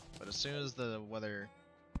can see. But as soon as the weather...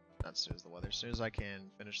 Not as soon as the weather. As soon as I can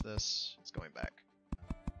finish this, it's going back.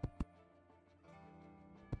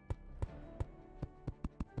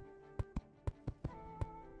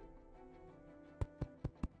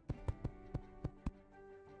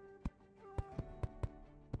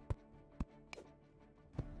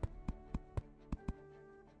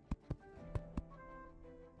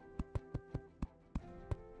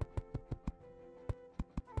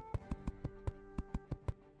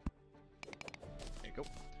 Go.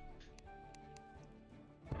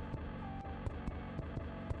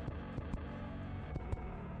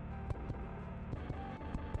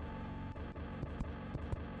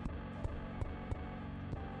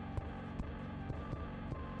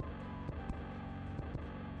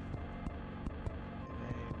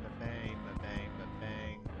 Bang, bang,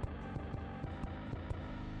 bang.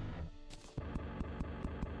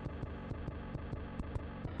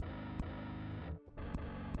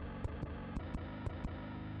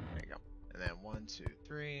 There you go. And then 1, 2,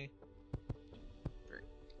 3. 3.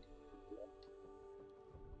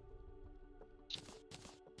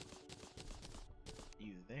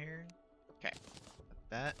 You there? Okay. Put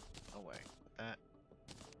that away. Put that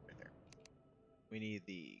right there. We need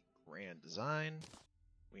the grand design.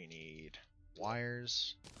 We need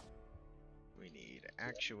wires. We need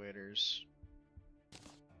actuators.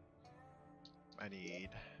 I need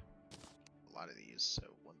a lot of these. So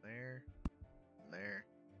one there, one there,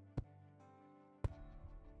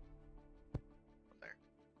 one there.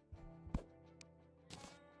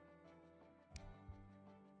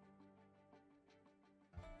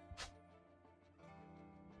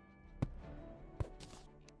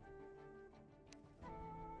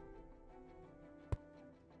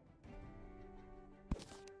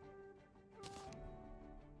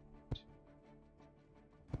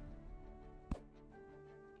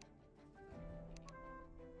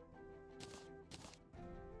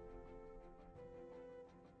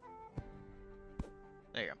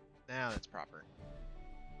 There you go. Now that's proper.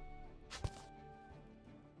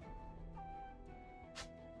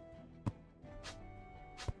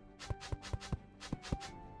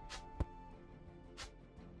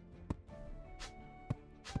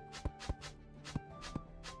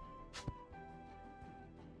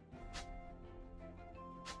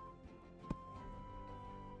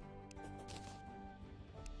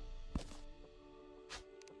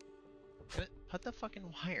 Cut the fucking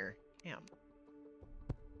wire. Damn.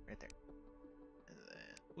 Right there. And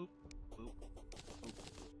then boop, boop, boop.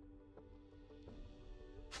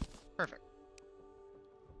 Perfect.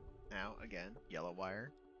 Now, again, yellow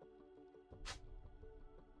wire.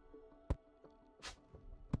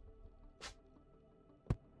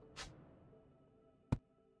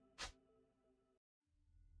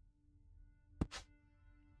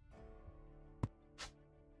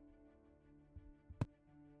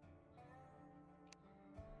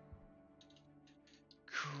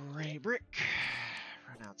 Gray brick.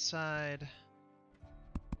 Run outside.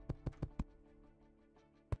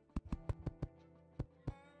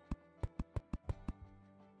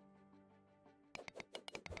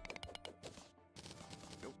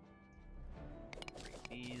 Nope. Break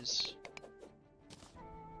these.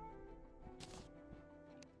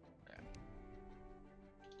 Okay.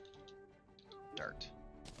 Dart.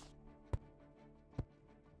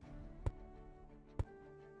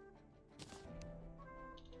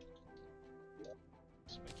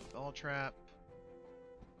 Spiky ball trap.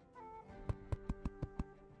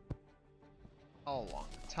 All along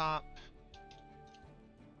the top.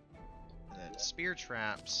 And then spear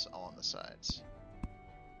traps all on the sides.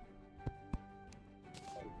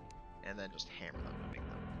 And then just hammer them to make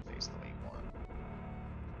them face the way you want.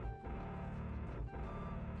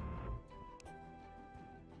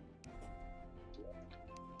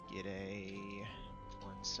 Get a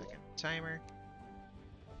 1-second timer.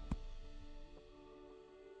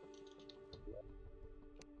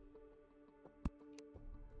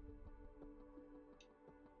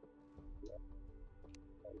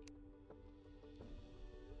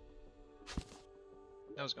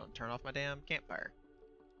 I was going to turn off my damn campfire.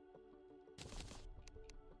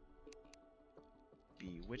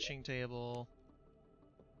 Bewitching table.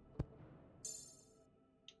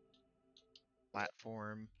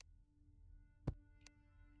 Platform.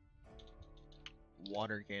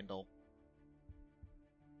 Water candle.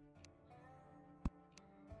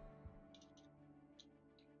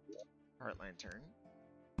 Heart lantern.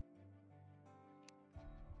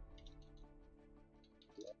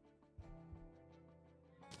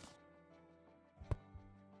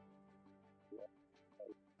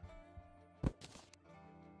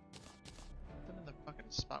 Put them in the fucking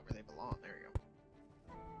spot where they belong. There you go.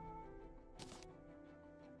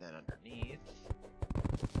 Then underneath.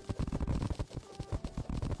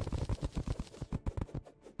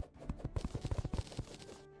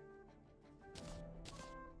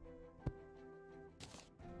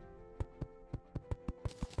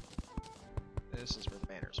 This is where the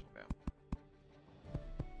banners will go.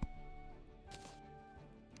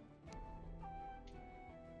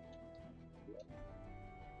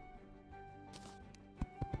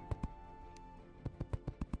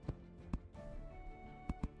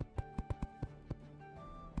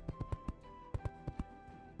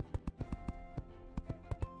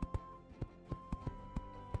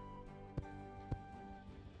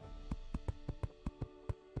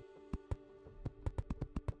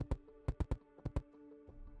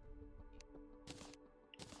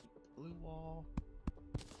 Blue wall.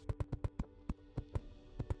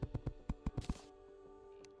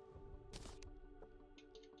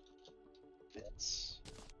 Fits.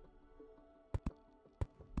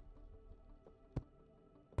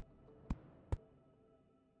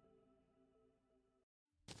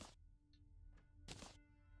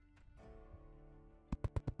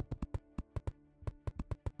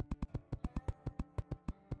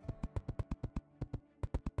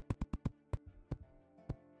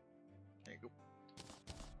 There you go.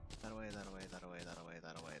 That away, that away, that away, that away,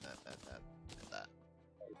 that away, and that.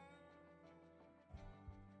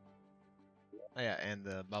 Oh yeah, and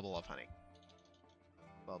the bubble of honey.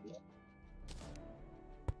 Bubble.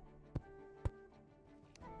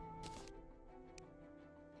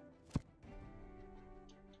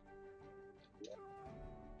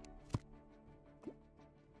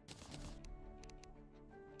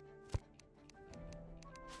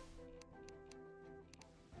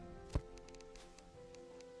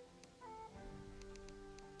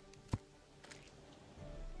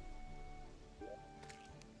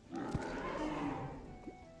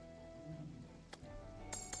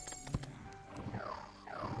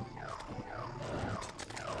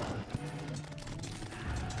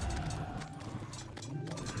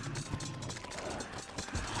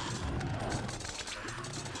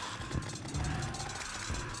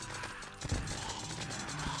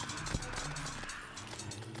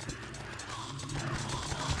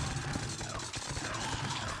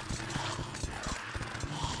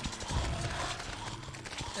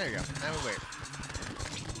 There you go. Now we wait.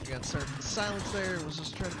 got started in silence there. Was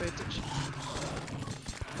just trying to pay attention.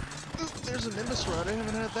 There's a Nimbus rod. I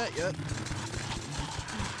haven't had that yet.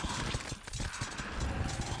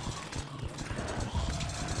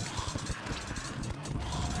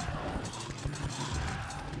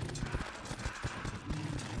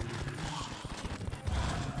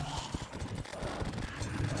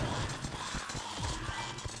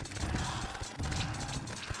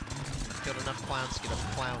 Killed enough clowns to get a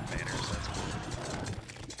clown banner, so that's cool.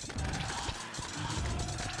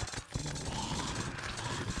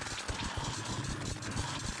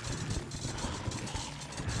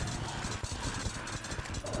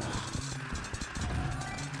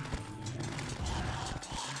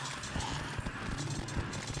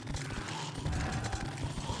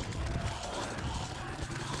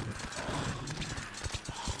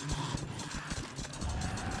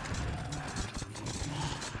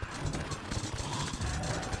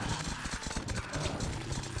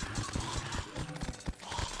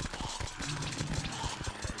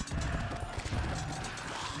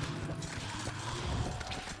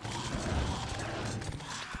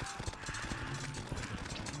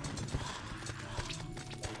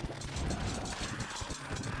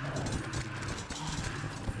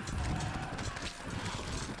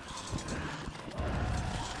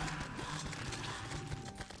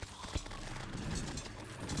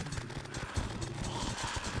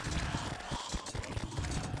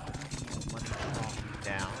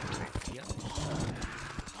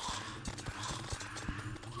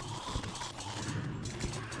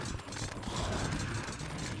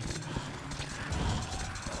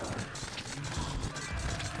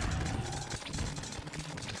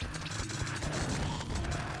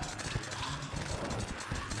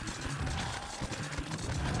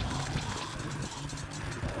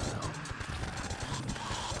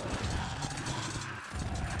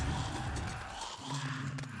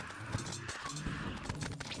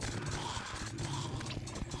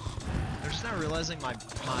 Now realizing my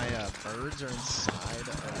birds are inside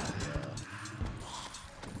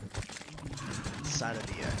of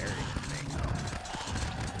the area thing though.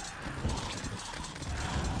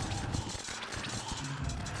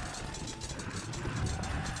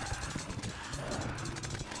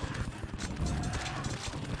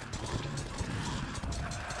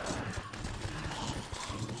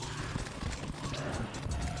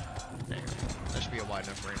 There. That should be a wide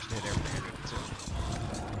enough range to hit everything I need to.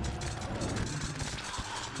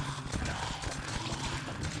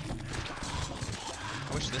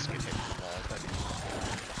 I wish this could hit the wall, but it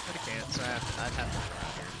can't, so I'd have to try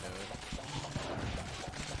here to do it.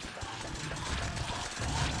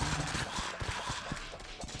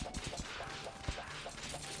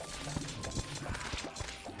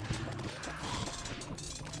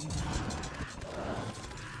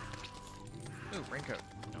 Ooh, raincoat.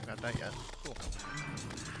 Don't got that yet. Cool.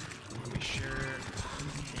 Be sure.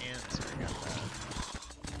 Can't, so I got that.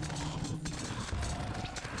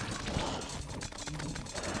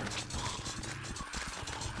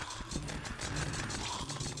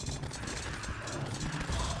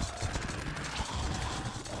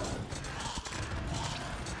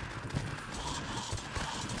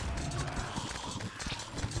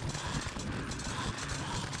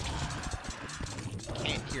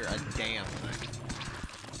 Can't hear a damn thing.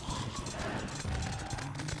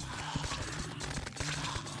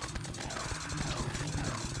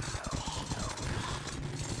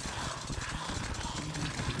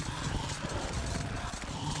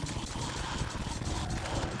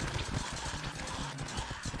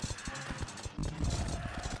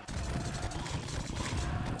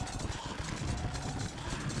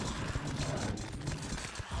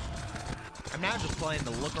 I'm now just playing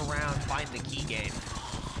the look around, find the key game.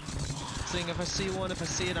 Seeing if I see one, if I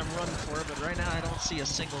see it, I'm running for it, but right now I don't see a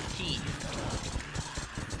single key.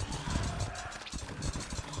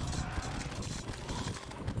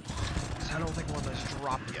 So I don't think one has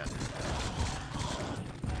dropped yet.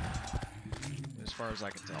 As far as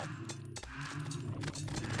I can tell.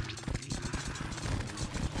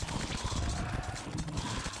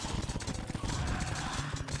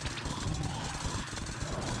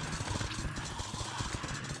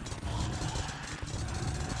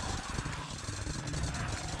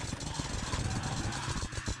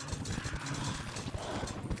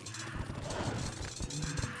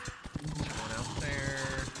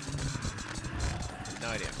 No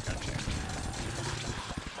idea. Gotta check.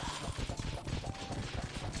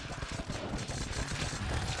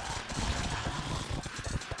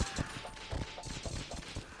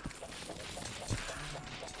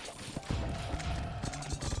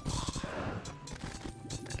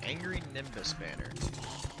 Angry Nimbus banner.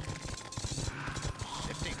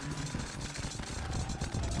 50.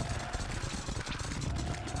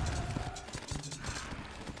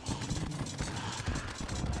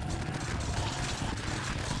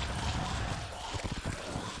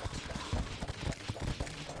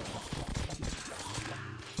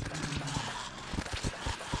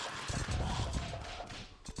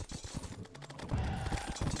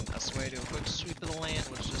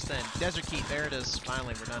 second was just then. Desert Keep, there it is.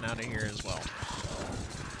 Finally, we're done out of here as well.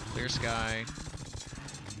 Clear sky.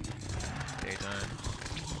 Daytime.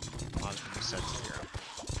 Positive set to 0.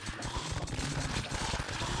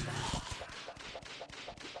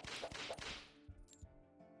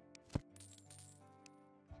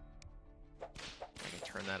 I can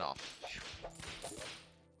turn that off.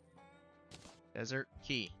 Desert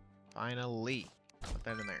Key. Finally. Put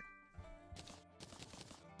that in there.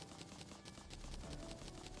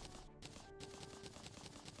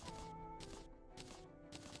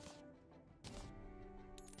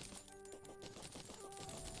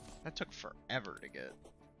 That took forever to get.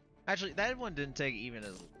 Actually, that one didn't take even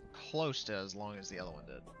as close to as long as the other one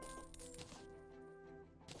did.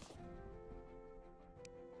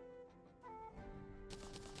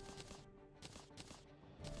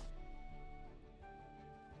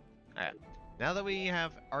 Alright. Now that we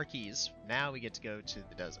have our keys, now we get to go to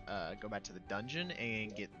the go back to the dungeon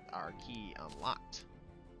and get our key unlocked.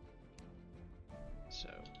 So,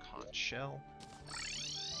 conch shell.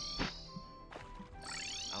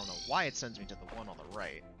 I don't know why it sends me to the one on the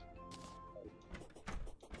right.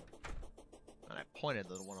 And I pointed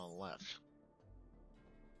to the one on the left.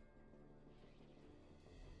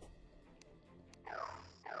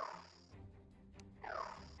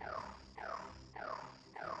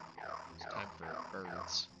 It's time for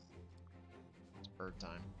birds. It's bird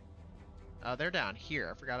time. They're down here.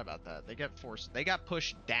 I forgot about that. They got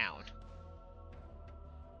pushed down.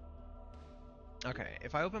 Okay,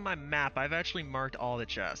 if I open my map, I've actually marked all the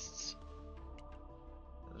chests.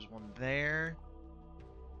 There's one there.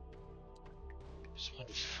 There's one.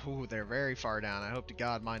 Ooh, they're very far down. I hope to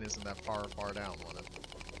God mine isn't that far down one.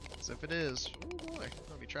 Because if it is, oh boy,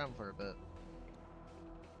 I'll be traveling for a bit.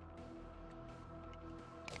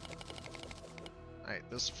 Alright,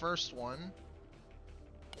 this first one.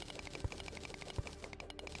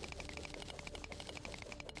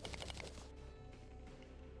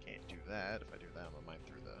 Can't do that. If I do that, I might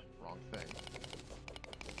through the wrong thing.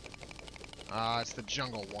 It's the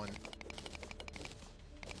jungle one.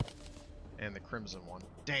 And the crimson one.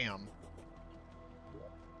 Damn.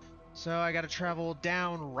 So I gotta travel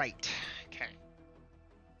down right. Okay.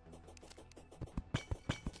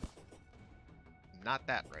 Not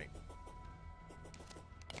that right.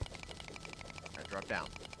 I drop down.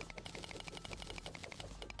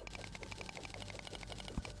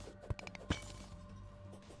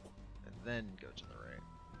 And then go to the right.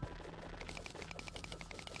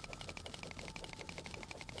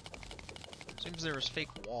 Seems there was fake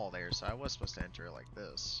wall there, so I was supposed to enter like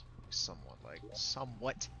this. Somewhat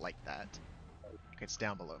like that. Okay, it's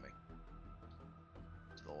down below me.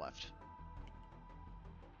 To the left.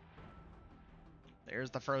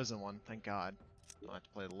 There's the frozen one, thank God. Don't have to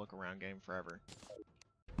play the look around game forever.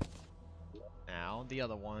 Now, the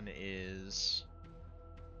other one is...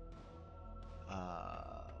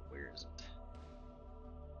 where is it?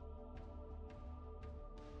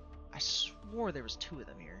 I swore there was 2 of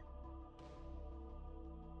them here.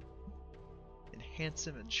 Enhance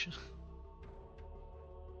image.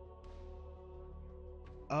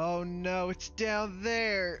 Oh no, it's down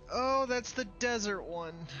there! Oh, that's the desert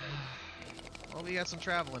one. Well, we got some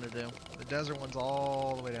traveling to do. The desert one's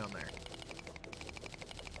all the way down there.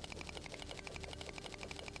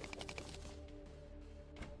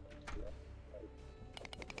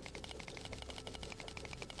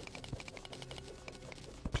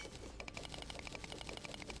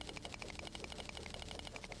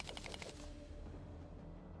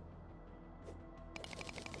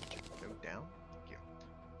 Go down. Thank you.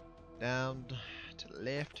 Down to the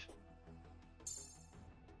left.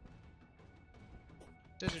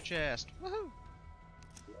 Desert chest. Woohoo!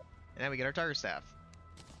 And now we get our tiger staff.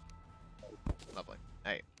 Lovely.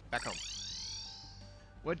 Hey, back home.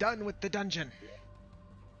 We're done with the dungeon.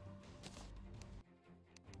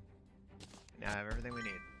 Now I have everything we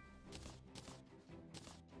need.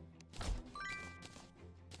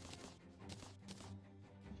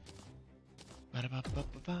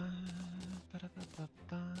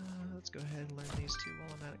 Let's go ahead and learn these 2 while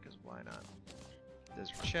I'm at it, because why not?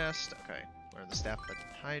 Desert chest, okay. Learn the staff of the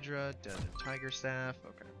Hydra, desert tiger staff,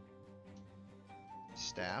 okay.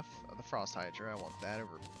 Staff of the Frost Hydra, I want that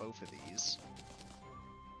over both of these.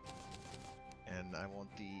 And I want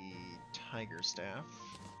the tiger staff.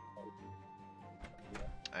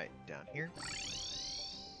 Alright, down here.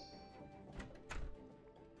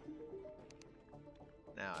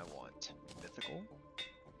 Now I want mythical.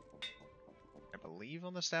 I believe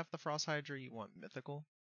on the staff of the Frost Hydra you want mythical.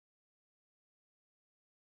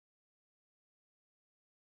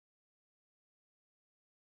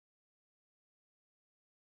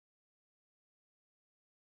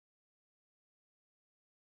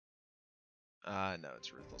 No,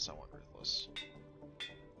 it's Ruthless. I want Ruthless.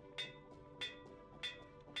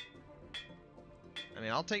 I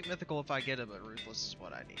mean, I'll take Mythical if I get it, but Ruthless is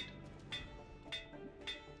what I need.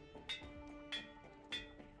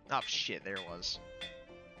 Oh shit, there it was.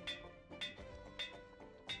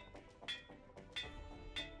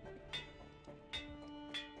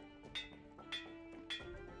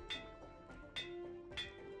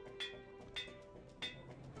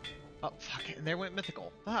 Oh fuck, and there went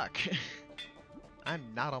Mythical. Fuck. I'm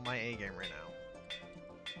not on my A game right now.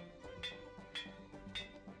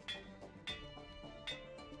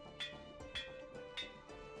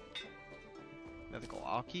 Mythical.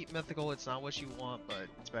 I'll keep Mythical. It's not what you want, but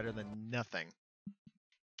it's better than nothing.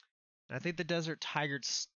 And I think the Desert Tiger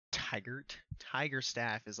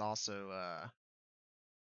Staff is also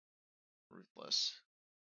Ruthless.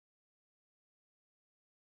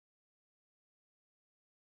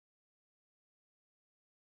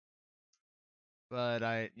 But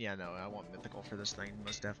I want Mythical for this thing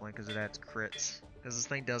most definitely because it adds crits. Because this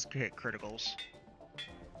thing does hit criticals.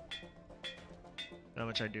 How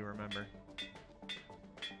much I do remember.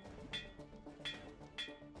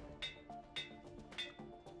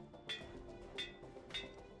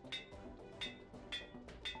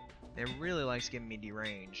 It really likes getting me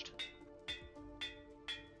deranged.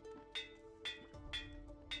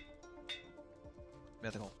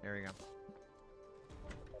 Mythical, there we go.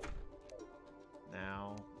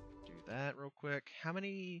 Now, do that real quick. How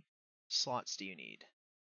many slots do you need?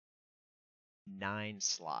 9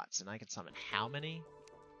 slots, and I can summon how many?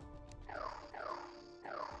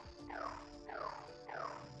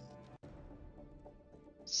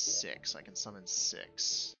 Six. I can summon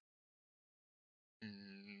 6.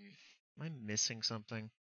 Am I missing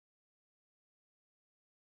something?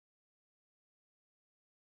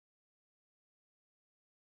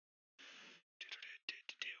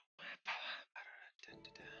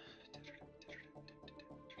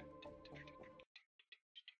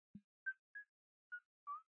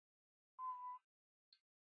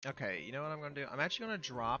 Okay, you know what I'm gonna do? I'm actually gonna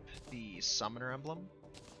drop the Summoner Emblem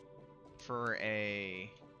for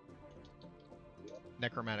a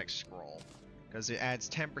Necromantic Scroll. Because it adds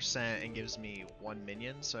 10% and gives me 1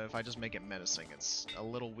 minion, so if I just make it menacing, it's a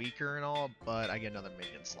little weaker and all, but I get another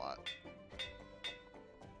minion slot.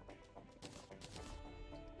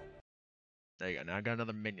 There you go, now I got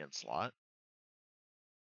another minion slot.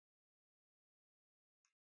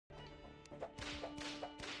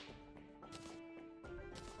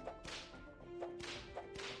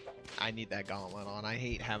 I need that gauntlet on. I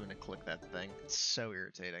hate having to click that thing. It's so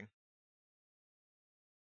irritating.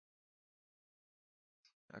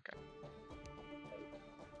 Okay.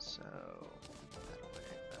 So,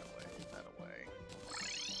 that away.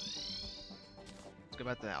 Let's go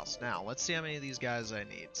back to the house. Now, let's see how many of these guys I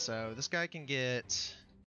need. So, this guy can get...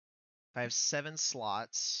 If I have 7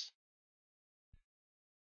 slots...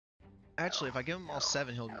 Actually, if I give him all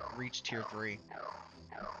 7, he'll reach tier 3.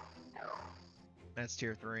 That's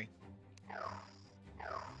tier 3.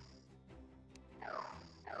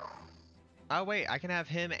 Oh wait, I can have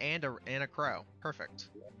him and a crow. Perfect.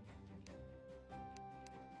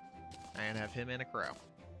 And have him and a crow.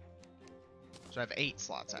 So I have 8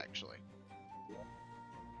 slots actually.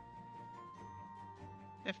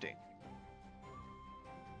 Nifty.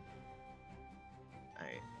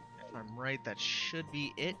 If I'm right, that should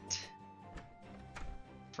be it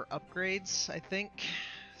for upgrades, I think.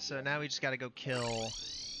 So now we just gotta go kill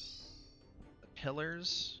the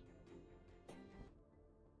pillars.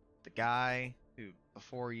 The guy who,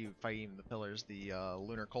 before you fight even the pillars, the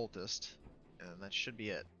lunar cultist. And that should be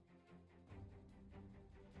it.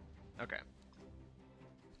 Okay.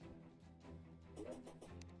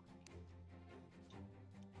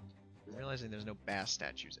 I'm realizing there's no bass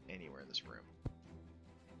statues anywhere in this room.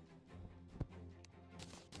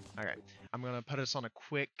 Alright, I'm gonna put us on a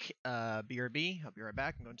quick BRB. I'll be right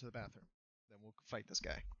back and go into the bathroom. Then we'll fight this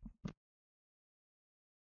guy.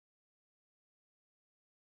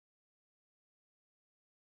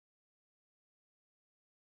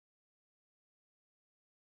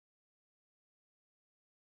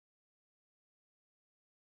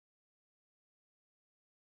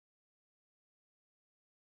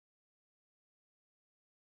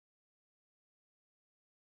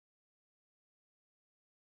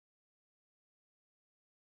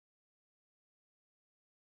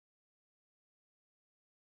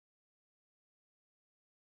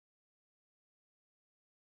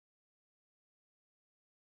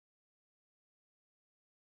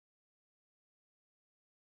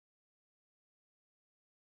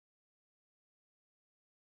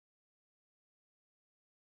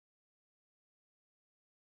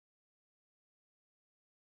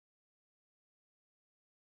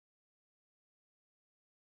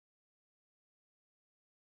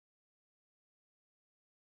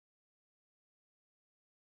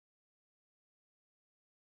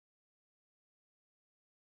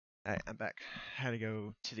 Alright, I'm back. I had to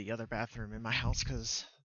go to the other bathroom in my house because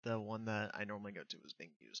the one that I normally go to was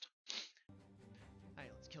being used.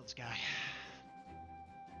 Alright, let's kill this guy.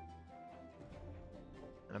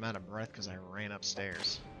 And I'm out of breath because I ran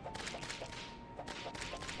upstairs.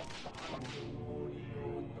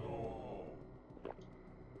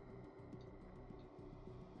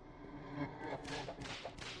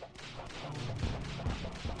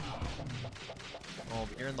 Well,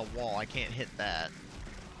 you're in the wall. I can't hit that.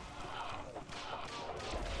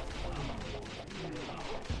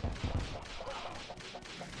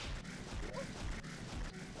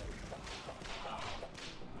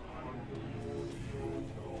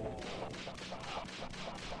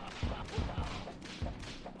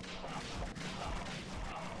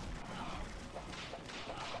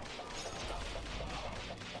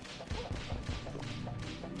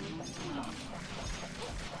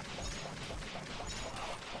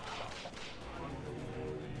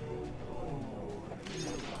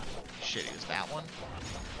 Shit, is that one?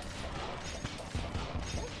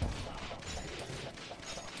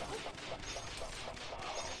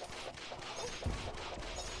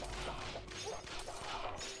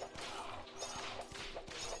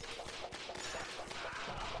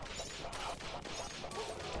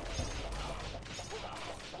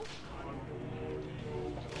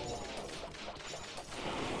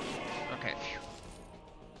 Okay. Phew.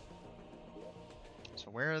 So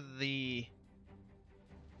where are the...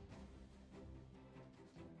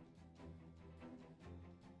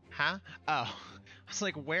 Huh? Oh, I was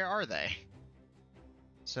like, where are they?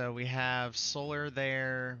 So we have Solar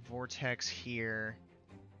there, Vortex here,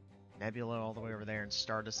 Nebula all the way over there, and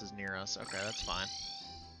Stardust is near us. Okay, that's fine.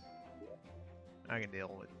 I can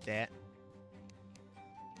deal with that.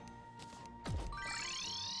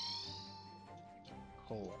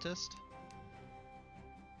 Cultist.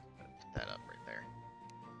 Put that up right there.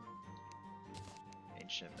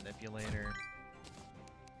 Ancient Manipulator.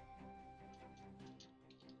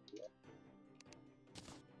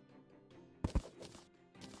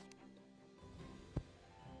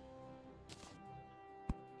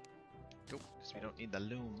 Nope, because we don't need the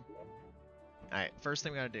loom. Alright, first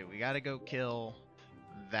thing we gotta do, we gotta go kill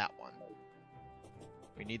that one.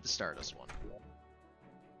 We need the Stardust one.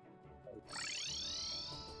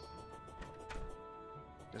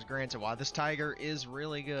 Because granted, while this tiger is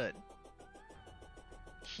really good,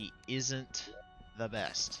 he isn't the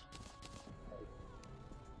best.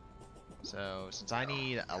 So, since I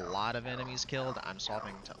need a lot of enemies killed, I'm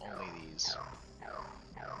swapping to only these.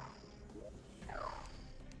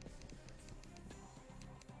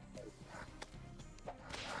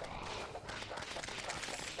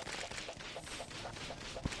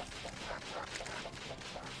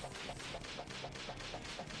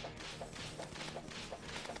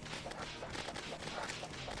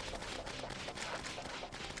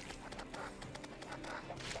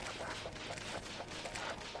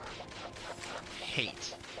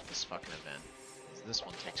 Hate this fucking event. This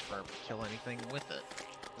one takes forever to kill anything with it.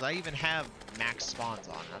 'Cause I even have max spawns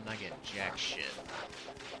on it. I'm not getting jack shit.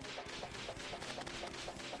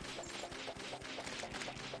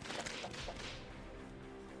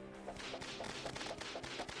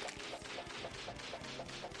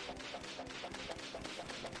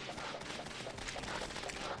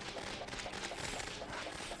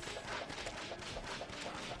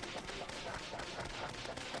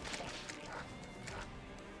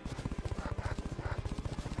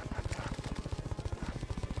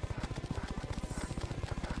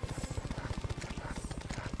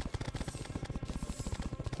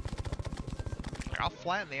 I'll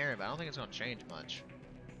flatten the area, but I don't think it's gonna change much.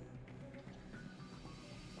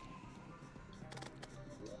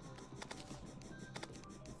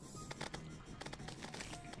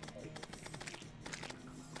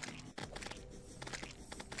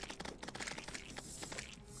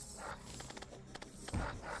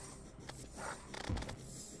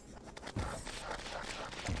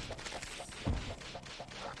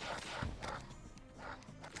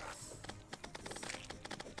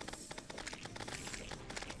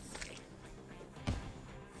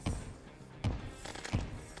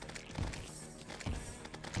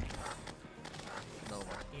 Another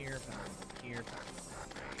one here, right here. One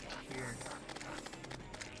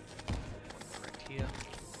right here.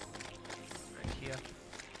 Right here.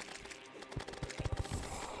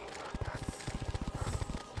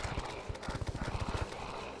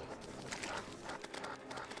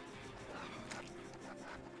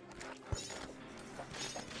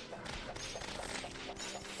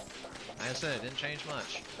 Like I said, it didn't change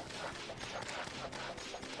much.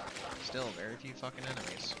 Still very few fucking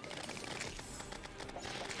enemies.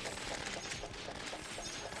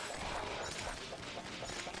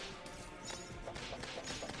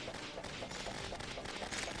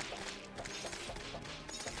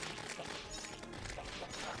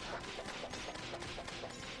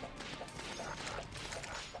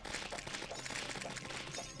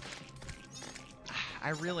 I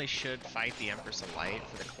really should fight the Empress of Light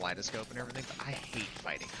for the kaleidoscope and everything, but I hate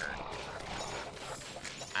fighting her.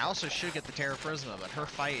 I also should get the Terra Prisma, but her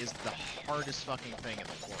fight is the hardest fucking thing in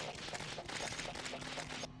the world.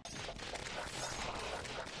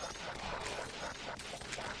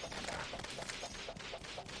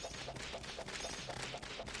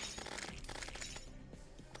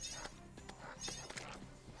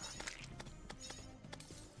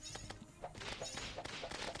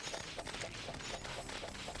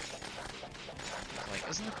 Like,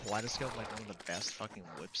 isn't the kaleidoscope like one of the best fucking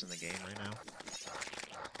whips in the game right now?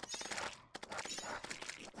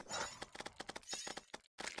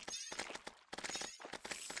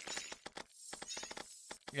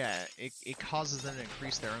 Yeah, it causes them to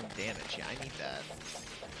increase their own damage. Yeah, I need that.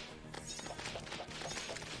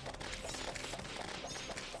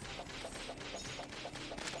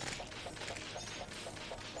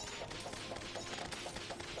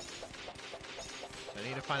 So I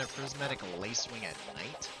need to find a prismatic lacewing at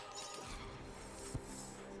night.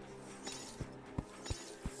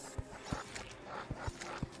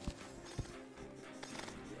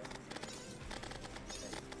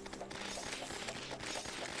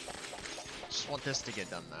 Just want this to get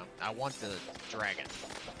done though. I want the dragon.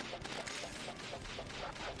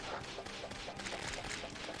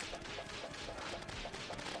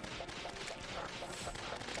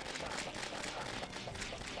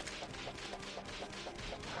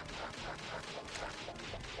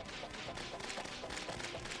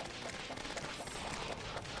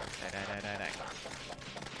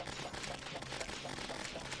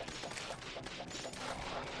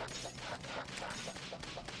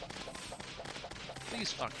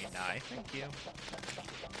 Please fucking die. Thank you.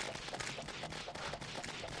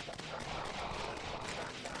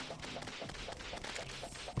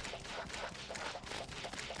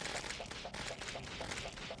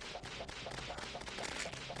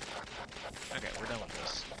 Okay, we're done with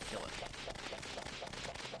this. Kill it.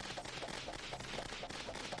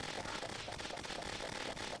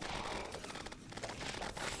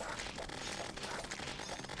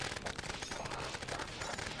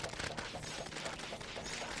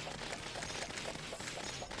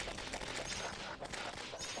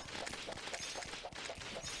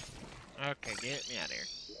 Okay, get me out of here.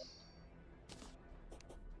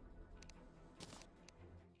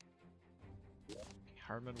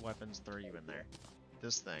 Harmon weapons, throw you in there.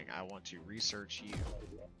 This thing, I want to research you.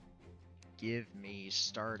 Give me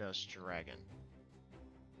Stardust Dragon.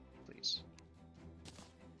 Please.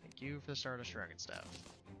 Thank you for the Stardust Dragon staff.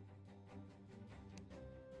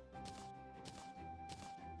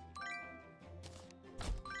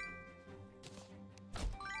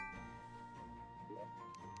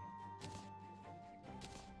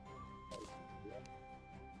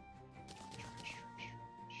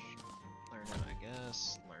 Learn it, I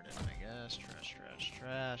guess. Learn it, I guess. Trash, trash,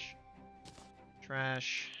 trash.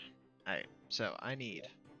 Trash. Alright, so I need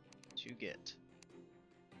to get...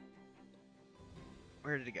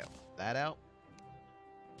 Where did it go? That out.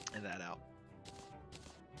 And that out.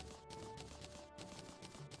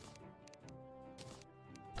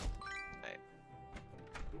 Alright.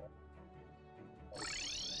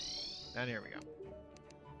 And here we go.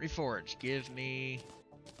 Reforge. Give me...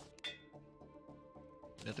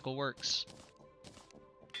 Mythical works.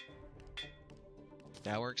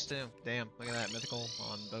 That works too. Damn, look at that. Mythical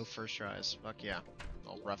on both first tries. Fuck yeah.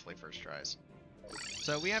 Well, roughly first tries.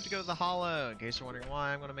 So we have to go to the Hollow. In case you're wondering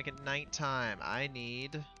why, I'm going to make it nighttime. I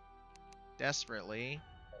need, desperately,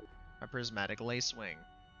 a prismatic lacewing.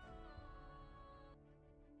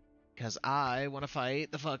 Because I want to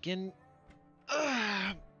fight the fucking...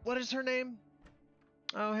 what is her name?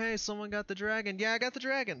 Oh, hey, someone got the dragon. Yeah, I got the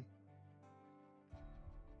dragon.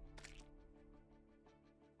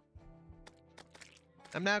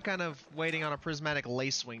 I'm now kind of waiting on a prismatic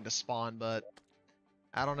lacewing to spawn, but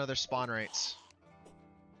I don't know their spawn rates.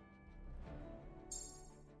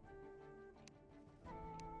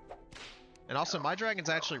 And also, my dragon's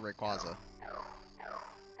actually Rayquaza.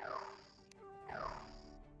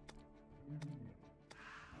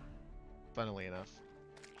 Funnily enough.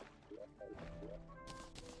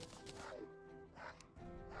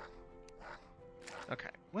 Okay,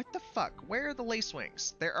 what the fuck? Where are the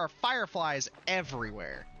lacewings? There are fireflies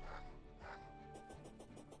everywhere.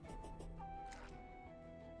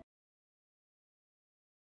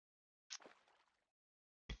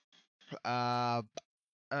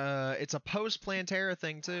 It's a post-Plantera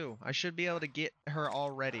thing too. I should be able to get her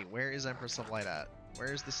already. Where is Empress of Light at?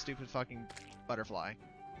 Where is the stupid fucking butterfly?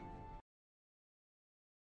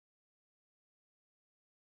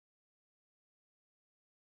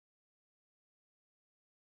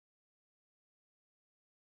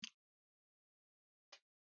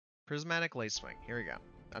 Prismatic lacewing. Here we go.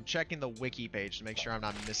 I'm checking the wiki page to make sure I'm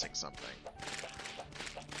not missing something.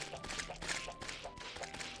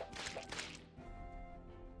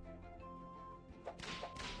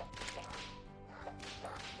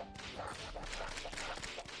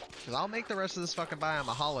 Because I'll make the rest of this fucking biome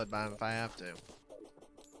a hollowed biome if I have to.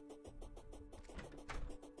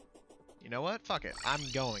 You know what? Fuck it. I'm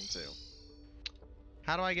going to.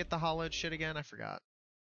 How do I get the hollowed shit again? I forgot.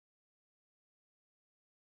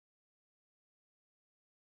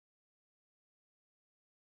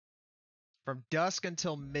 From dusk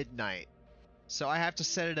until midnight. So I have to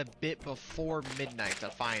set it a bit before midnight to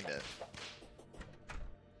find it.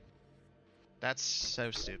 That's so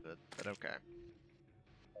stupid, but okay.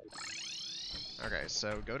 Okay,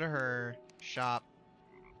 so go to her, shop.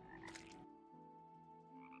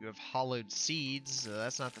 You have hollowed seeds, so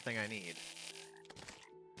that's not the thing I need.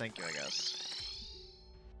 Thank you, I guess.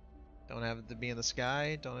 Don't have it to be in the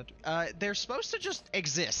sky, don't have to... they're supposed to just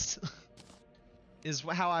exist. Is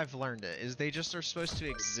how I've learned it, is they just are supposed to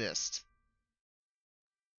exist.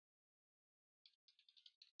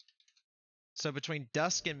 So between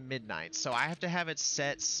dusk and midnight, so I have to have it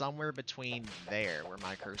set somewhere between there, where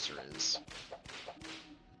my cursor is.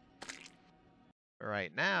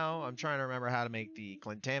 Right now, I'm trying to remember how to make the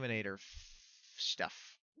contaminator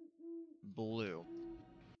stuff blue.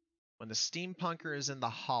 When the steampunker is in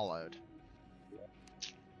the hollowed.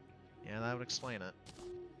 Yeah, that would explain it.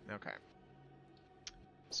 Okay.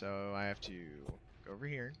 So I have to go over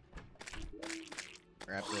here.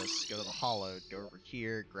 Grab this, go to the hollowed, go over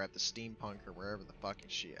here, grab the steampunker, wherever the fucking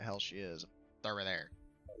hell she is. Throw her there.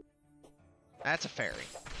 That's a fairy.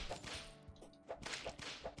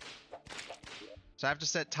 So I have to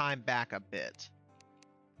set time back a bit.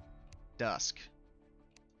 Dusk.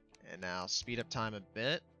 And now speed up time a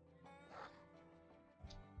bit.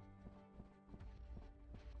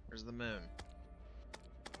 Where's the moon?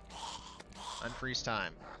 Unfreeze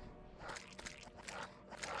time.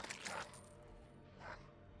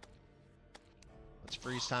 Let's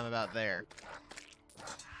freeze time about there.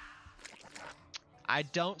 I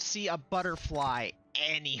don't see a butterfly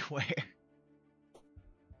anywhere.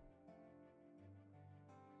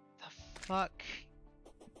 The fuck?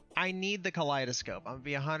 I need the kaleidoscope. I'm gonna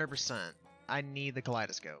be 100%. I need the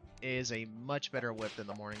kaleidoscope. It is a much better whip than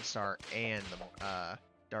the Morning Star and the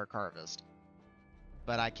Dark Harvest.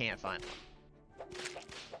 But I can't find one.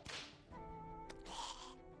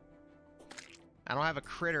 I don't have a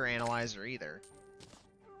critter analyzer either.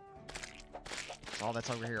 So all that's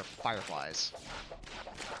over here are fireflies.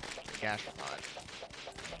 The gastropod.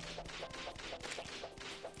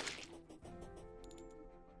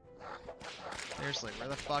 Seriously, where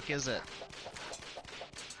the fuck is it?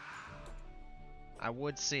 I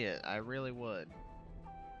would see it. I really would.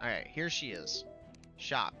 Alright, here she is.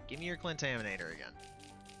 Shop. Give me your contaminator again.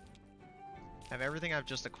 Have everything I've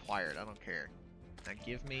just acquired. I don't care. Now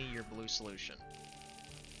give me your blue solution.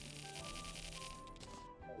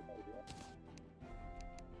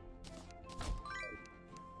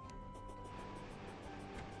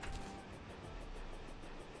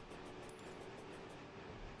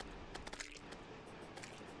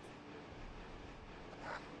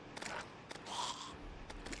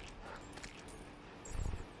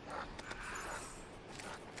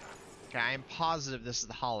 Okay, I am positive this is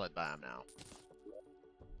the hollowed biome now.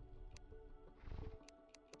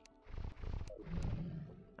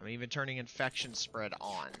 I'm even turning infection spread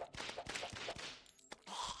on.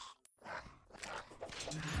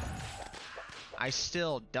 I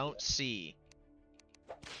still don't see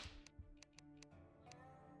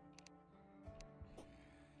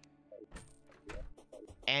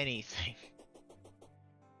anything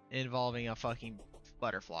involving a fucking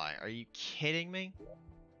butterfly. Are you kidding me?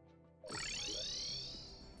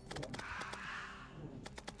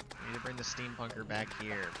 I need to bring the steampunker back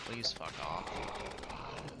here. Please fuck off.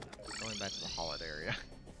 Going back to the hollowed area.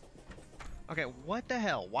 Okay, what the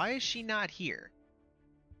hell? Why is she not here?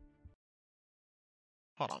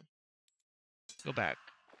 Hold on. Go back.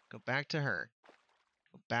 Go back to her.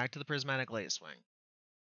 Go back to the prismatic lacewing.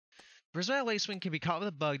 Prismatic lacewing can be caught with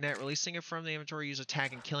a bug net. Releasing it from the inventory, use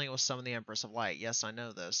attack, and killing it will summon the Empress of Light. Yes, I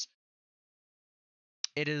know this.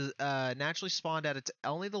 It is naturally spawned at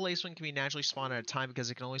only the lacewing can be naturally spawned at a time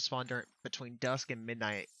because it can only spawn between dusk and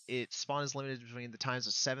midnight. Its spawn is limited between the times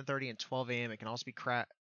of 7:30 and 12 a.m. It can also be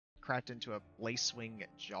cracked into a lacewing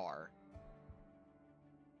jar.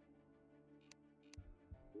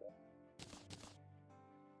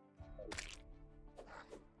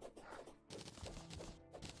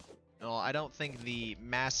 Well, I don't think the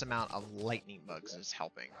mass amount of lightning bugs is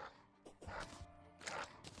helping.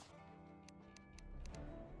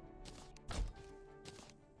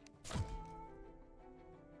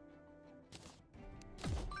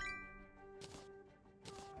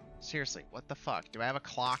 Seriously, what the fuck? Do I have a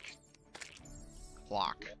clock?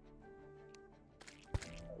 Clock.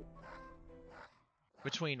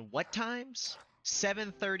 Between what times?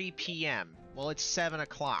 7:30 p.m. Well, it's 7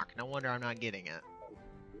 o'clock. No wonder I'm not getting it.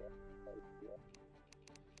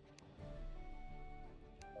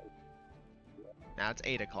 Now it's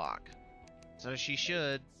 8 o'clock. So she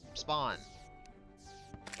should spawn.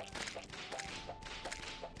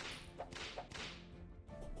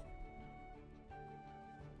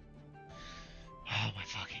 Oh my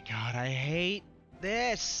fucking god, I hate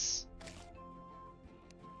this!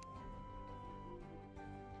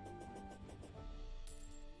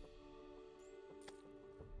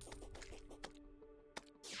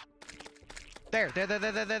 There.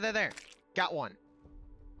 Got one.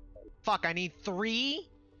 Fuck, I need 3?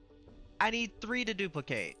 I need 3 to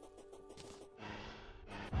duplicate.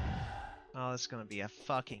 Oh, this is gonna be a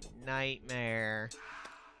fucking nightmare.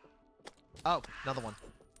 Oh, another one.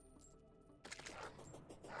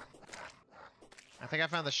 I think I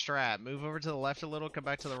found the strat. Move over to the left a little, come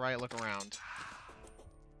back to the right, look around.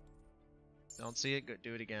 Don't see it? Go,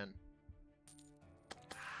 do it again.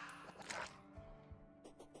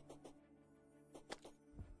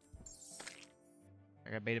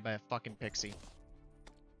 I got baited by a fucking pixie.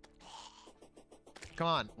 Come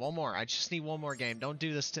on, one more. I just need one more game. Don't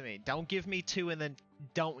do this to me. Don't give me 2 and then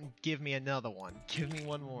don't give me another one. Give me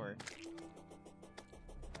one more.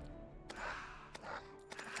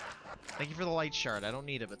 Thank you for the light shard. I don't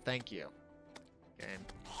need it, but thank you. Okay.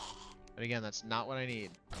 But again, that's not what I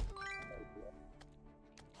need.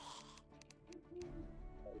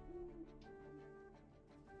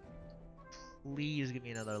 Please give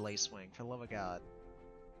me another lace wing, for the love of God.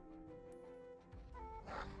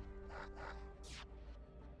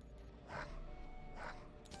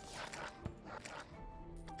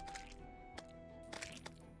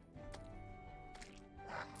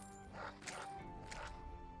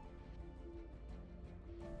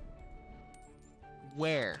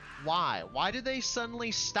 Where? Why? Why did they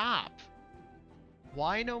suddenly stop?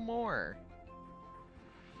 Why no more?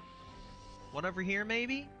 One over here,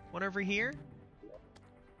 maybe? One over here?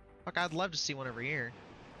 Fuck, I'd love to see one over here.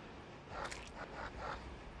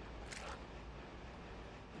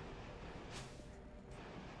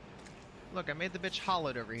 Look, I made the bitch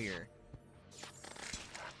hollowed over here.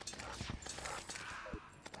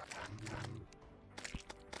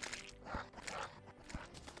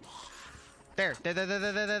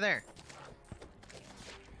 There.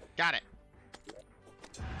 Got it.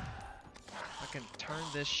 Fucking turn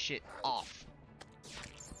this shit off.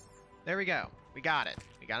 There we go. We got it.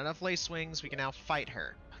 We got enough lace wings. We can now fight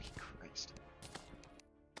her. Fucking Christ.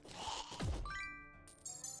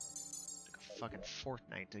 Took a fucking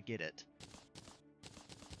fortnight to get it.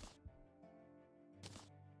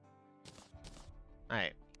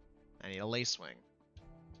 Alright. I need a lace wing.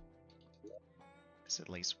 I said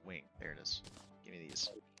lace wing. There it is. Give me these.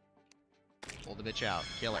 Pull the bitch out.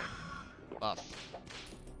 Kill her. Buff.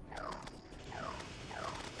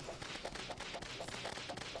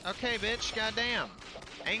 Okay, bitch. Goddamn.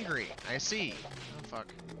 Angry. I see. Oh, fuck.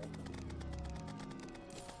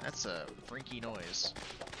 That's a freaky noise.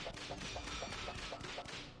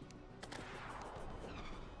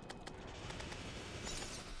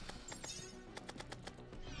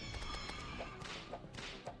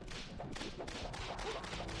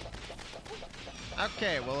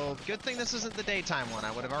 Okay, well, good thing this isn't the daytime one.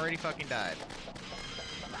 I would have already fucking died.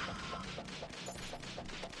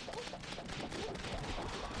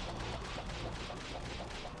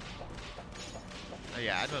 Oh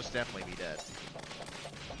yeah, I'd most definitely be dead.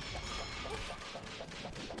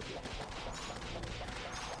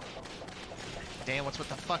 Damn, what's with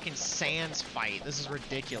the fucking sands fight? This is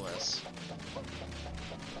ridiculous.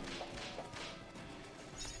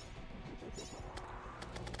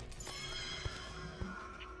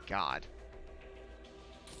 God.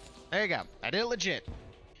 There you go. I did it legit.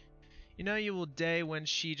 You know you will die when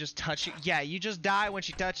she just touches you. Yeah, you just die when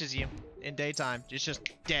she touches you in daytime. It's just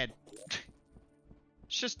dead.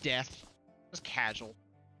 It's just death. It's casual.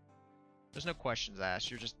 There's no questions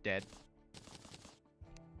asked. You're just dead.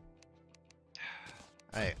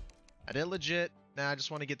 Alright. I did it legit. Now I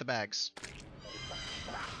just want to get the bags.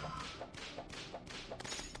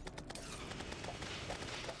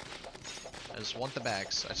 I just want the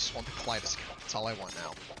bags. I just want the kaleidoscope. That's all I want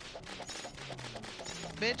now.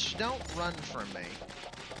 Bitch, don't run from me.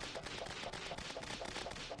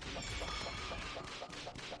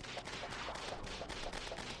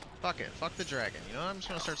 Fuck it. Fuck the dragon. You know what? I'm just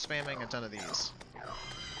gonna start spamming a ton of these.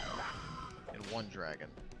 And one dragon.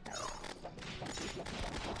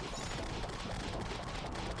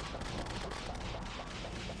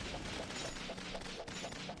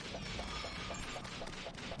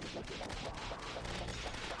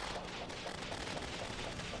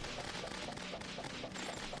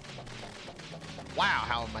 Wow,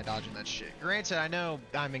 how am I dodging that shit? Granted, I know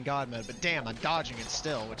I'm in God mode, but damn, I'm dodging it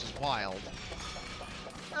still, which is wild.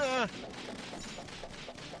 Because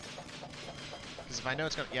if I know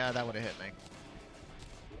it's gonna... Yeah, that would have hit me.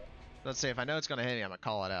 Let's say if I know it's gonna hit me, I'm gonna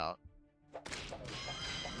call it out.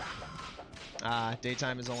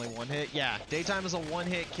 Daytime is only one hit. Yeah, daytime is a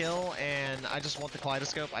one-hit kill, and I just want the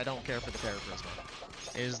kaleidoscope. I don't care for the Terra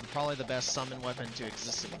Prisma. It is probably the best summon weapon to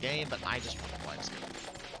exist in the game, but I just want the kaleidoscope.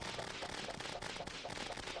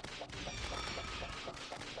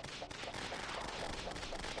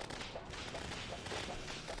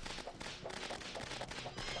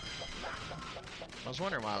 I was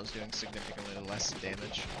wondering why I was doing significantly less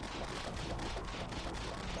damage.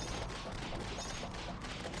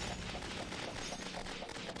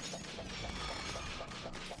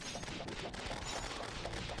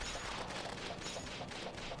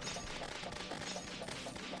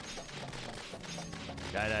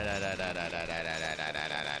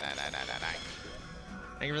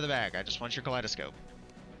 Thank you for the bag. I just want your kaleidoscope.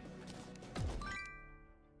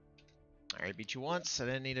 Alright, beat you once. I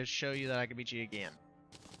didn't need to show you that I can beat you again.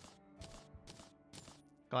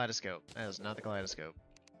 Kaleidoscope. That is not the kaleidoscope.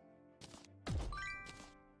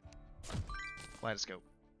 Kaleidoscope.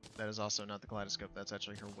 That is also not the kaleidoscope. That's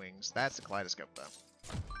actually her wings. That's the kaleidoscope, though.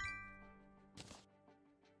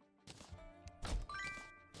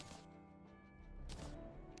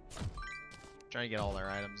 Trying to get all their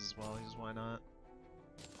items as well, because why not?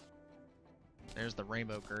 There's the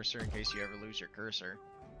rainbow cursor in case you ever lose your cursor.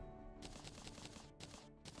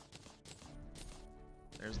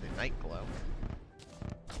 There's the night glow.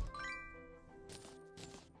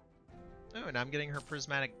 Oh, and I'm getting her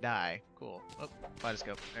prismatic dye. Cool. Oh,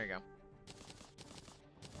 kaleidoscope. There you go.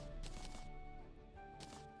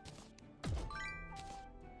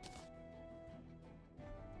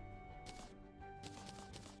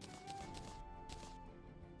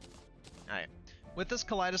 Alright. With this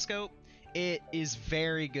kaleidoscope, it is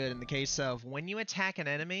very good in the case of when you attack an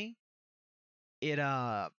enemy, it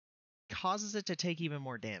causes it to take even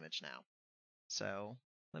more damage now. So,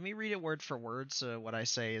 let me read it word for word so what I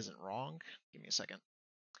say isn't wrong. Give me a second.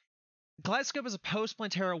 Kaleidoscope is a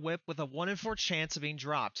post-Plantera whip with a 1 in 4 chance of being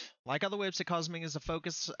dropped. Like other whips, it causes minions to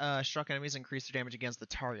focus struck enemies and increase their damage against the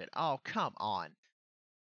target. Oh, come on.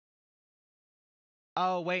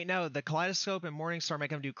 Oh, wait, no. The Kaleidoscope and Morningstar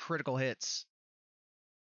make them do critical hits.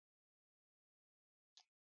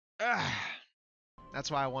 Ugh.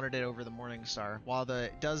 That's why I wanted it over the Morningstar. While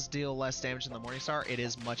it does deal less damage than the Morningstar, it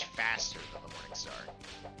is much faster than the Morningstar.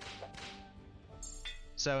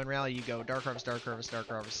 So in reality, you go Dark Harvest, Dark Harvest, Dark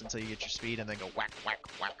Harvest until you get your speed, and then go whack, whack,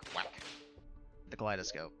 whack, whack. The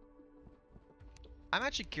Kaleidoscope. I'm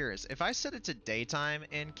actually curious. If I set it to daytime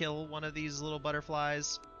and kill one of these little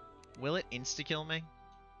butterflies, will it insta-kill me?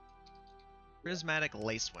 Prismatic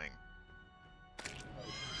Lacewing.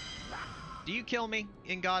 Do you kill me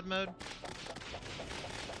in God mode?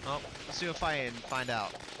 Oh, let's see if I can find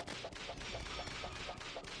out.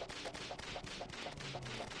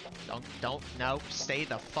 No, stay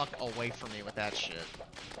the fuck away from me with that shit.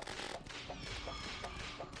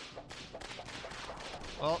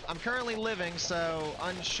 Well, I'm currently living, so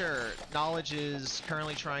unsure. Knowledge is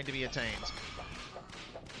currently trying to be attained.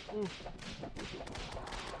 Ooh.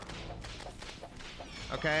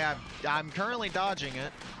 Okay, I'm currently dodging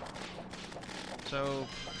it. So,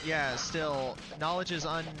 yeah, still, knowledge is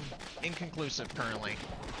inconclusive currently.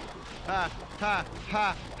 Ha, ha,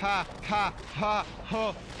 ha, ha, ha, ha,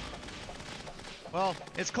 ha. Well,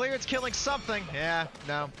 it's clear it's killing something. Yeah,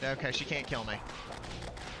 no, okay, she can't kill me.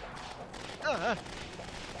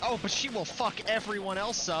 Oh, but she will fuck everyone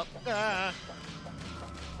else up.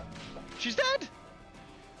 She's dead!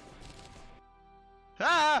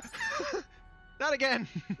 Ah! Not again!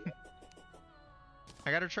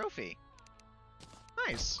 I got her trophy.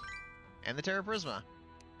 Nice. And the Terra Prisma.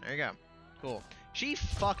 There you go. Cool. She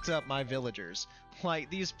fucked up my villagers. Like,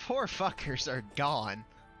 these poor fuckers are gone.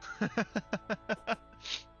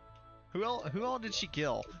 Who all did she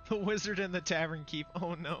kill? The wizard and the tavern keep.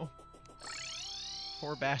 Oh no.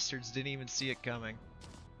 Poor bastards didn't even see it coming.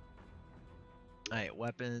 Alright,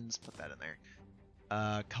 weapons. Put that in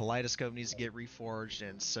there. Kaleidoscope needs to get reforged,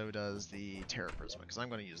 and so does the Terra Prisma, because I'm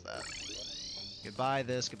going to use that. Goodbye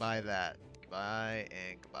this, goodbye that. Goodbye,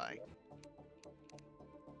 and goodbye.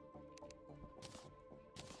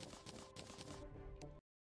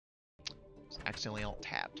 Accidentally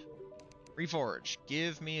alt-tabbed. Reforge.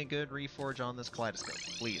 Give me a good reforge on this kaleidoscope,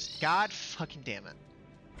 please. God fucking damn it.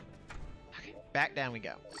 Okay, back down we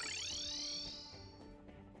go.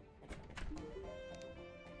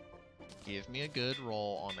 Give me a good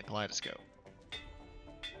roll on the kaleidoscope.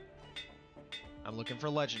 I'm looking for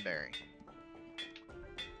legendary.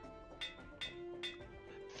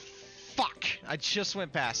 Fuck! I just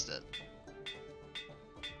went past it.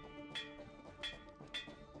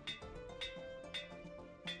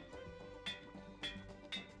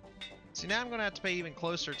 See, now I'm gonna have to pay even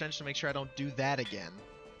closer attention to make sure I don't do that again.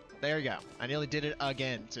 There you go. I nearly did it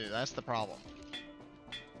again, too. That's the problem.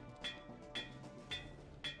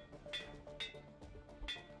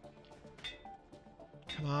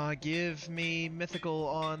 Come on, give me mythical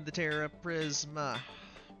on the Terra Prisma.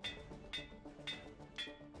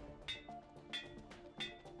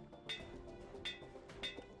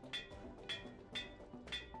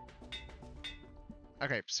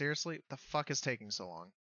 Okay, seriously? What the fuck is taking so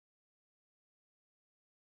long?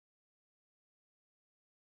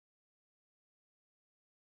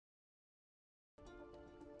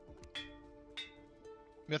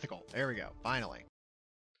 Mythical. There we go. Finally.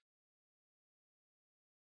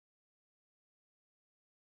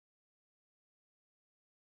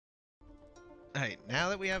 Alright, now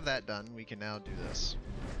that we have that done, we can now do this.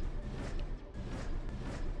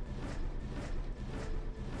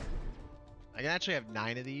 I can actually have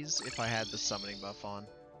 9 of these if I had the summoning buff on.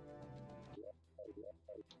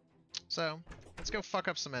 So, let's go fuck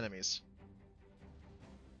up some enemies.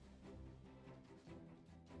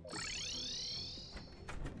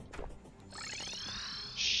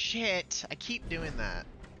 Shit! I keep doing that.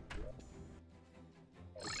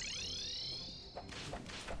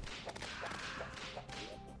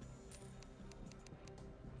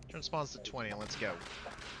 Turn spawns to 20, let's go.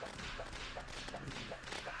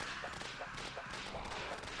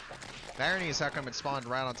 The irony is how come it spawned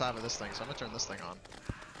right on top of this thing, so I'm gonna turn this thing on.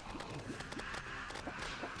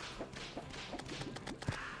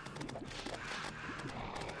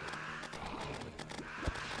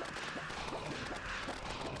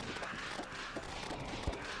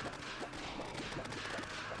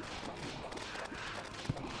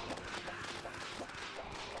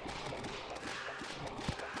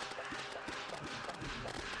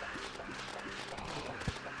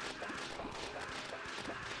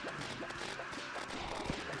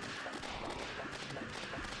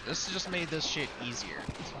 This just made this shit easier.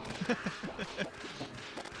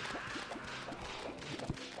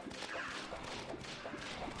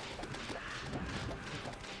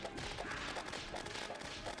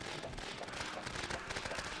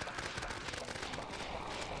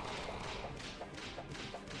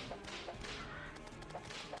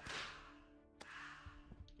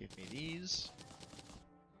 Give me these.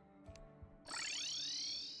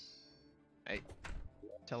 Hey,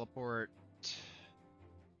 teleport.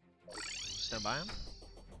 Stand by him.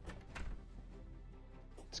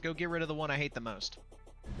 Let's go get rid of the one I hate the most.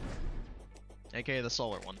 AKA the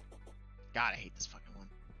solar one. God, I hate this fucking one.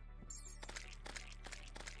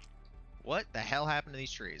 What the hell happened to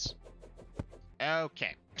these trees?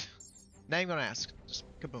 Okay. Now I'm gonna ask. Just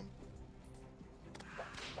kaboom.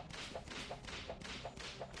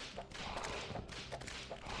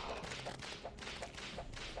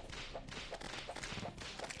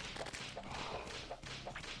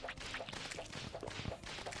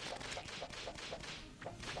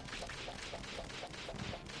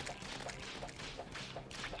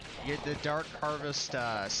 You get the Dark Harvest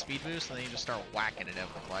speed boost, and then you just start whacking it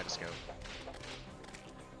out with the kaleidoscope.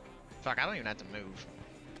 Fuck, I don't even have to move.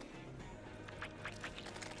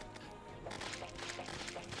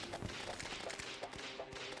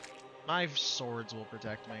 My swords will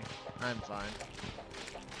protect me. I'm fine.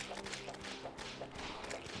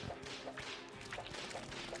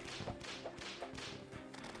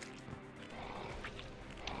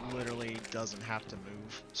 Literally doesn't have to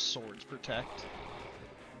move. Swords protect.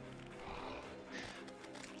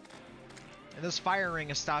 And this fire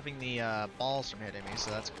ring is stopping the balls from hitting me,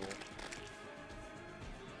 so that's cool.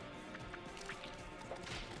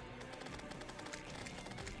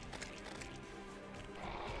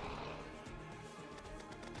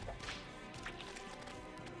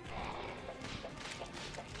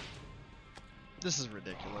 This is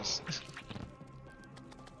ridiculous.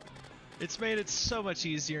 It's made it so much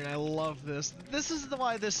easier, and I love this. This is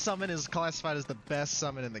why this summon is classified as the best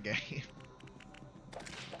summon in the game.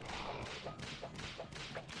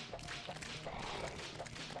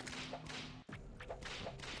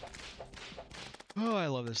 Oh, I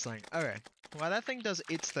love this thing. Okay. While that thing does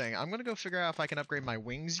its thing, I'm gonna go figure out if I can upgrade my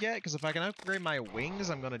wings yet, because if I can upgrade my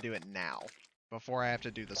wings, I'm gonna do it now, before I have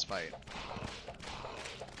to do this fight.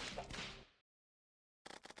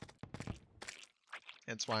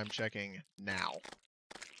 That's why I'm checking now.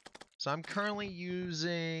 So I'm currently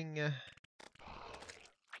using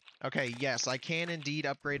Okay, yes, I can indeed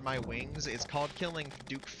upgrade my wings. It's called killing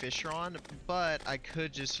Duke Fishron, but I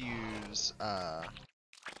could just use, I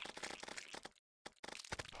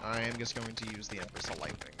am just going to use the Empress of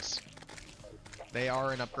Light Wings. They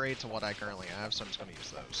are an upgrade to what I currently have, so I'm just going to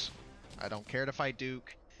use those. I don't care to fight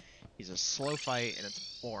Duke. He's a slow fight, and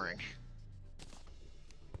it's boring.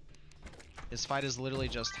 His fight is literally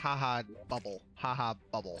just haha bubble, haha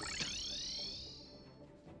bubble.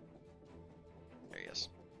 There he is.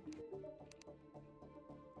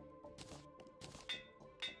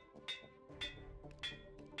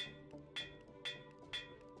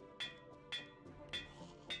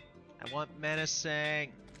 I want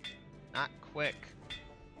menacing, not quick.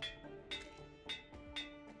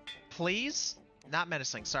 Please? Not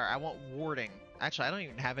menacing, sorry, I want warding. Actually, I don't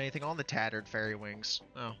even have anything on the tattered fairy wings.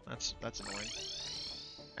 Oh, that's annoying.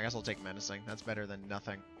 I guess I'll take menacing. That's better than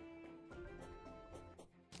nothing.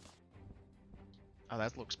 Oh,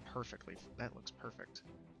 that looks perfectly. That looks perfect.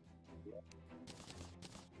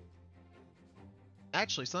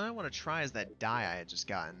 Actually, something I want to try is that dye I had just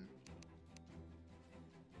gotten.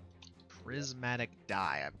 Prismatic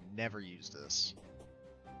dye. I've never used this.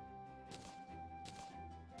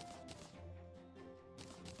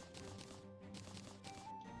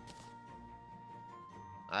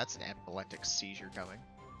 Oh, that's an epileptic seizure coming.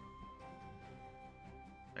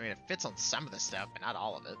 I mean, it fits on some of the stuff, but not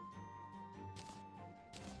all of it.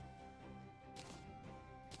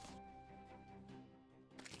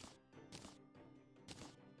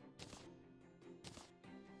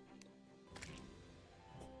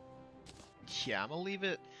 Yeah, I'm gonna leave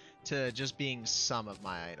it to just being some of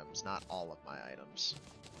my items, not all of my items.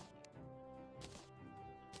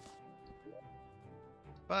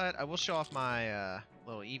 But I will show off my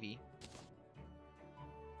little Eevee.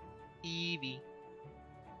 Eevee.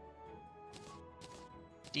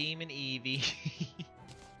 Demon Eevee.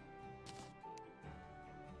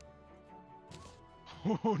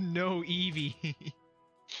 Oh no, Eevee.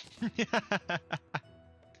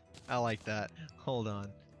 I like that. Hold on.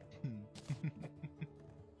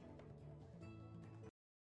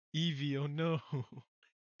 Eevee, oh no.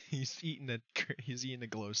 He's eating a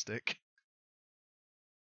glow stick.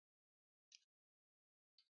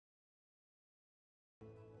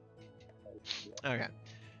 Okay.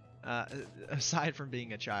 Aside from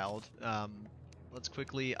being a child, let's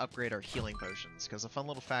quickly upgrade our healing potions, because a fun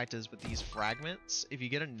little fact is with these fragments, if you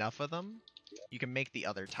get enough of them, you can make the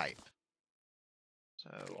other type. So,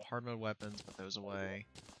 hard mode weapons, put those away,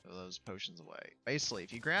 throw those potions away. Basically,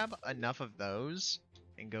 if you grab enough of those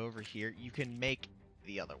and go over here, you can make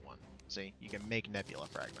the other one. See, you can make nebula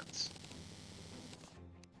fragments.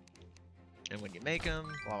 And when you make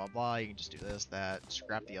them, blah blah blah, you can just do this, that,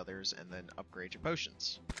 scrap the others, and then upgrade your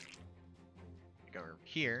potions. You go over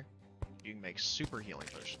here, you can make super healing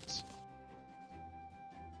potions.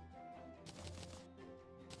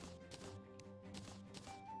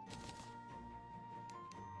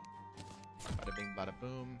 Bada bing, bada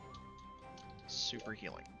boom. Super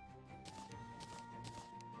healing.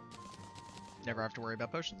 Never have to worry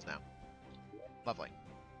about potions now. Lovely.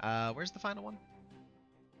 Where's the final one?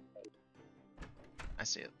 I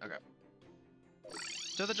see it. Okay.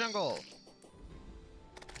 To the jungle!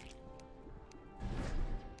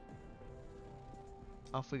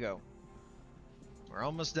 Off we go. We're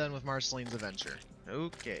almost done with Marceline's adventure.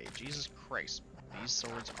 Okay, Jesus Christ. These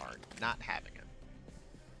swords are not having it.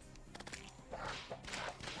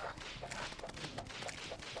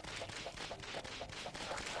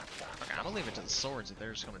 Okay, I'm gonna leave it to the swords if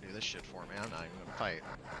they're just gonna do this shit for me. I'm not even gonna fight.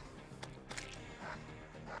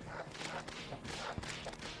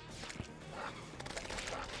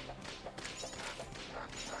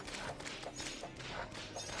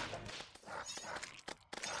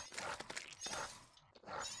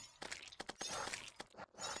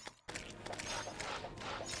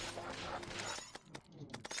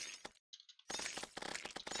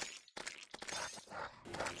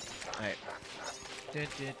 Alright.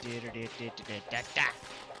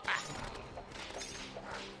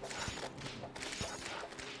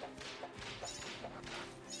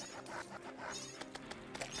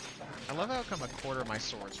 I love how come a quarter of my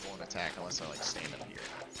swords won't attack unless I like stand up here.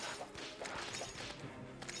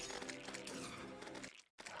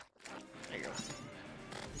 There you go.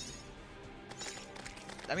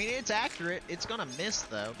 I mean, it's accurate. It's gonna miss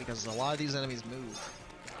though because a lot of these enemies move.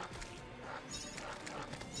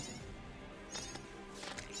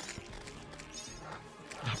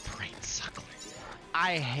 A brain suckler.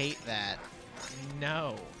 I hate that.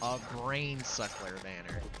 No, a brain suckler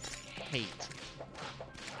banner. Hate.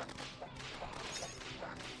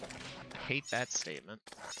 Hate that statement.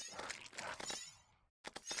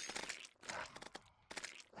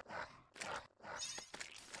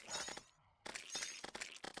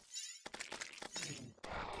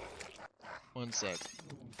 One sec.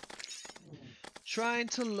 Trying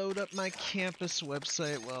to load up my campus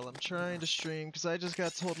website while I'm trying to stream because I just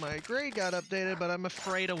got told my grade got updated, but I'm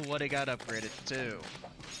afraid of what it got upgraded to.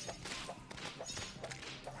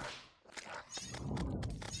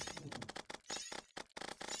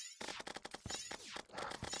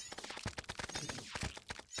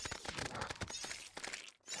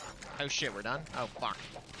 Oh shit, we're done? Oh fuck.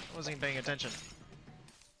 I wasn't even paying attention.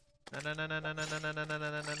 No, no, no, no, no, no, no, no, no, no, no,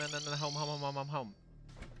 no, no, no, no, home, home, home, home, home.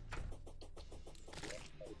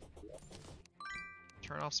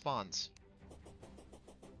 Turn off spawns.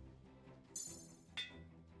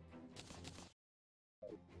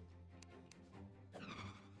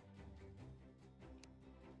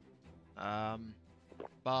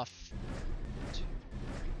 Buff. 2,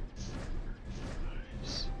 4, 5,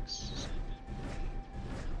 6, 7.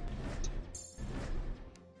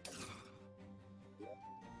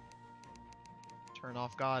 Turn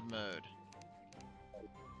off God mode.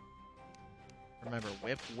 Remember,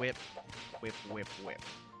 whip, whip, whip, whip, whip.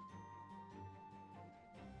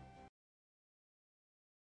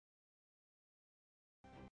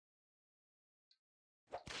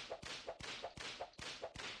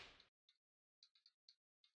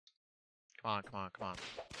 Come on, come on, come on.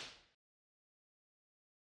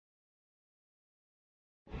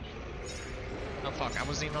 Oh fuck, I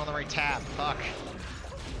wasn't even on the right tab. Fuck.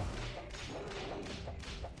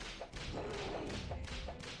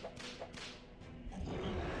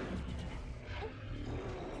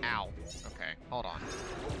 Ow. Okay, hold on.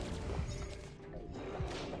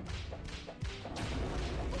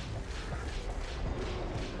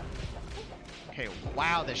 Okay,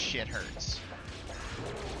 wow, this shit hurts.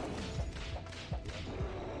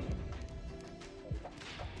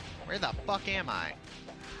 Where the fuck am I?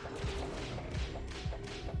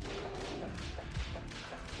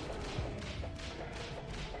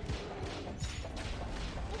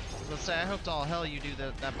 Let's say I hope to all hell you do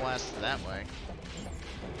that blast that way.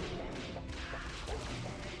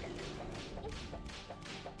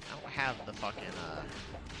 I don't have the fucking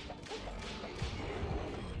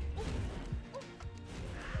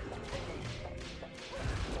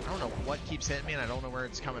I don't know what keeps hitting me and I don't know where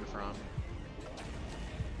it's coming from.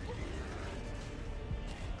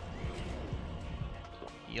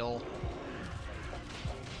 Heal.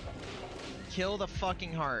 Kill the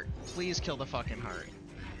fucking heart. Please kill the fucking heart.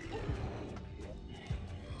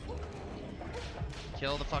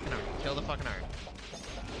 Kill the fucking heart. Kill the fucking heart.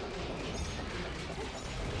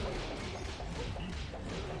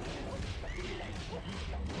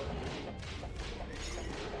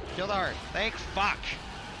 Kill the heart. Thank fuck.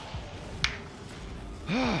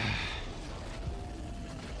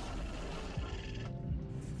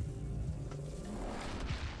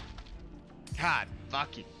 God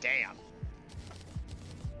fucking damn.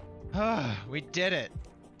 We did it.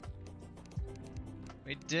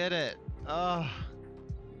 We did it. Oh.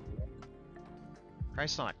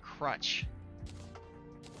 Christ on a crutch.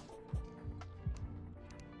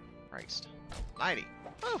 Christ. Mighty.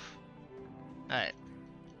 Oof. Alright.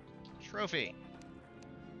 Trophy.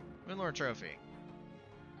 Moonlord trophy.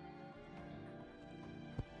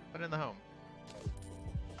 Put it in the home.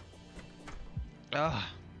 Ugh.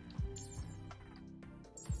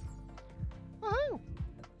 Woohoo!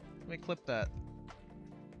 Let me clip that.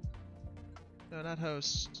 No, not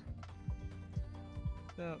host.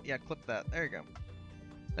 No, yeah, clip that. There you go.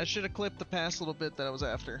 That should have clipped the past little bit that I was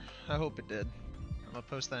after. I hope it did. I'm gonna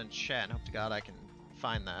post that in chat and hope to God I can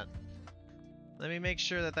find that. Let me make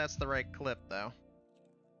sure that that's the right clip, though.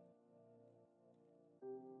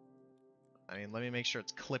 I mean, let me make sure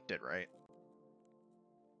it's clipped it right.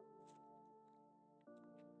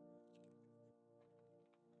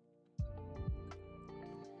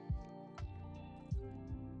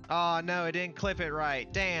 Oh, no, it didn't clip it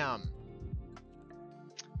right. Damn.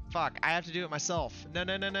 Fuck, I have to do it myself. No,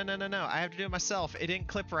 no, no, no, no, no, no. I have to do it myself. It didn't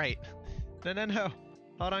clip right. No, no, no.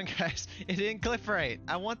 Hold on, guys. It didn't clip right.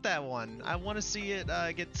 I want that one. I want to see it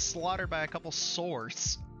get slaughtered by a couple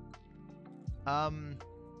swords.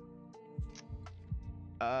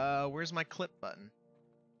 Where's my clip button?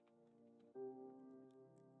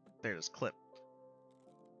 There's clip.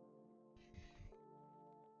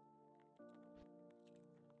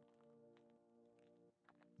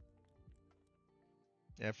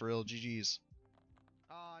 Yeah, for real, GG's.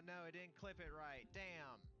 Oh, no, it didn't clip it right.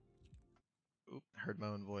 Damn. Oop, I heard my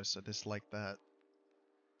own voice. I dislike that.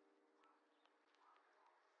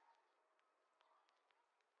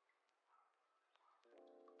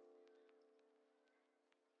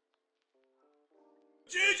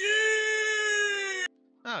 GG!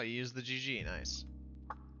 Oh, you used the GG. Nice.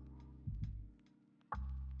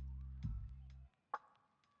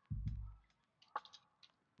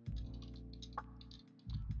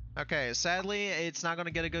 Okay, sadly, it's not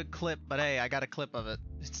gonna get a good clip, but hey, I got a clip of it.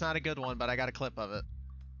 It's not a good one, but I got a clip of it.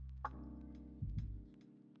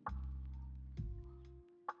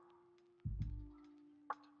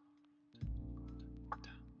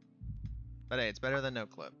 But hey, it's better than no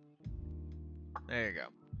clip. There you go.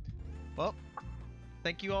 Well,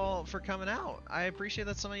 thank you all for coming out. I appreciate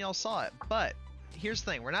that some of y'all saw it. But here's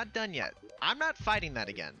the thing, we're not done yet. I'm not fighting that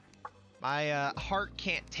again. My heart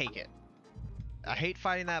can't take it. I hate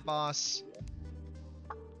fighting that boss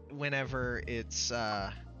whenever it's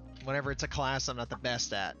a class I'm not the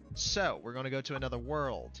best at. So we're gonna go to another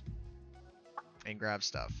world and grab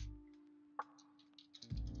stuff.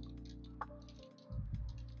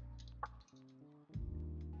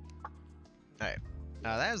 Alright.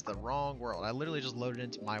 That is the wrong world. I literally just loaded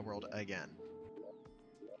into my world again.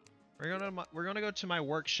 We're gonna go to my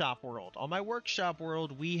workshop world. On my workshop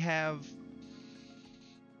world, we have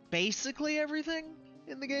basically everything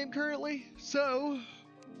in the game currently. So,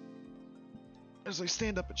 as I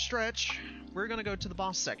stand up and stretch, we're gonna go to the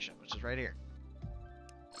boss section, which is right here.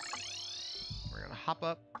 We're gonna hop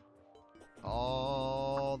up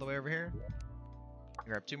all the way over here.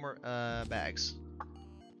 Grab 2 more bags.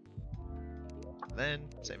 Then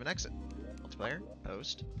save and exit. Multiplayer,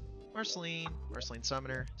 host, Marceline, Marceline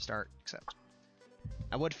summoner, start, accept.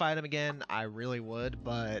 I would fight him again, I really would,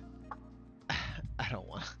 but I don't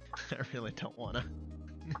want to. I really don't want to.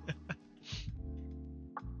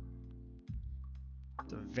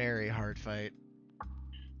 It's a very hard fight.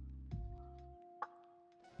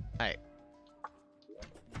 Alright.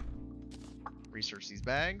 Research these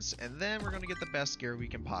bags, and then we're going to get the best gear we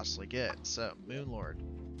can possibly get. So, Moonlord.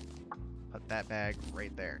 Put that bag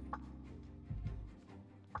right there.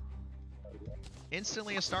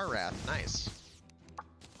 Instantly a Star Wrath. Nice.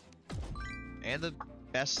 And the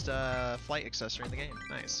best flight accessory in the game.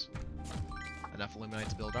 Nice. Enough Illuminite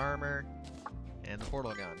to build armor. And the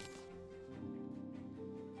portal gun.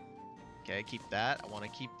 Okay, keep that. I want to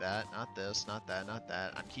keep that. Not this, not that, not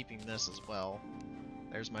that. I'm keeping this as well.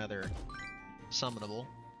 There's my other summonable.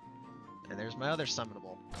 And there's my other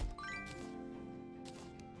summonable.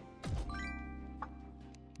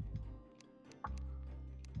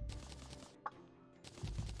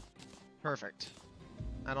 Perfect.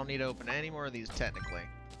 I don't need to open any more of these technically.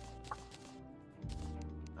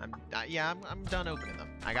 I'm done opening them.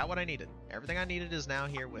 I got what I needed. Everything I needed is now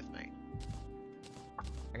here with me.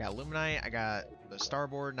 I got Illuminite, I got the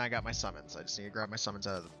starboard, and I got my summons. I just need to grab my summons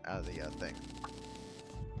out of the thing.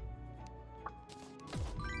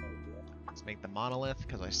 Let's make the monolith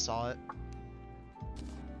because I saw it.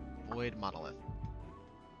 Void monolith.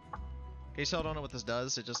 In case y'all don't know what this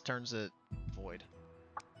does, it just turns it void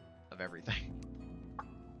of everything.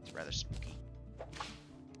 It's rather spooky.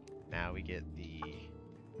 Now we get the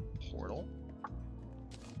portal.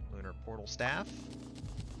 Lunar portal staff.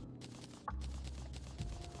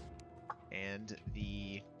 And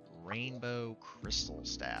the rainbow crystal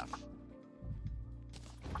staff.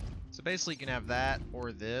 So basically you can have that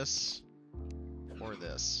or this or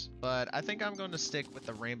this. But I think I'm going to stick with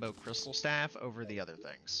the rainbow crystal staff over the other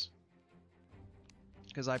things.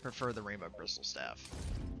 Because I prefer the rainbow crystal staff.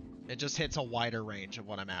 It just hits a wider range of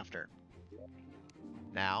what I'm after.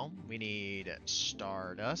 Now, we need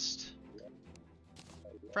stardust.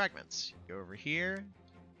 Fragments. Go over here.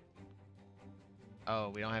 Oh,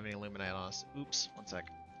 we don't have any Illuminite on us. Oops, one sec.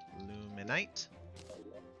 Illuminite.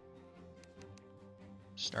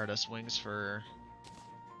 Stardust wings for...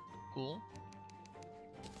 Cool.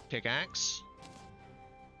 Pickaxe.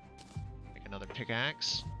 Make another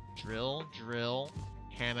pickaxe. Drill, drill.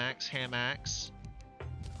 Hamax, hamax.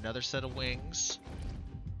 Another set of wings.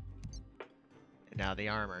 And now the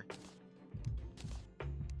armor.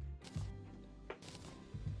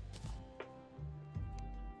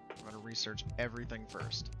 I'm gonna research everything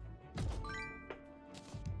first.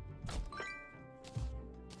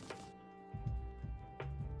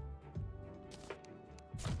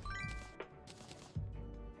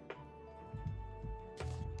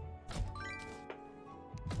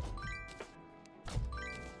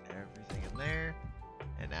 Everything in there.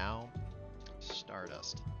 And now,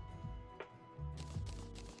 stardust.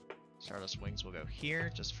 Stardust wings will go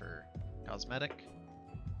here, just for cosmetic.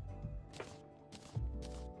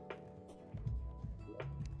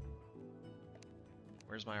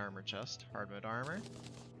 Where's my armor chest? Hard mode armor.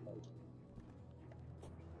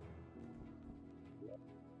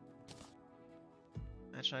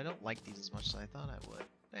 Actually, I don't like these as much as I thought I would.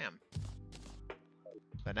 Damn.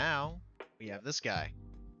 But now, we have this guy.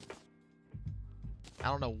 I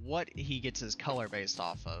don't know what he gets his color based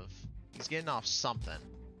off of. He's getting off something.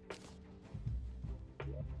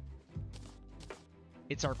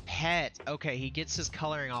 It's our pet. Okay, he gets his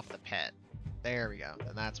coloring off the pet. There we go.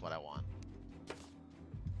 Then that's what I want.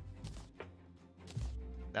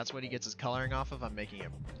 That's what he gets his coloring off of. I'm making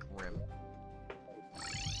it grim.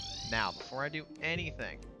 Now, before I do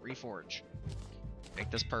anything, reforge.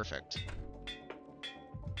 Make this perfect.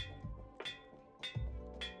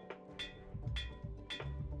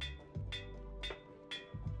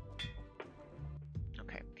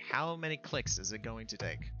 Okay, how many clicks is it going to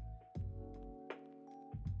take?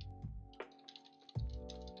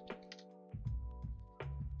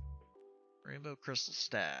 Rainbow Crystal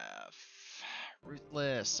Staff.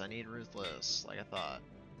 Ruthless. I need Ruthless, like I thought.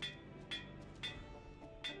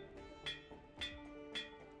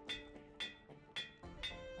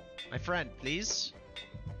 My friend, please.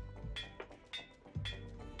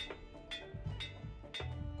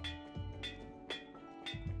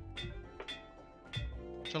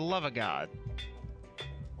 For the love of God.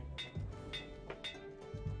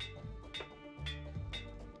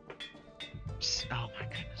 Oh my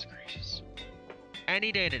goodness gracious.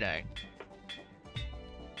 Any day today.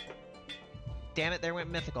 Damn it, there went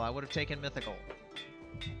Mythical. I would have taken Mythical.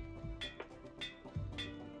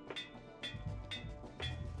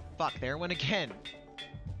 Fuck, there it went again.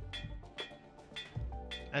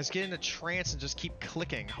 I was getting a trance and just keep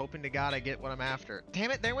clicking, hoping to God I get what I'm after.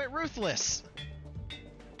 Damn it, there went Ruthless!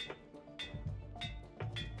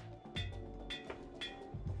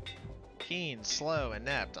 Keen, slow,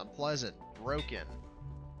 inept, unpleasant, broken,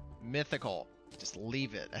 mythical. Just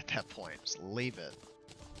leave it at that point. Just leave it.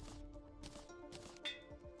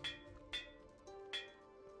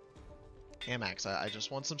 Amax, I just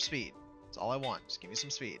want some speed. That's all I want. Just give me some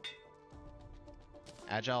speed.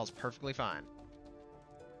 Agile is perfectly fine.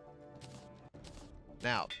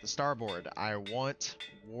 Now, the starboard. I want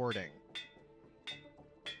warding.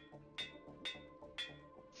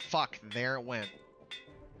 Fuck, there it went.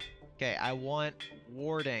 Okay, I want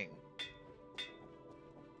warding.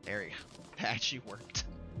 There you go. That actually worked.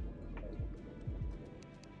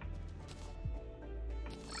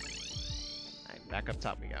 Alright, back up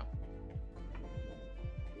top we go.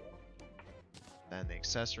 Then the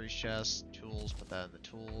accessories chest, tools, put that in the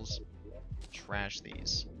tools. Trash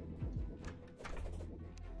these.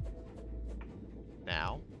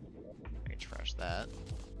 Now, I can trash that.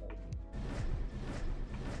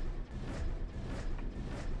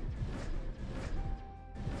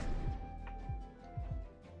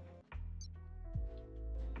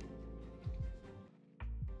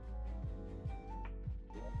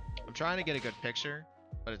 I'm trying to get a good picture,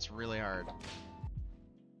 but it's really hard.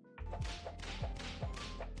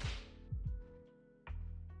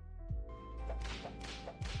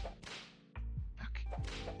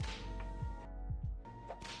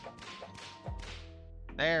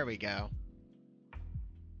 There we go.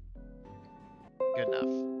 Good enough.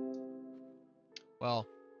 Well,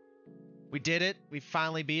 we did it. We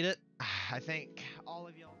finally beat it. I thank all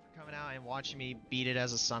of y'all for coming out and watching me beat it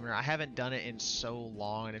as a summoner. I haven't done it in so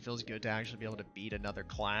long, and it feels good to actually be able to beat another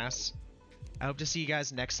class. I hope to see you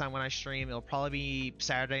guys next time when I stream. It'll probably be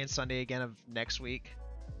Saturday and Sunday again of next week.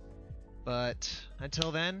 But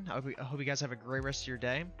until then, I hope you guys have a great rest of your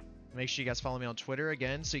day. Make sure you guys follow me on Twitter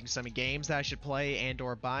again so you can send me games that I should play and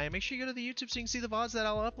or buy. And make sure you go to the YouTube so you can see the VODs that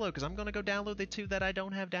I'll upload, because I'm going to go download the two that I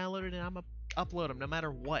don't have downloaded, and I'm going to upload them no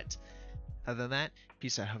matter what. Other than that,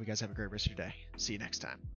 peace out. Hope you guys have a great rest of your day. See you next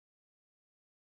time.